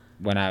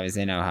when I was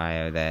in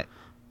Ohio that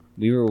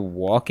we were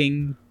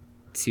walking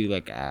to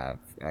like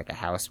a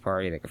house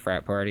party, like a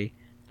frat party,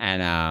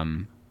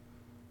 and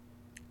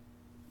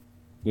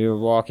we were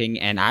walking,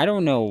 and I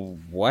don't know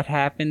what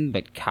happened,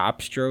 but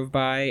cops drove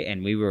by,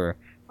 and we were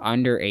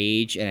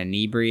underage and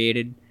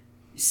inebriated,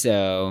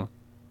 so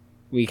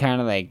we kind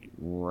of like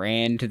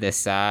ran to the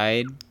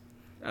side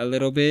a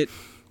little bit,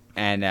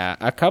 and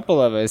a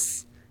couple of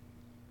us,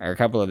 or a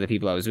couple of the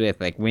people I was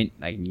with, like went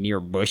like near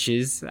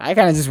bushes. I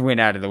kind of just went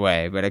out of the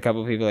way, but a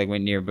couple of people like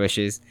went near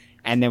bushes,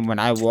 and then when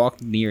I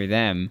walked near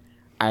them,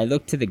 I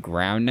looked to the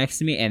ground next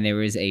to me, and there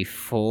was a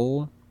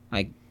full,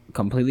 like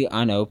completely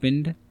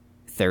unopened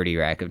 30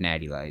 rack of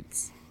Natty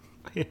Lights.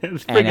 Yeah, I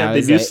forgot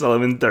they do sell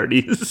them in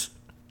 30s.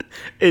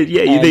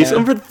 They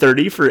sell them for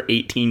 $30 for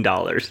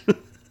 $18.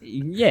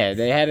 Yeah,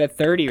 they had a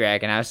 30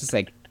 rack, and I was just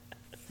like,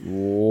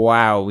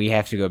 wow, we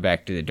have to go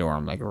back to the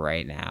dorm like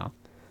right now.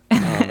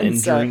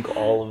 And drink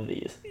all of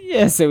these.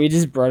 Yeah, so we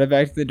just brought it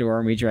back to the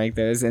dorm, we drank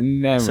those,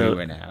 and then we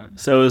went out.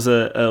 So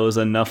it was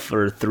enough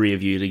for 3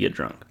 of you to get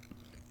drunk.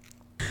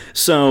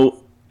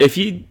 So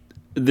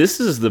this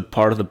is the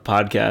part of the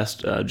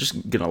podcast,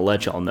 just gonna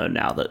let y'all know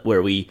now, that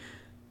where we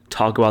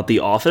talk about The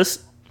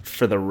Office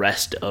for the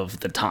rest of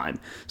the time.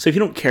 So if you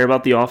don't care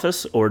about The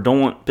Office or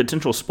don't want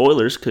potential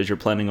spoilers because you're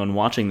planning on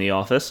watching The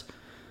Office,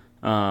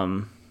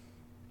 because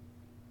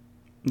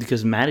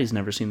Maddie's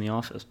never seen The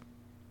Office.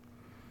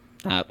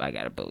 Oh, I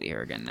gotta bully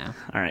her again now.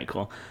 All right,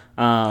 cool.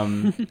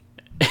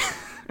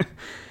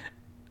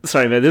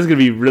 Sorry, man, this is gonna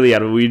be really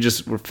out of.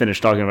 We're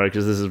finished talking about it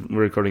because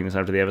we're recording this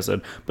after the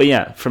episode. But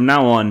yeah, from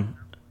now on,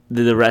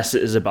 the rest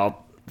is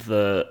about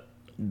the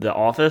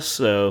Office.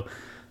 So,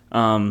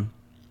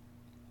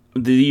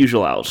 the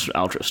usual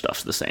outro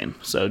stuff's the same.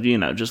 So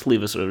just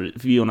leave us a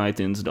review on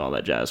iTunes and all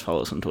that jazz.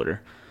 Follow us on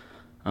Twitter.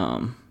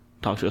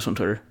 Talk to us on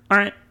Twitter. All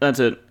right, that's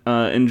it.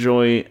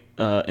 Enjoy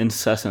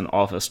incessant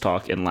Office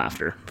talk and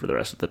laughter for the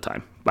rest of the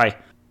time. Bye.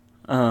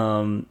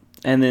 And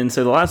then,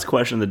 so the last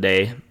question of the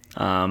day,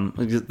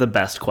 the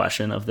best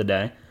question of the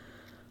day,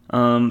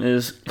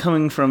 is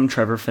coming from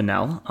Trevor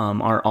Fennell,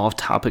 our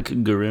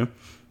off-topic guru.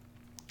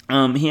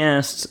 He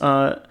asked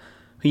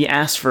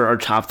for our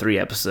top 3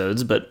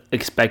 episodes, but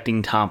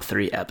expecting top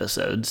 3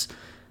 episodes.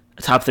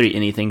 Top 3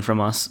 anything from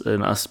us,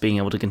 and us being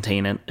able to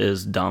contain it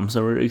is dumb.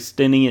 So we're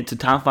extending it to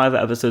top 5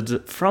 episodes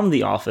from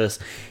The Office,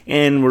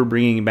 and we're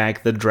bringing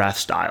back the draft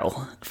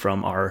style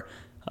from our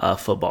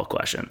football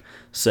question.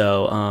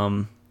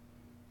 So,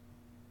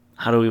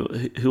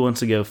 who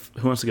wants to go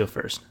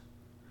first?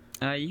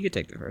 You could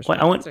take the first.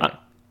 Wait, one.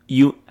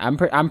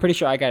 I'm pretty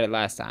sure I got it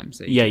last time.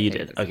 So you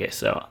did. Okay,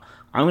 so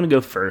I'm gonna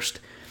go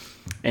first.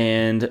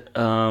 And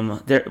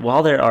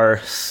while there are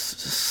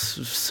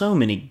so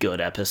many good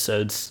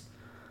episodes,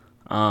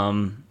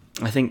 I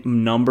think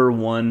number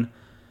one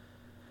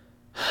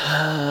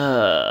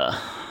I'm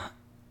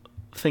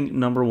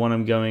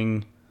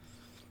going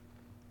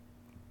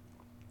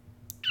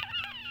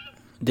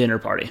Dinner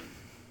Party.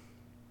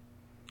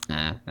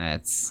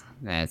 That's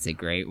a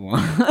great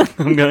one.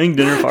 I'm going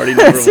Dinner Party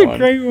number one. That's a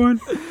great one.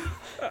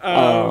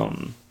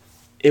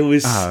 It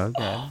was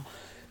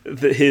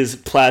his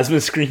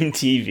plasma screen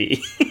TV.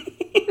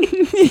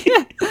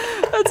 Yeah,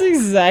 that's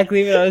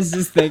exactly what I was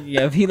just thinking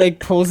of. He like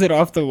pulls it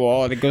off the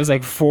wall and it goes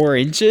like 4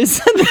 inches.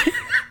 And then he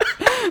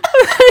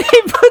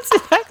puts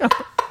it back on.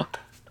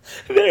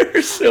 There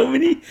are so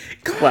many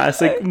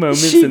classic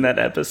moments in that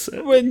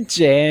episode. When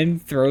Jan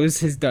throws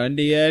his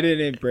Dundee at it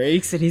and it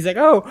breaks, and he's like,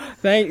 "Oh,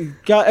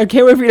 thank God! I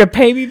can't wait for you to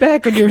pay me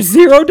back on your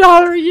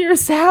 $0 a year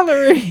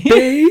salary,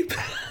 babe."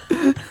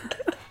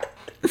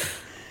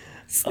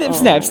 Snip,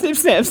 snap, snip,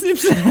 snap, snip,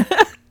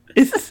 snap.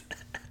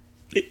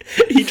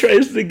 He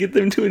tries to get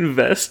them to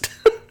invest.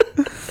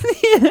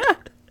 Yeah.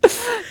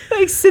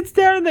 Like sits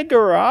down in the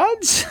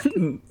garage.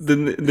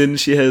 Then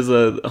she has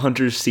a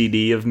Hunter's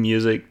CD of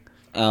music.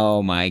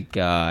 Oh my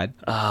God.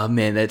 Oh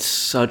man, that's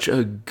such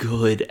a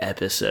good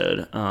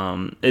episode.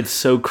 It's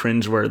so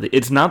cringeworthy.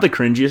 It's not the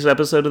cringiest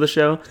episode of the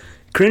show.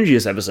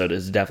 Cringiest episode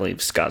is definitely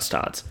Scott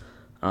Stott's.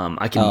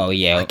 I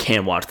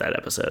can't watch that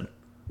episode.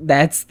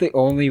 That's the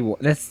only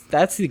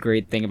that's the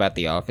great thing about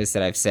The Office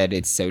that I've said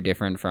it's so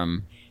different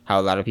from how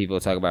a lot of people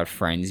talk about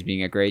Friends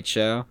being a great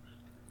show.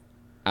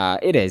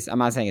 It is. I'm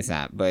not saying it's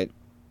not, but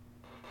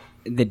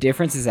the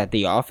difference is at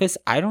The Office,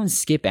 I don't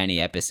skip any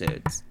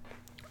episodes.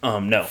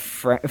 No.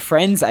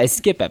 Friends, I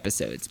skip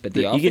episodes, but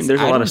The Office,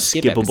 there's a lot of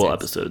skippable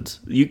episodes.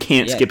 You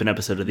can't skip an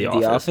episode of The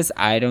Office. The Office,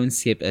 I don't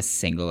skip a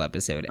single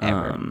episode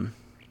ever.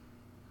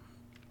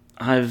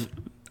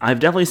 I've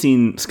definitely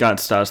seen Scott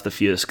Stott's the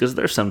fewest because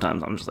there's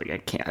sometimes I'm just like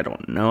I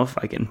don't know if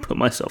I can put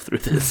myself through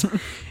this.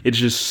 It's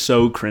just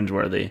so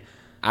cringeworthy.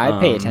 I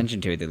pay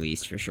attention to it the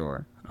least for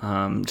sure.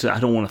 So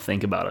I don't want to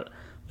think about it.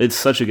 It's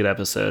such a good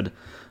episode.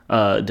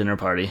 Dinner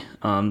Party.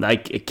 I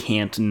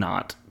can't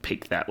not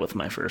pick that with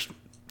my first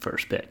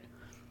pick.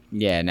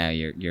 Yeah, no,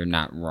 you're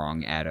not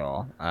wrong at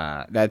all.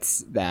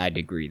 I'd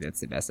agree. That's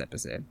the best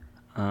episode.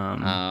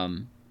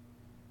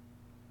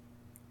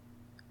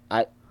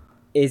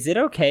 Is it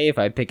okay if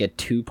I pick a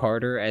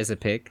 2-parter as a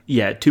pick?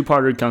 Yeah,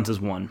 2-parter counts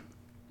as one.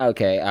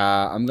 Okay,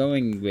 I'm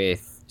going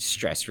with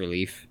Stress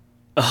Relief.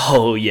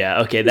 Oh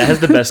yeah, okay, that has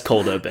the best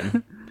cold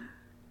open.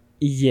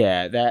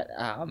 Yeah,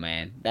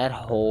 that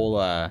whole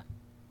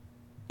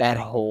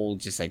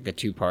just like the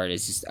two part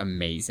is just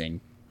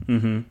amazing.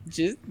 Mm-hmm.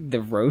 Just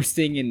the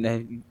roasting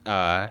in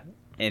the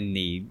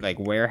like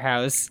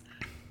warehouse.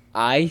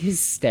 I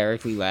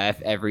hysterically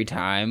laugh every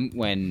time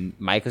when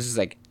Michael's just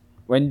like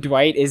when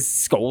Dwight is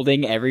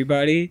scolding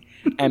everybody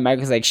and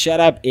Michael's like, "Shut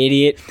up,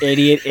 idiot,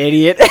 idiot,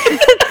 idiot."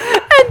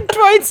 And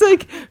Dwight's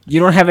like, "You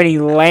don't have any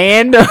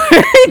land."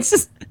 It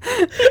just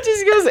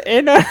goes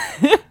in on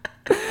him.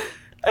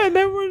 And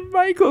then when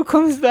Michael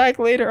comes back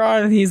later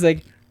on, he's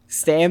like,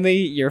 "Stanley,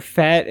 you're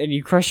fat and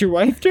you crush your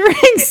wife during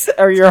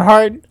or your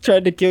heart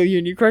tried to kill you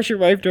and you crush your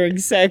wife during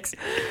sex."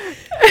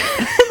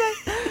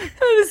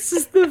 It's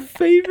just the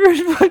favorite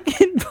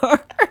fucking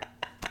part.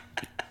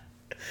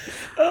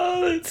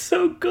 Oh, it's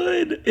so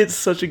good. It's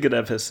such a good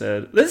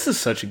episode. This is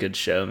such a good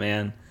show,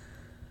 man.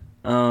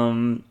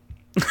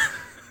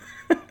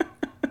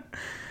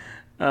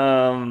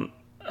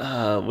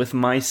 With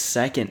my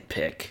second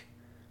pick.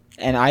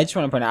 And I just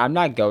want to point out, I'm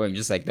not going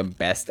just like the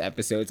best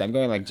episodes. I'm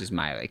going like just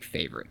my like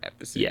favorite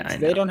episodes. Yeah, I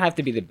know. They don't have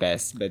to be the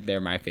best, but they're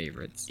my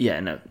favorites.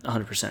 Yeah, no,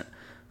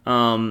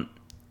 100%.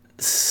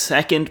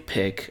 Second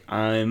pick,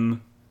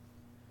 I'm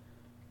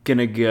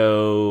gonna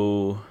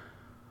go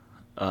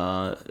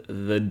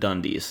the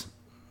Dundies.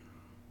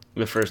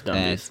 The first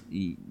Dundies.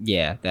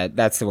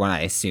 That's the one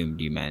I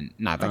assumed you meant,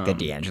 not like the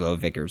D'Angelo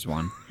Vickers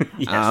one.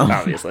 Yes,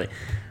 obviously.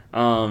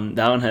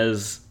 That one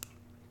has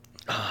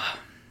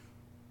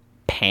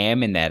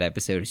Pam in that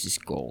episode is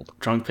just gold.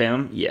 Drunk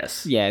Pam?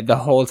 Yes. Yeah, the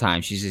whole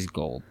time she's just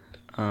gold.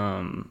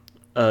 Hottest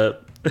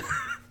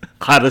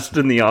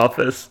in the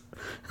office.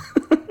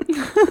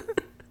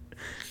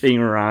 Being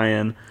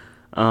Ryan.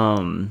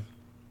 Her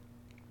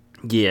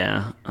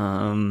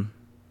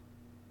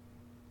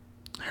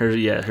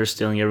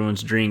stealing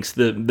everyone's drinks.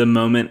 The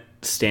moment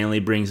Stanley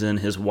brings in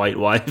his white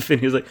wife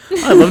and he's like,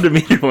 oh, I'd love to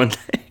meet her one day.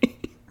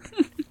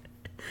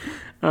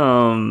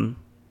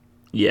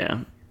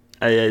 Yeah.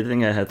 I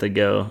think I have to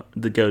go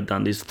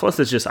Dundies. Plus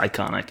it's just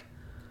iconic.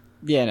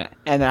 Yeah, no,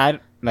 and I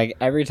like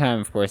every time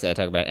of course I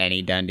talk about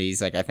any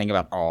Dundies, like I think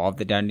about all of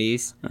the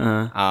Dundies.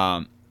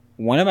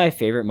 One of my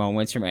favorite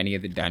moments from any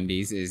of the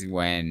Dundies is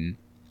when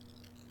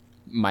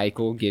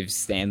Michael gives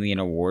Stanley an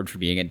award for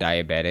being a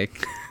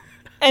diabetic.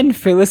 And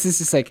Phyllis is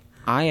just like,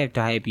 I have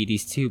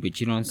diabetes too, but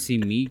you don't see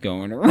me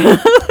going around.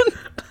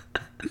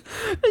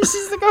 And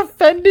she's like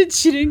offended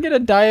she didn't get a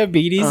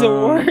diabetes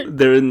award.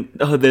 Then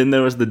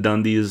there was the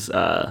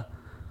Dundies.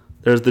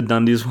 There's the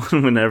Dundies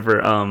one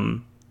whenever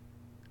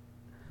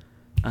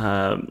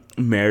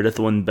Meredith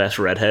won Best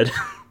Redhead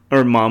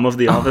or Mom of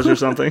the Office or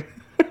something.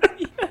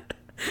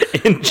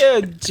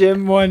 Yeah,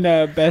 Jim won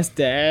Best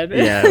Dad.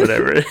 Yeah,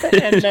 whatever.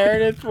 And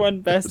Meredith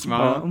won Best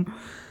Mom.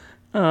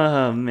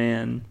 Oh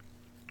man.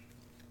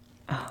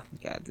 Oh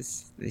my god,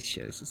 this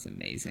show is just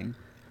amazing.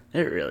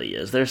 It really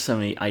is. There's so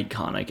many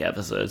iconic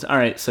episodes. All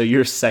right, so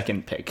your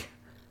second pick.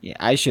 Yeah,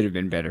 I should have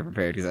been better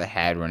prepared because I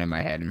had one in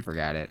my head and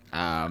forgot it.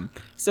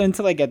 So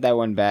until I get that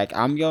one back,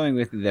 I'm going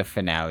with the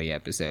finale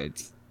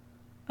episodes.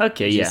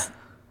 Okay, The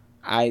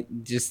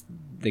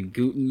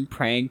Guten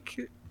prank.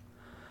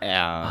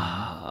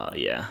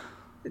 Yeah.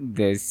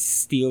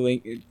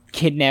 The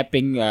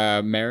kidnapping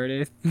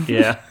Meredith.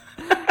 Yeah.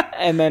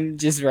 And then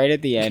just right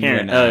at the end,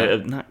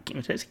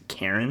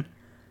 Karen,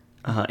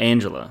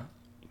 Angela,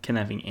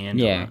 kidnapping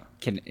Angela. Yeah,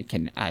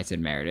 I said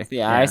Meredith.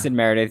 Yeah, I said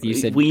Meredith. You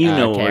said you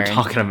know what Karen. we're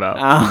talking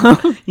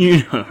about. You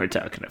know what we're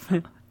talking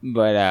about.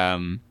 But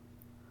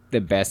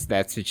the best.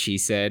 That's what she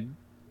said.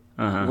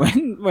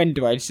 When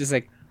Dwight's just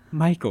like,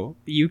 Michael,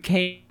 you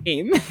came.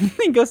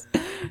 He goes,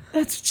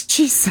 that's what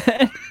she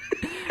said.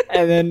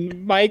 And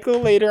then Michael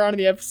later on in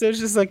the episode is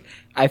just like,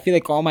 I feel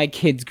like all my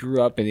kids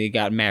grew up and they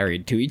got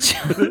married to each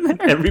other.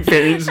 Every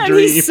parent's and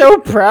dream. He's so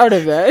proud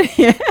of that.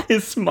 Yeah.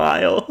 His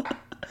smile.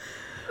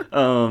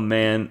 Oh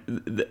man,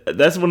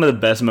 that's one of the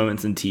best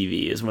moments in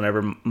TV is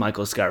whenever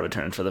Michael Scott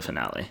returns for the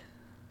finale.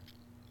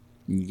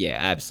 Yeah,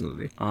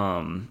 absolutely.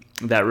 That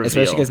reveal.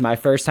 Especially because my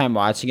first time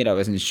watching it, I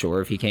wasn't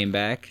sure if he came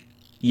back.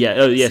 Yeah.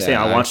 Oh yeah. So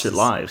I watched it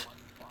live.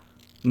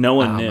 No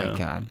one knew. Oh my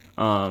god.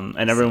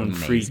 And everyone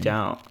freaked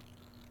out.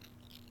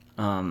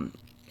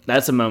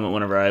 That's a moment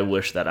whenever I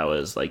wish that I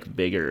was like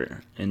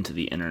bigger into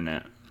the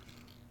internet.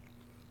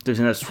 I think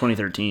that's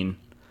 2013.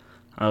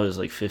 I was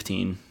like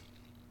 15.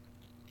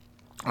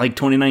 Like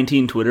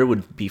 2019, Twitter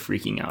would be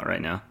freaking out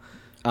right now.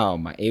 Oh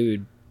my!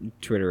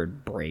 Twitter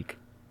would break.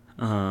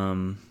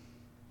 All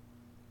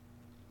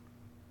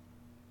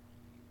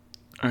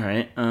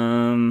right.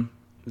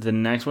 The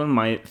next one,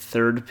 my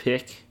third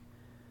pick.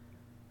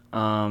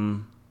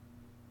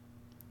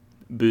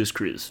 Booze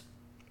Cruise.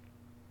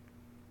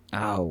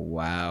 Oh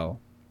wow!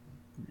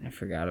 I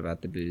forgot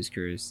about the Booze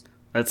Cruise.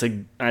 That's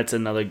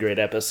another great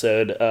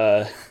episode.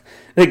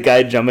 The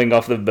guy jumping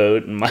off the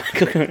boat and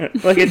Michael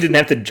like I didn't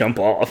have to jump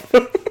off.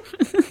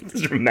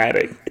 It's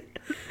dramatic.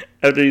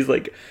 After he's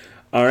like,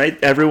 "All right,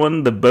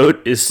 everyone, the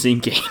boat is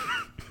sinking."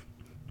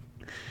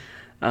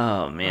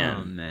 Oh man.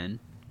 Oh man.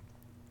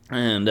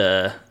 And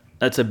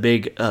that's a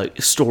big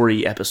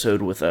story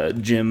episode with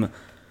Jim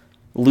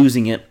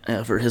losing it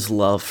for his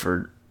love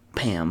for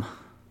Pam.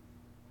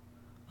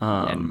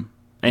 And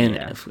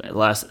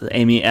last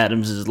Amy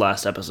Adams'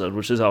 last episode,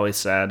 which is always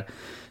sad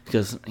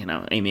because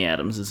Amy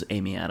Adams is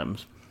Amy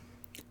Adams.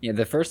 Yeah,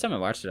 the first time I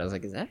watched it, I was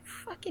like, "Is that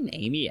fucking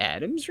Amy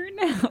Adams right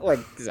now?" Like,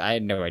 because I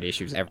had no idea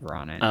she was ever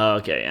on it. Oh,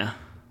 okay, yeah.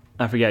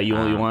 I forgot you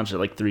only watched it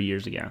like 3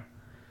 years ago.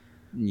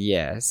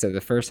 Yeah, so the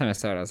first time I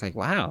saw it, I was like,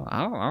 "Wow,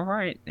 all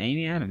right,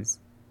 Amy Adams."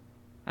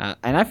 And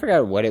I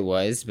forgot what it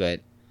was, but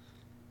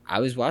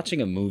I was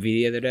watching a movie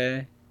the other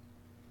day,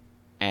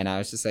 and I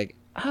was just like,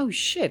 "Oh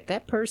shit,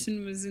 that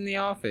person was in The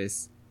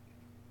Office."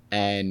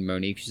 And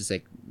Monique was just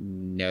like,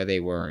 "No, they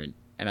weren't."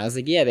 And I was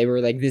like, "Yeah, they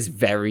were like this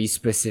very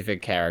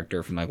specific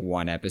character from like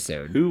one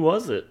episode." Who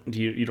was it?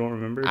 You don't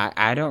remember?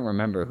 I don't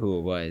remember who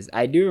it was.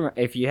 I do.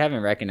 If you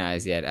haven't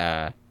recognized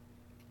yet,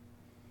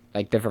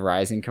 like the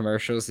Verizon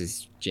commercials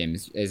is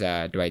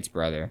Dwight's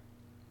brother.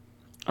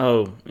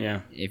 Oh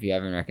yeah. If you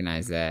haven't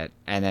recognized that,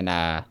 and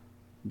then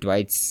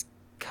Dwight's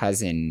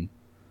cousin,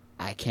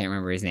 I can't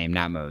remember his name.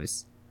 Not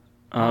Mose.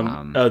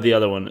 The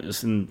other one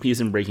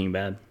he's in Breaking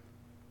Bad.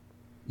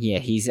 Yeah,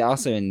 he's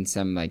also in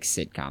some like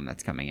sitcom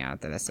that's coming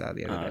out that I saw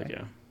the other day.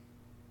 Okay.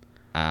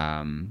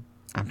 I'm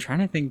trying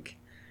to think.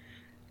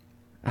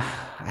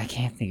 I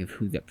can't think of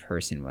who the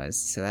person was,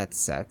 so that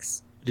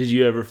sucks. Did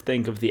you ever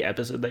think of the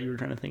episode that you were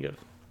trying to think of?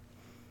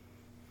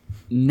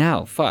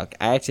 No, fuck.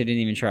 I actually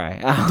didn't even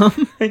try.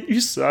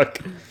 You suck.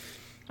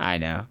 I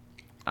know.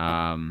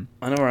 I know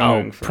where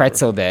I'm going for.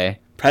 Pretzel Day.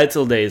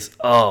 Pretzel Days.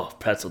 Oh,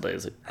 Pretzel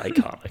Days is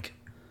iconic.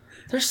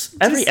 There's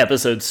every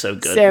episode's so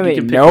good. Sammy,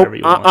 you can pick nope. whatever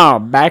you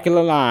want. Back of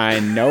the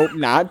line. Nope,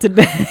 not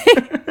today.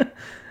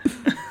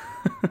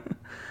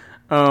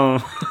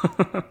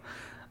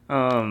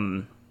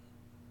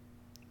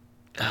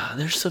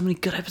 There's so many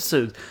good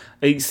episodes.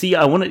 See,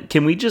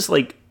 can we just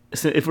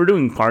if we're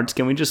doing parts,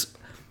 can we just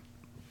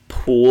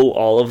pool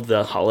all of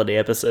the holiday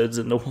episodes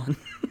into one?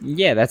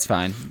 Yeah, that's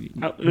fine.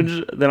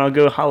 Then I'll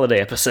go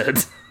holiday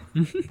episodes.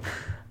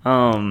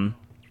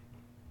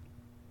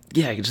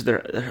 Yeah, because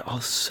they're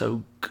all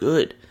so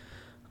good.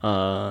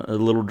 The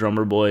Little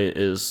Drummer Boy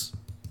is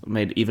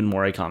made even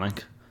more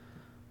iconic.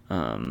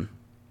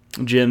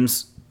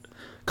 Jim's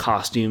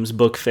costumes,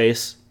 book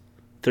face,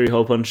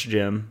 3-hole punch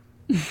Jim.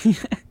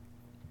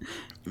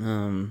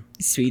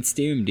 Sweet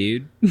Steam,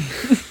 dude.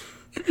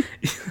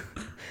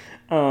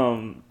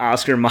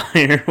 Oscar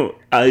Mayer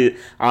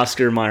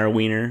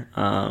Wiener.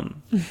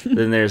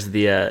 Then there's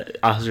the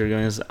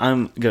Oscar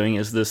I'm going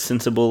as the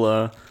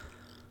sensible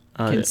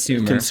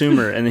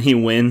consumer, and then he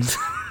wins.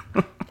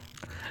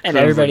 And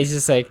everybody's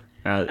just like,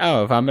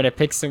 if I'm gonna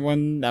pick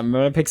someone,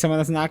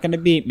 that's not gonna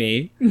beat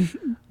me.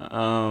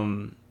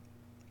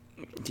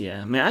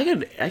 Yeah, I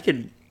mean, I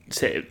could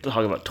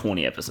talk about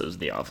 20 episodes of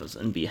The Office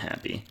and be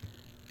happy.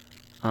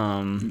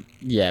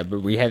 Yeah,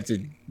 but we have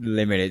to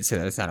limit it so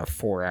that it's not a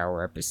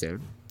 4-hour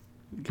episode.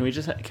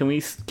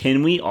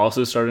 Can we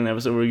also start an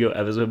episode where we go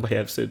episode by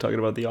episode talking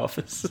about The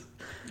Office?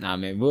 Nah,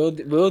 man,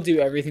 we'll do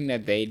everything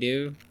that they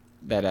do,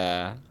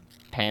 that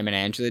Pam and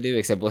Angela do,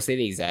 except we'll say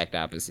the exact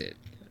opposite.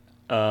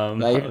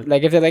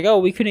 Like if they're like, "Oh,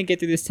 we couldn't get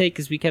through this take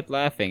because we kept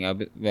laughing,"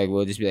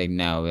 we'll just be like,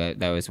 "No,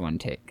 that was one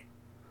take."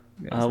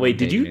 Wait,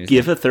 did you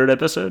give a third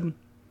episode?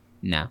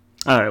 No.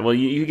 All right, well,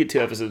 you get 2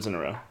 episodes in a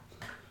row.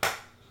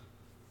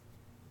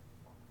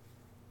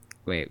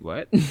 Wait,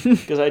 what?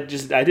 Because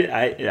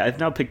I've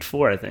now picked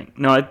 4, I think.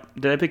 No, I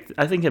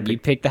think You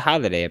picked the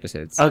holiday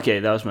episodes. Okay,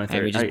 that was my third.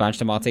 And we just bunched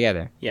them all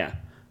together. Yeah.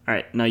 All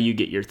right, now you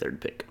get your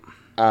third pick.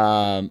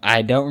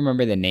 I don't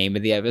remember the name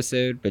of the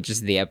episode, but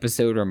just the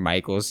episode where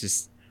Michael's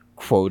just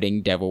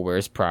quoting Devil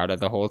Wears Prada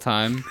the whole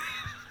time.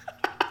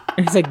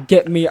 It's like,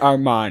 "Get me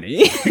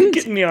Armani."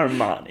 Get me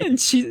Armani.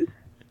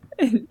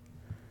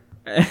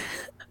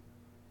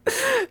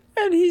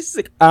 And he's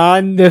like,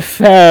 "On the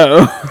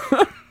phone."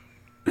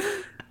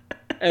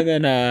 And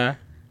then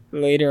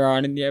later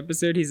on in the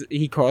episode,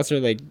 he calls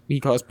Pam like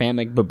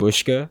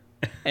babushka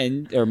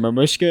or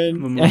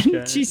mamushka,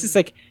 and she's just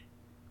like,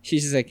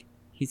 "He's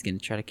gonna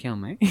try to kill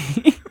me."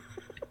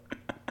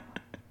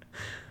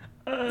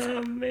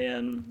 Oh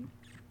man.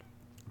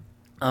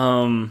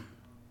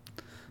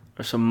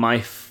 So my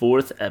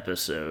 4th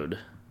episode.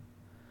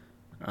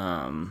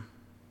 I'll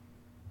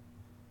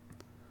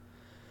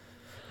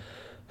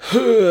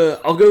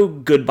go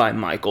Goodbye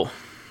Michael.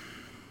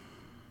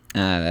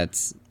 I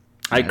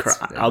cry.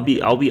 I'll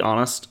be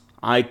honest.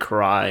 I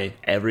cry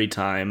every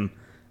time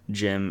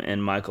Jim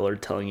and Michael are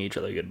telling each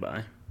other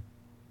goodbye.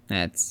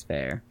 That's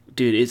fair,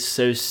 dude. It's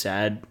so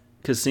sad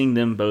because seeing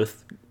them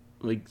both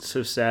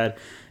so sad,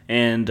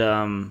 and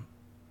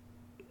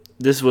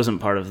this wasn't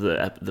part of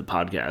the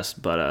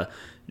podcast, but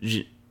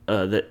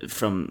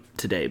from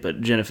today.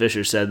 But Jenna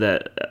Fisher said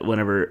that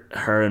whenever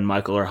her and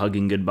Michael are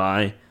hugging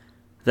goodbye,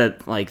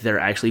 that they're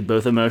actually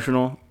both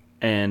emotional,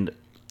 and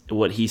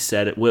what he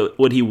said,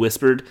 what he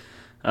whispered,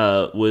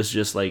 was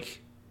just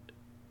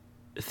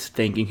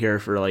thanking her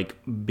for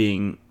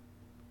being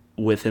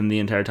with him the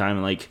entire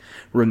time and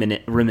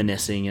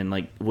reminiscing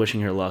and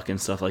wishing her luck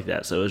and stuff like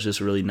that. So it was just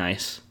really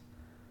nice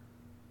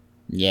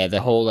Yeah,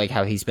 the whole like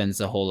how he spends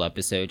the whole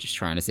episode just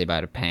trying to say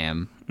bye to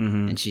Pam,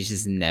 and she's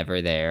just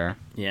never there.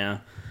 Yeah.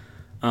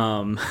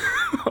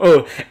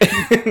 Oh,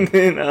 and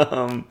then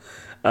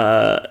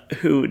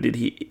who did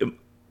he?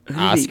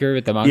 Oscar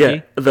with the monkey.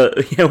 Yeah,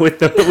 with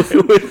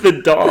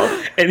the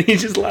dog, and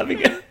he's just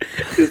laughing at.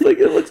 He's like,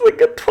 it looks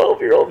like a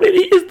 12-year-old man.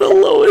 He is the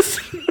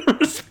lowest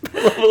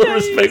level of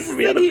respect for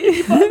me out of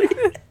anybody.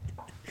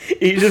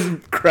 He's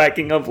just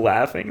cracking up,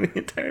 laughing the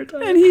entire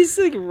time. And he's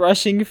like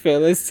rushing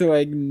Phyllis to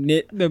like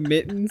knit the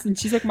mittens, and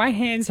she's like, "My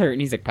hands hurt,"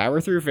 and he's like, "Power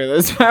through,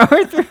 Phyllis,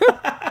 power through."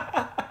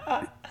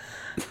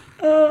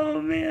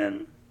 Oh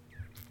man.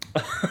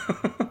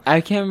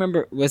 I can't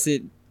remember.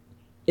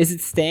 Is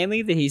it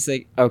Stanley that he's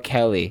like, "Oh,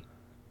 Kelly,"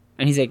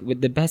 and he's like,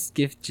 "Would the best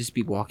gift just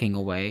be walking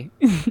away?"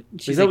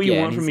 Is that what you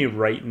want from me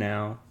right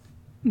now?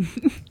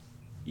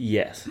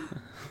 Yes.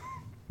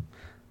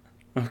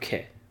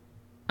 Okay.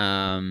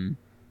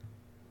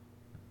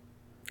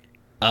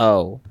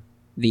 Oh,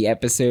 the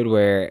episode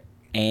where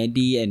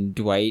Andy and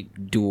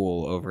Dwight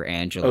duel over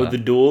Angela. Oh, the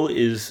duel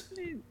is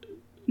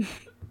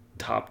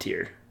top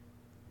tier.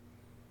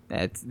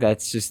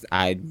 That's just,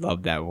 I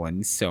love that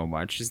one so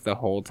much, just the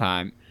whole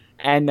time.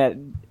 And that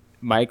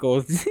Michael,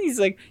 he's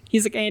like,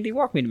 Andy,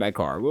 walk me to my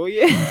car, will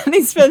you? And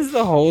he spends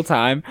the whole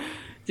time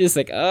just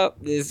like, oh,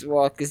 this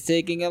walk is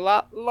taking a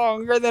lot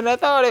longer than I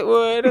thought it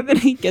would. And then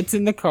he gets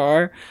in the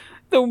car,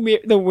 the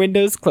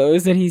window's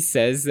closed, and he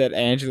says that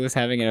Angela's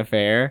having an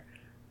affair.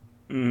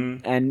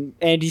 Mm-hmm. And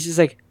Andy's just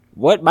like,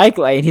 what,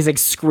 Michael? And he's like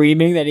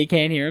screaming that he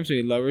can't hear him, so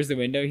he lowers the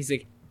window. He's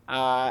like,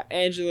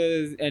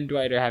 Angela and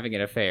Dwight are having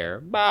an affair.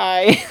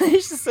 Bye.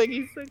 He's just like,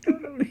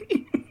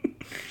 totally.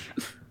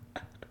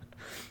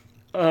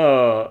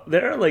 Oh,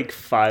 there are like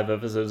 5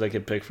 episodes I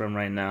could pick from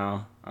right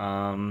now.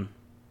 My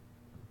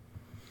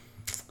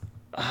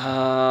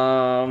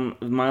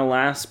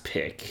last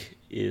pick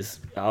is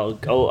I'll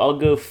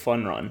go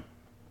Fun Run.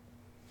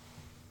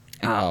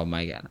 Oh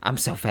my god, I'm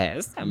so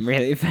fast. I'm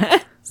really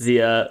fast.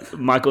 The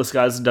Michael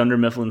Scott's Dunder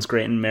Mifflin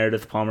Scranton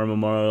Meredith Palmer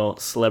Memorial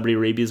Celebrity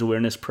Rabies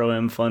Awareness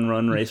Pro-Am Fun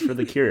Run Race for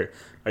the Cure.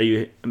 Are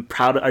you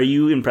proud? Are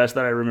you impressed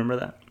that I remember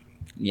that?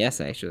 Yes,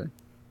 actually.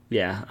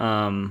 Yeah.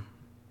 I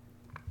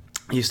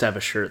used to have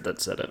a shirt that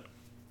said it.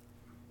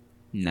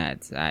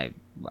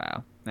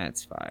 Wow,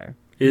 that's fire.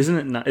 Isn't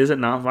it not? Is it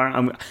not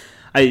fire?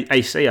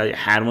 I say I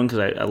had one because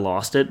I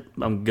lost it.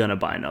 I'm gonna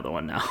buy another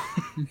one now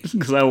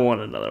because I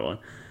want another one.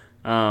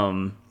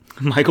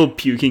 Michael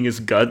puking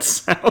his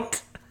guts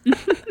out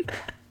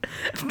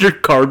after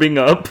carving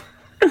up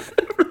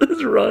for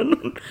this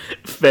run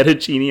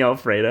fettuccine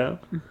Alfredo.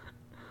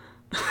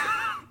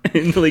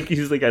 And like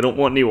he's like, I don't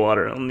want any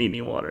water. I don't need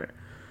any water.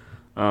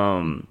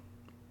 Oh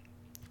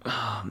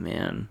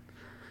man,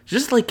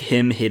 just like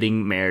him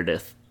hitting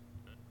Meredith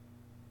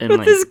and with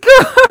like his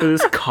car.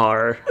 with his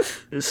car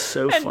is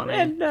so funny.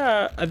 And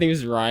I think it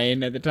was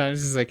Ryan at the time.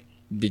 He's like,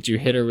 "Did you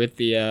hit her with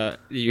the?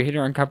 Did you hit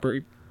her on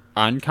company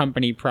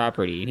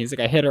property?" And he's like,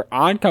 "I hit her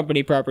on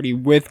company property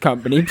with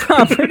company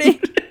property."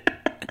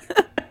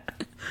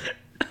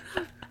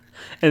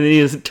 And then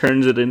he just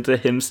turns it into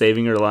him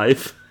saving her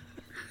life.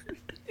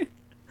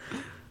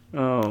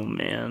 Oh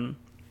man.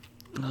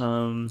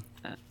 All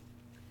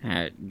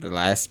right, the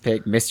last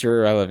pick, Mr.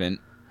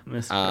 Irrelevant.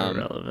 Mr.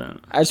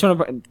 Irrelevant. I just want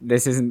to put,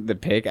 this isn't the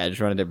pick. I just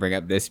wanted to bring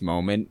up this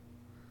moment.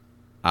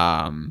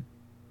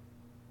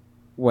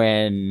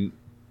 When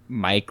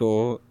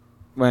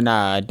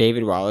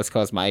David Wallace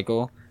calls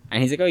Michael,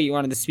 and he's like, "Oh, you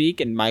wanted to speak?"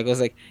 And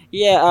Michael's like,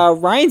 "Yeah,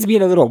 Ryan's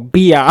being a little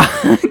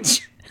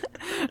biatch."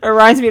 Or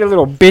Ryan's being a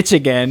little bitch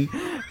again.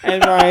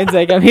 And Ryan's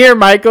like, "I'm here,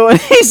 Michael." And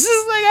he's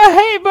just like,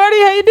 "Hey, buddy,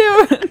 how you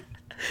doing?"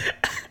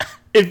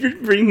 If you're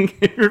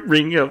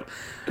bringing up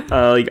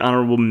like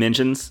honorable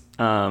mentions,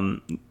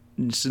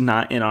 just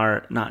not in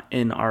our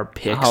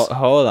picks.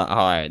 Hold on, all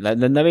right. Let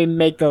me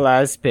make the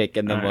last pick,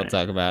 and then All we'll right.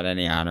 talk about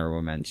any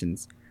honorable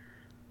mentions.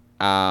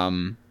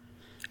 I'm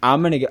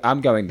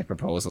going the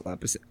proposal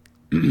episode.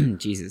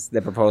 Jesus,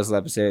 the proposal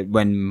episode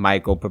when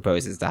Michael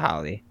proposes to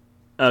Holly.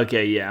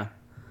 Okay, yeah.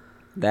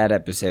 That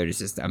episode is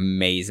just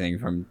amazing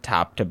from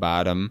top to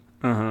bottom.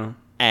 And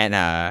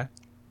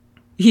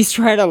he's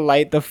trying to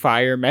light the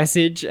fire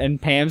message,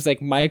 and Pam's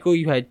like, "Michael,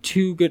 you had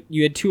two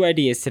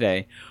ideas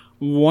today.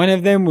 One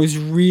of them was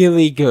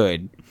really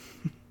good."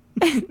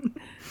 and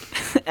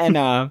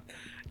then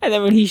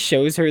when he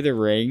shows her the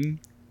ring,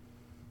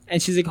 and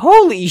she's like,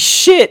 "Holy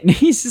shit!" And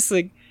he's just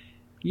like,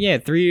 "Yeah,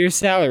 3 years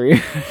salary."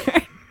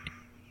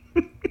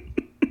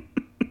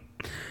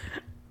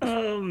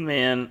 Oh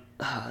man,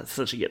 it's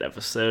such a good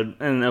episode,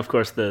 and of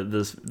course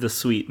the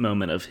sweet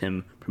moment of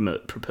him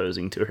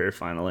proposing to her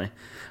finally.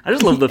 I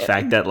just love the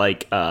fact that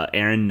like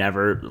Aaron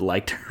never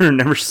liked her,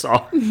 never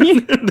saw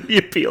the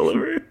appeal of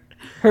her.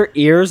 Her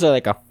ears are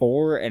like a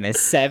 4 and a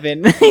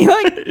 7. Like,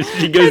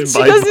 she goes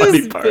by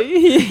body part.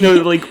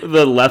 No, like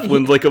the left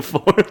one's like a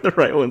 4, the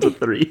right one's a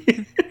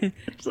 3.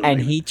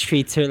 And he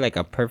treats her like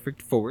a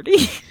perfect 40.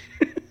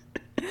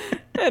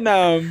 And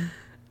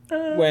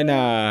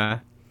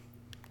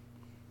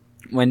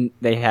when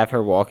they have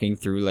her walking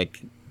through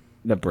like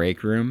the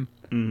break room,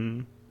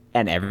 and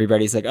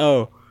everybody's like,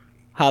 "Oh,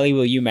 Holly,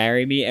 will you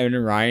marry me? And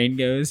when Ryan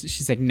goes,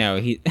 she's like,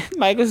 no.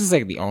 Michael's just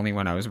like the only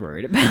one I was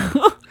worried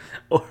about.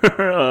 Or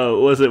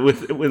was it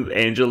with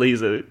Angela? He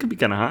said it could be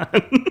kind of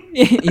hot.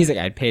 He's like,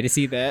 I'd pay to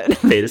see that.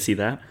 Pay to see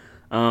that.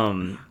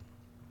 I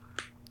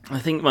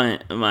think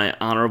my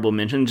honorable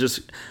mention,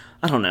 just,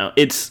 I don't know.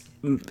 It's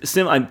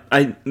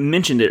I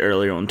mentioned it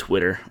earlier on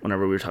Twitter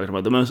whenever we were talking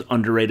about the most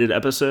underrated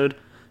episode,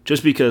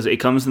 just because it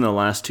comes in the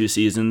last 2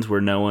 seasons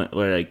where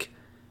the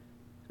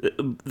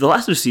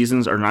last 2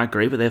 seasons are not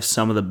great, but they have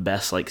some of the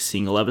best like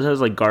single episodes.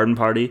 Like Garden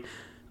Party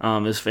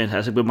is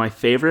fantastic, but my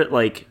favorite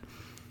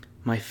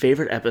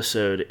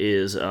episode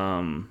is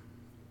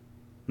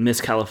Miss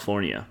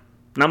California.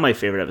 Not my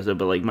favorite episode,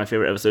 but like my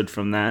favorite episode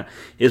from that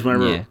is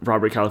whenever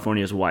Robert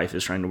California's wife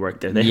is trying to work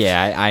there.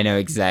 Yeah, I know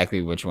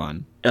exactly which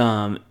one.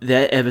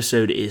 That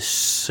episode is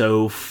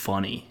so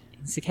funny.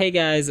 It's like, hey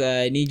guys,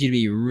 I need you to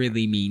be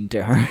really mean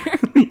to her.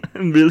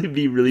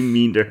 Be really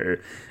mean to her.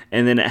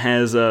 And then it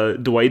has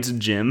Dwight's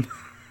gym.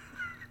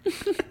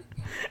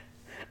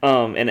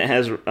 And it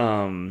has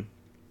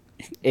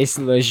it's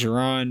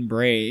LeJean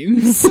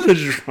Brames.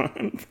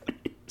 LeJean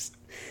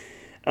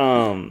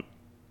Brames.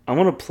 I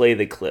want to play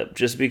the clip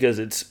just because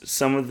it's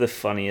some of the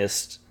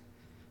funniest.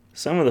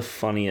 One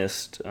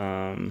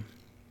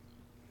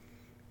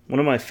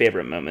of my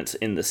favorite moments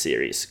in the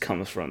series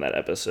comes from that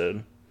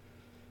episode.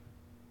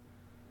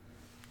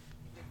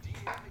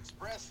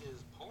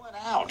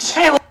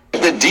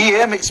 The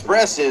DM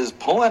Express is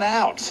pulling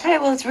out. Hey,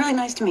 well, it's really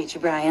nice to meet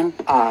you, Brian.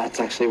 It's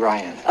actually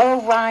Ryan.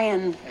 Oh,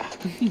 Ryan.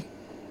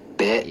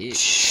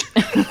 Bitch.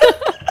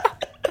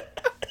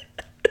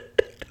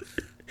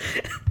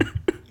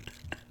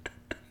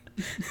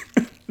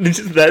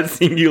 Just that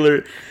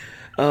singular.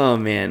 Oh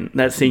man,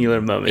 that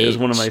singular moment is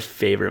one of my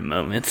favorite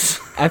moments.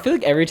 I feel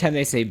like every time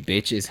they say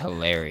 "bitch" is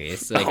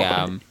hilarious. Like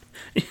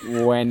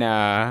when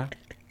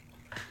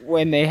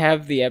they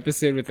have the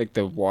episode with like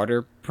the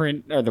water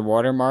print or the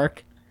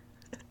watermark,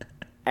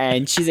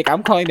 and she's like,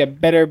 "I'm calling the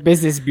Better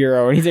Business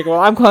Bureau," and he's like,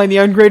 "Well, I'm calling the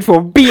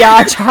ungrateful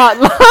biatch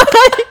hotline."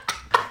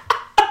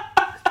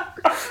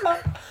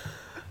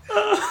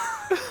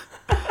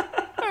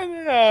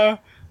 And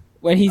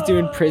when he's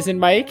doing Prison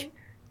Mike.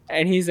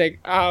 And he's like,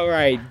 all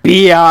right,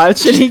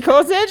 biatch. And he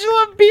calls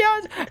Angela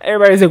biatch.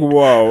 Everybody's like,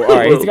 whoa. All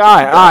right. He's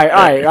like,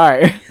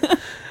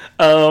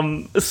 all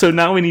right. So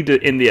now we need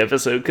to end the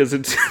episode because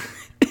it's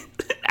an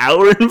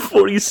hour and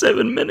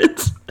 47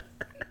 minutes.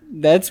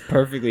 That's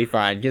perfectly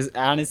fine. Because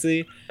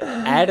honestly,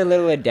 add a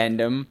little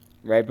addendum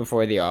right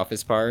before the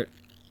Office part.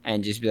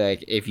 And just be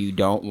like, if you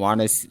don't want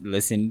to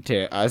listen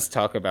to us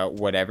talk about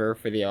whatever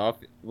for the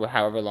office,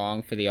 however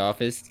long for the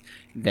Office,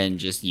 then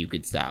just you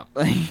could stop.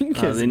 You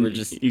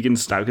can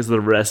stop because the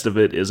rest of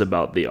it is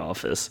about the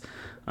Office.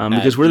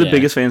 Because we're the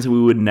biggest fans, and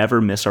we would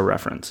never miss a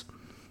reference.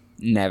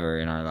 Never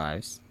in our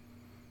lives.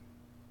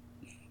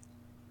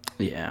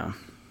 Yeah.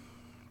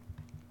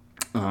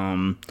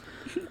 I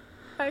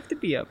have to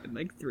be up in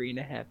like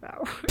 3.5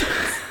 hours.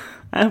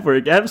 I have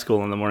work. I have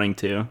school in the morning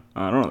too.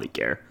 I don't really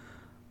care.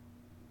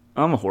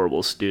 I'm a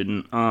horrible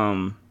student.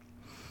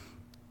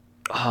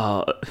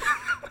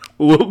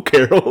 Will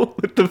Carroll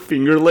with the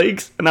Finger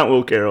Lakes? Not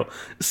Will Carroll.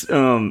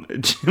 Jim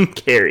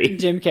Carrey.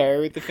 Jim Carrey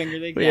with the Finger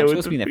Lakes? Yeah, I'm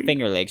supposed to be in the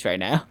Finger Lakes right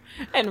now.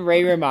 And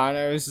Ray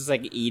Romano is just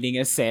like eating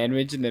a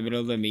sandwich in the middle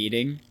of the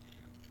meeting.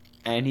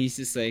 And he's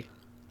just like,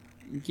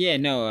 yeah,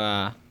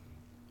 no,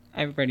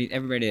 everybody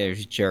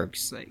there's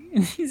jerks. Like,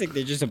 he's like,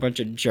 they're just a bunch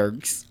of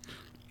jerks.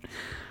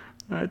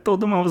 I told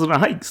them I was on a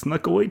hike,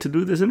 snuck away to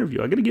do this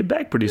interview. I gotta get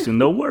back pretty soon.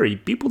 Don't worry.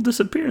 People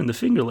disappear in the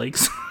Finger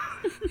Lakes.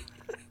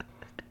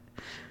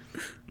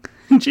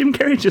 Jim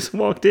Carrey just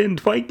walked in.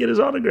 Dwight get his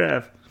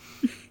autograph.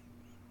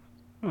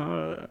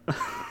 Let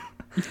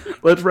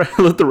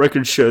the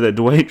record show that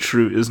Dwight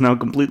Schrute is now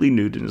completely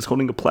nude and is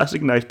holding a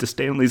plastic knife to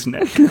Stanley's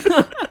neck.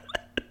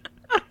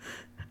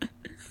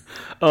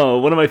 Oh,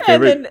 one of my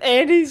favorite. And then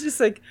Andy's just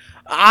like,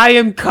 I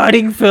am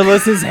cutting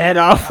Phyllis's head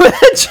off with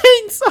a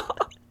chainsaw.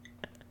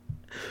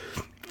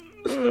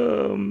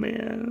 Oh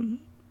man,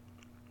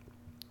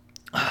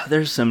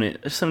 there's so many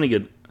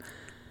good.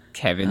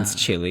 Kevin's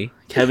chili.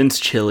 Kevin's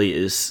chili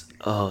is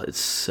it's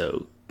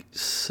so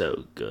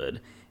good.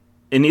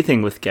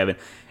 Anything with Kevin,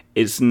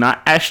 it's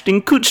not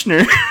Ashton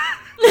Kutcher.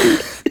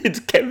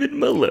 It's Kevin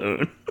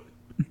Malone.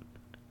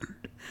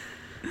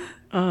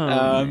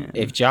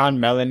 If John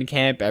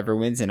Mellencamp ever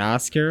wins an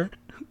Oscar,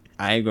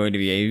 I'm going to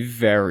be a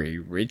very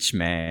rich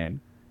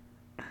man.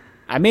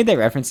 I made that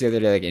reference the other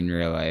day, like in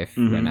real life,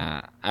 when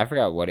I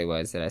forgot what it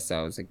was that I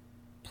saw. It was like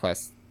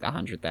plus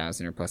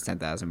 100,000 or plus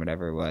 10,000,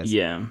 whatever it was.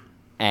 Yeah,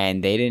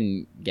 and they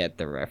didn't get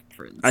the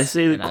reference. I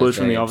say the quotes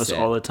from The Office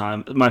all the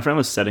time. My friend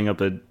was setting up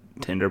a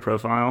Tinder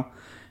profile,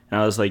 and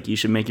I was like, "You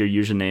should make your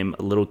username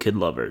a little kid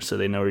lover, so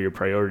they know where your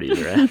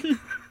priorities are at."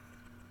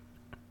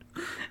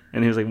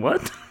 And he was like,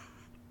 "What?"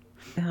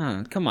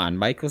 Oh, come on,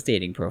 Michael's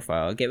dating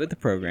profile. Get with the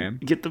program.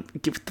 Get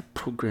with the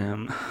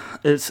program.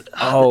 It's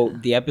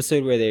the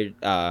episode where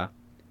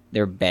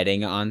they're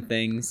betting on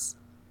things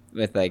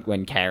with like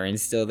when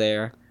Karen's still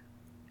there,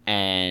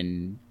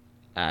 and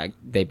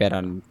they bet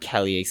on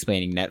Kelly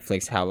explaining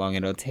Netflix how long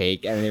it'll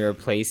take, and they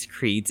replace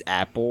Creed's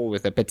apple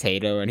with a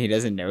potato, and he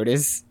doesn't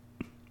notice.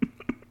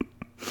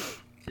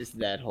 Just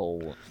that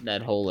whole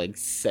like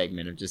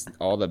segment of just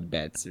all the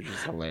bets are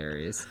just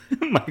hilarious.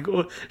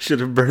 Michael should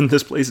have burned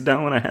this place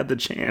down when I had the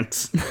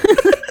chance.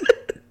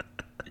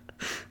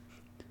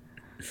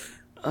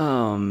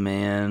 Oh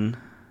man,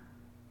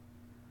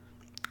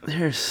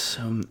 there's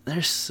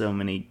so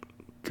many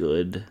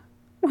good.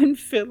 When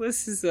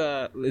Phyllis is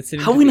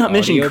listening, How to we the not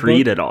mentioning audiobook-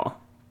 Creed at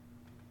all?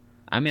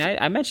 I mean,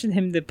 I mentioned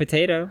him the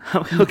potato.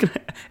 How can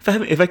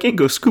if I can't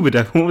go scuba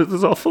diving, what was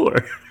this all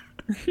for?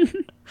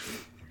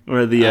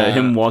 Or the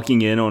him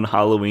walking in on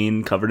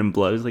Halloween covered in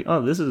blood. He's like,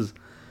 oh, this is.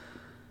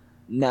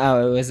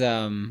 No, it was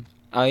oh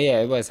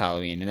yeah, it was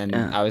Halloween, and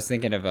then I was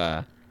thinking of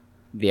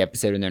the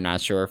episode when they're not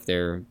sure if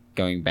they're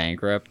going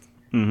bankrupt,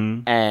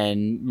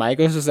 and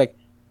Michael's just like,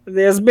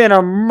 "There's been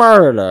a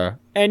murder,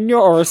 and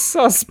you're a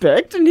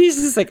suspect," and he's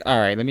just like, "All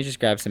right, let me just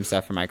grab some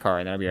stuff from my car,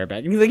 and I'll be right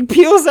back." And he like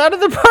peels out of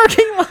the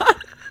parking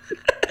lot,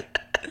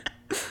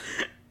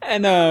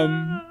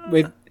 and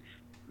with.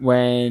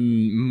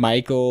 When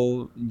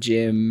Michael,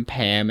 Jim,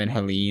 Pam, and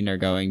Helene are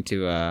going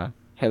to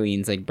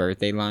Helene's like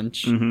birthday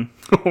lunch,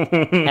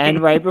 and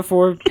right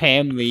before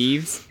Pam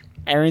leaves,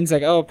 Erin's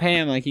like, "Oh,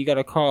 Pam, like you got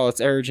a call, it's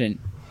urgent,"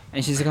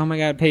 and she's like, "Oh my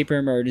god, paper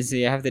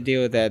emergency, I have to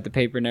deal with that. The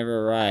paper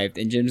never arrived."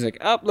 And Jim's like,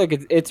 "Oh, look,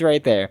 it's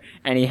right there,"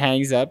 and he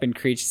hangs up, and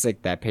Creech is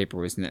like, "That paper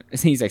was,"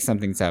 he's like,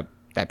 "Something's up.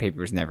 That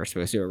paper was never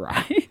supposed to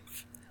arrive."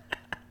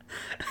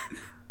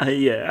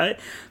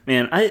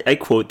 I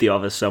quote The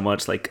Office so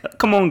much. Like,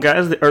 come on,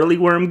 guys, the early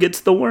worm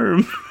gets the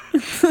worm.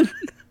 Is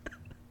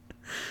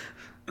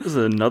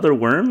it another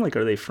worm? Like,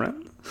 are they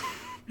friends?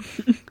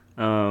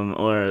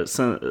 Or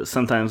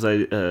sometimes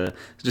I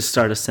just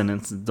start a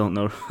sentence and don't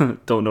know where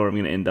I'm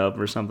gonna end up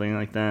or something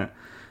like that.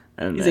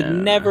 And he's like,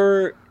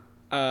 "Never,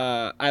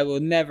 I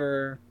will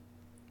never,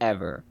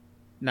 ever,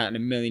 not in a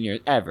million years,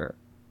 ever,"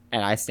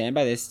 and I stand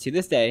by this to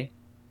this day,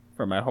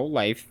 for my whole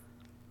life,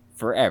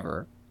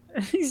 forever.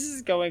 He's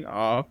just going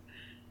off.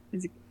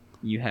 He's like,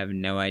 "You have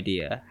no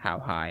idea how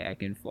high I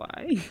can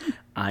fly."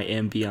 I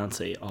am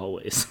Beyonce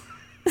always.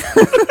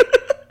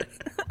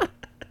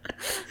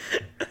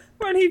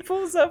 When he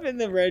pulls up in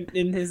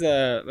his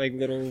like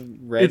little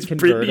red It's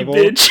convertible,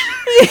 Britney, bitch.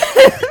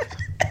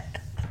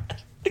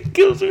 It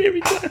kills me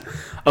every time.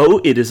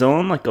 Oh, it is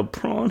on like a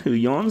prawn who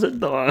yawns at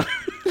dawn.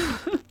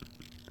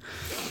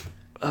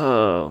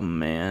 Oh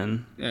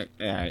man! All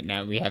right,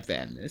 now we have to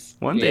end this.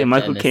 One day,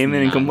 Michael came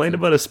in and complained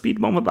about a speed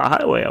bump on the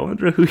highway. I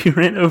wonder who he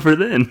ran over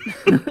then.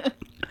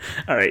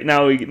 All right,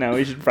 now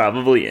we should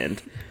probably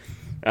end.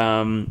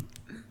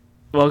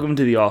 Welcome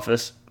to The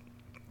Office.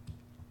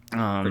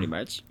 Pretty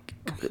much.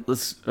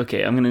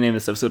 Okay, I'm gonna name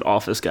this episode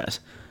 "Office Guys."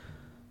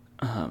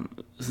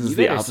 This is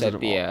the opposite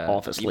of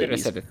Office You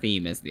Ladies. better set the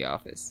theme as The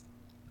Office.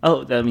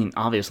 Oh, I mean,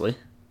 obviously.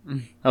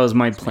 That was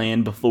my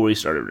plan before we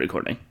started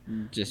recording.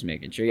 Just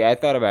making sure. Yeah, I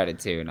thought about it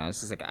too, and I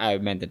was just like, I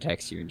meant to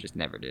text you and just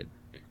never did.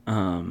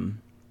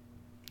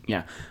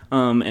 Yeah.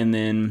 And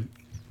then,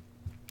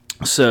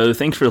 so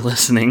thanks for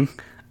listening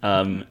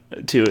to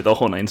the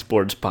Whole Nine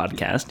Sports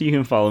podcast. You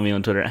can follow me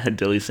on Twitter at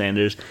Dilly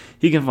Sanders.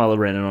 You can follow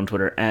Brandon on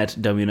Twitter at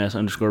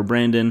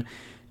WNS_Brandon.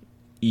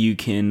 You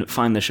can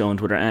find the show on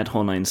Twitter at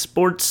Whole Nine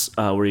Sports,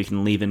 where you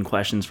can leave in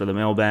questions for the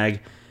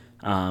mailbag.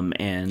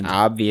 And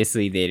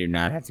obviously they do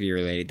not have to be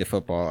related to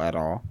football at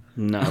all.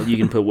 No, you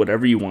can put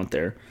whatever you want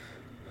there.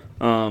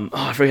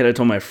 I forget, I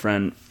told my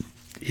friend,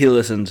 he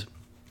listened,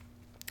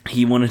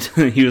 he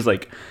was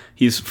like,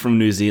 he's from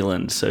New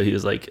Zealand, so he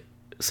was like,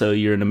 "So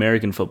you're an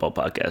American football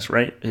podcast,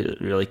 right?"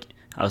 You're like,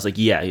 I was like,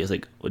 "Yeah." He was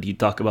like, "What, do you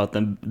talk about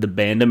the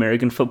band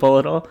American football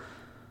at all?"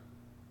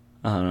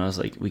 And I was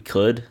like, "We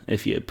could,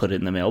 if you put it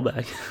in the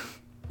mailbag."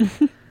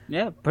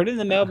 Yeah, put it in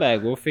the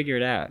mailbag, we'll figure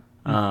it out.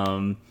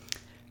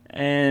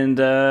 And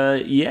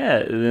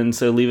then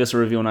so leave us a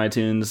review on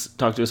iTunes,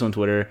 talk to us on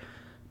Twitter,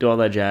 do all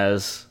that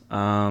jazz.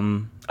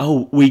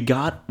 We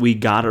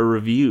got a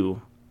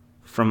review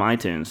from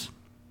iTunes.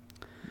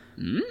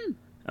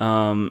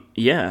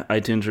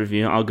 iTunes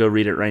review. I'll go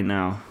read it right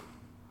now.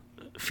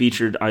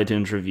 Featured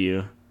iTunes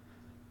review.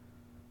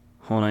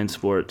 Whole Nine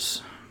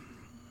Sports.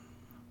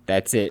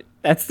 That's it.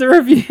 That's the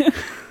review.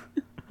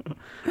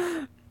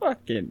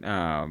 Fucking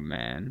oh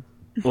man.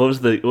 What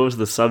was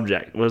the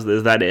subject?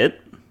 Is that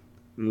it?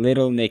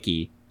 Little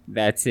Nicky.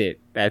 That's it.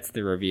 That's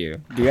the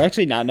review. Do you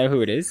actually not know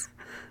who it is?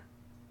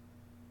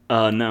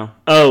 No.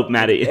 Oh,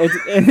 Maddie.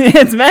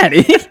 It's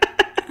Maddie.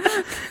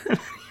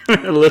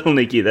 Little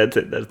Nicky. That's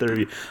it. That's the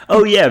review.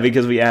 Oh yeah,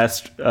 because we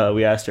asked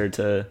her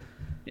to.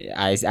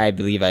 I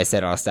believe I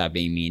said I'll stop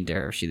being mean to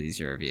her if she leaves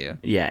a review.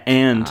 Yeah,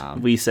 and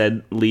we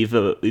said leave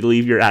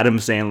your Adam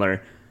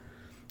Sandler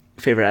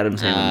favorite Adam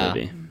Sandler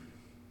movie.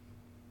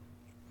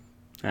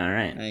 All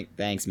right.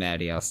 Thanks,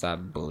 Maddie. I'll stop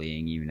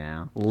bullying you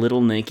now. Little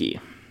Nicky.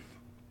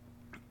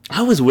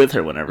 I was with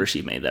her whenever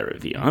she made that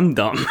review. I'm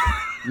dumb.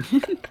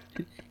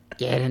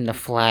 Get in the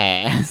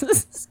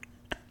flask.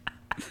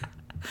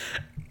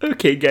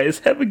 Okay, guys,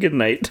 have a good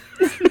night.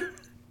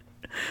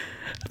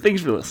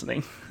 Thanks for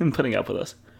listening and putting up with us.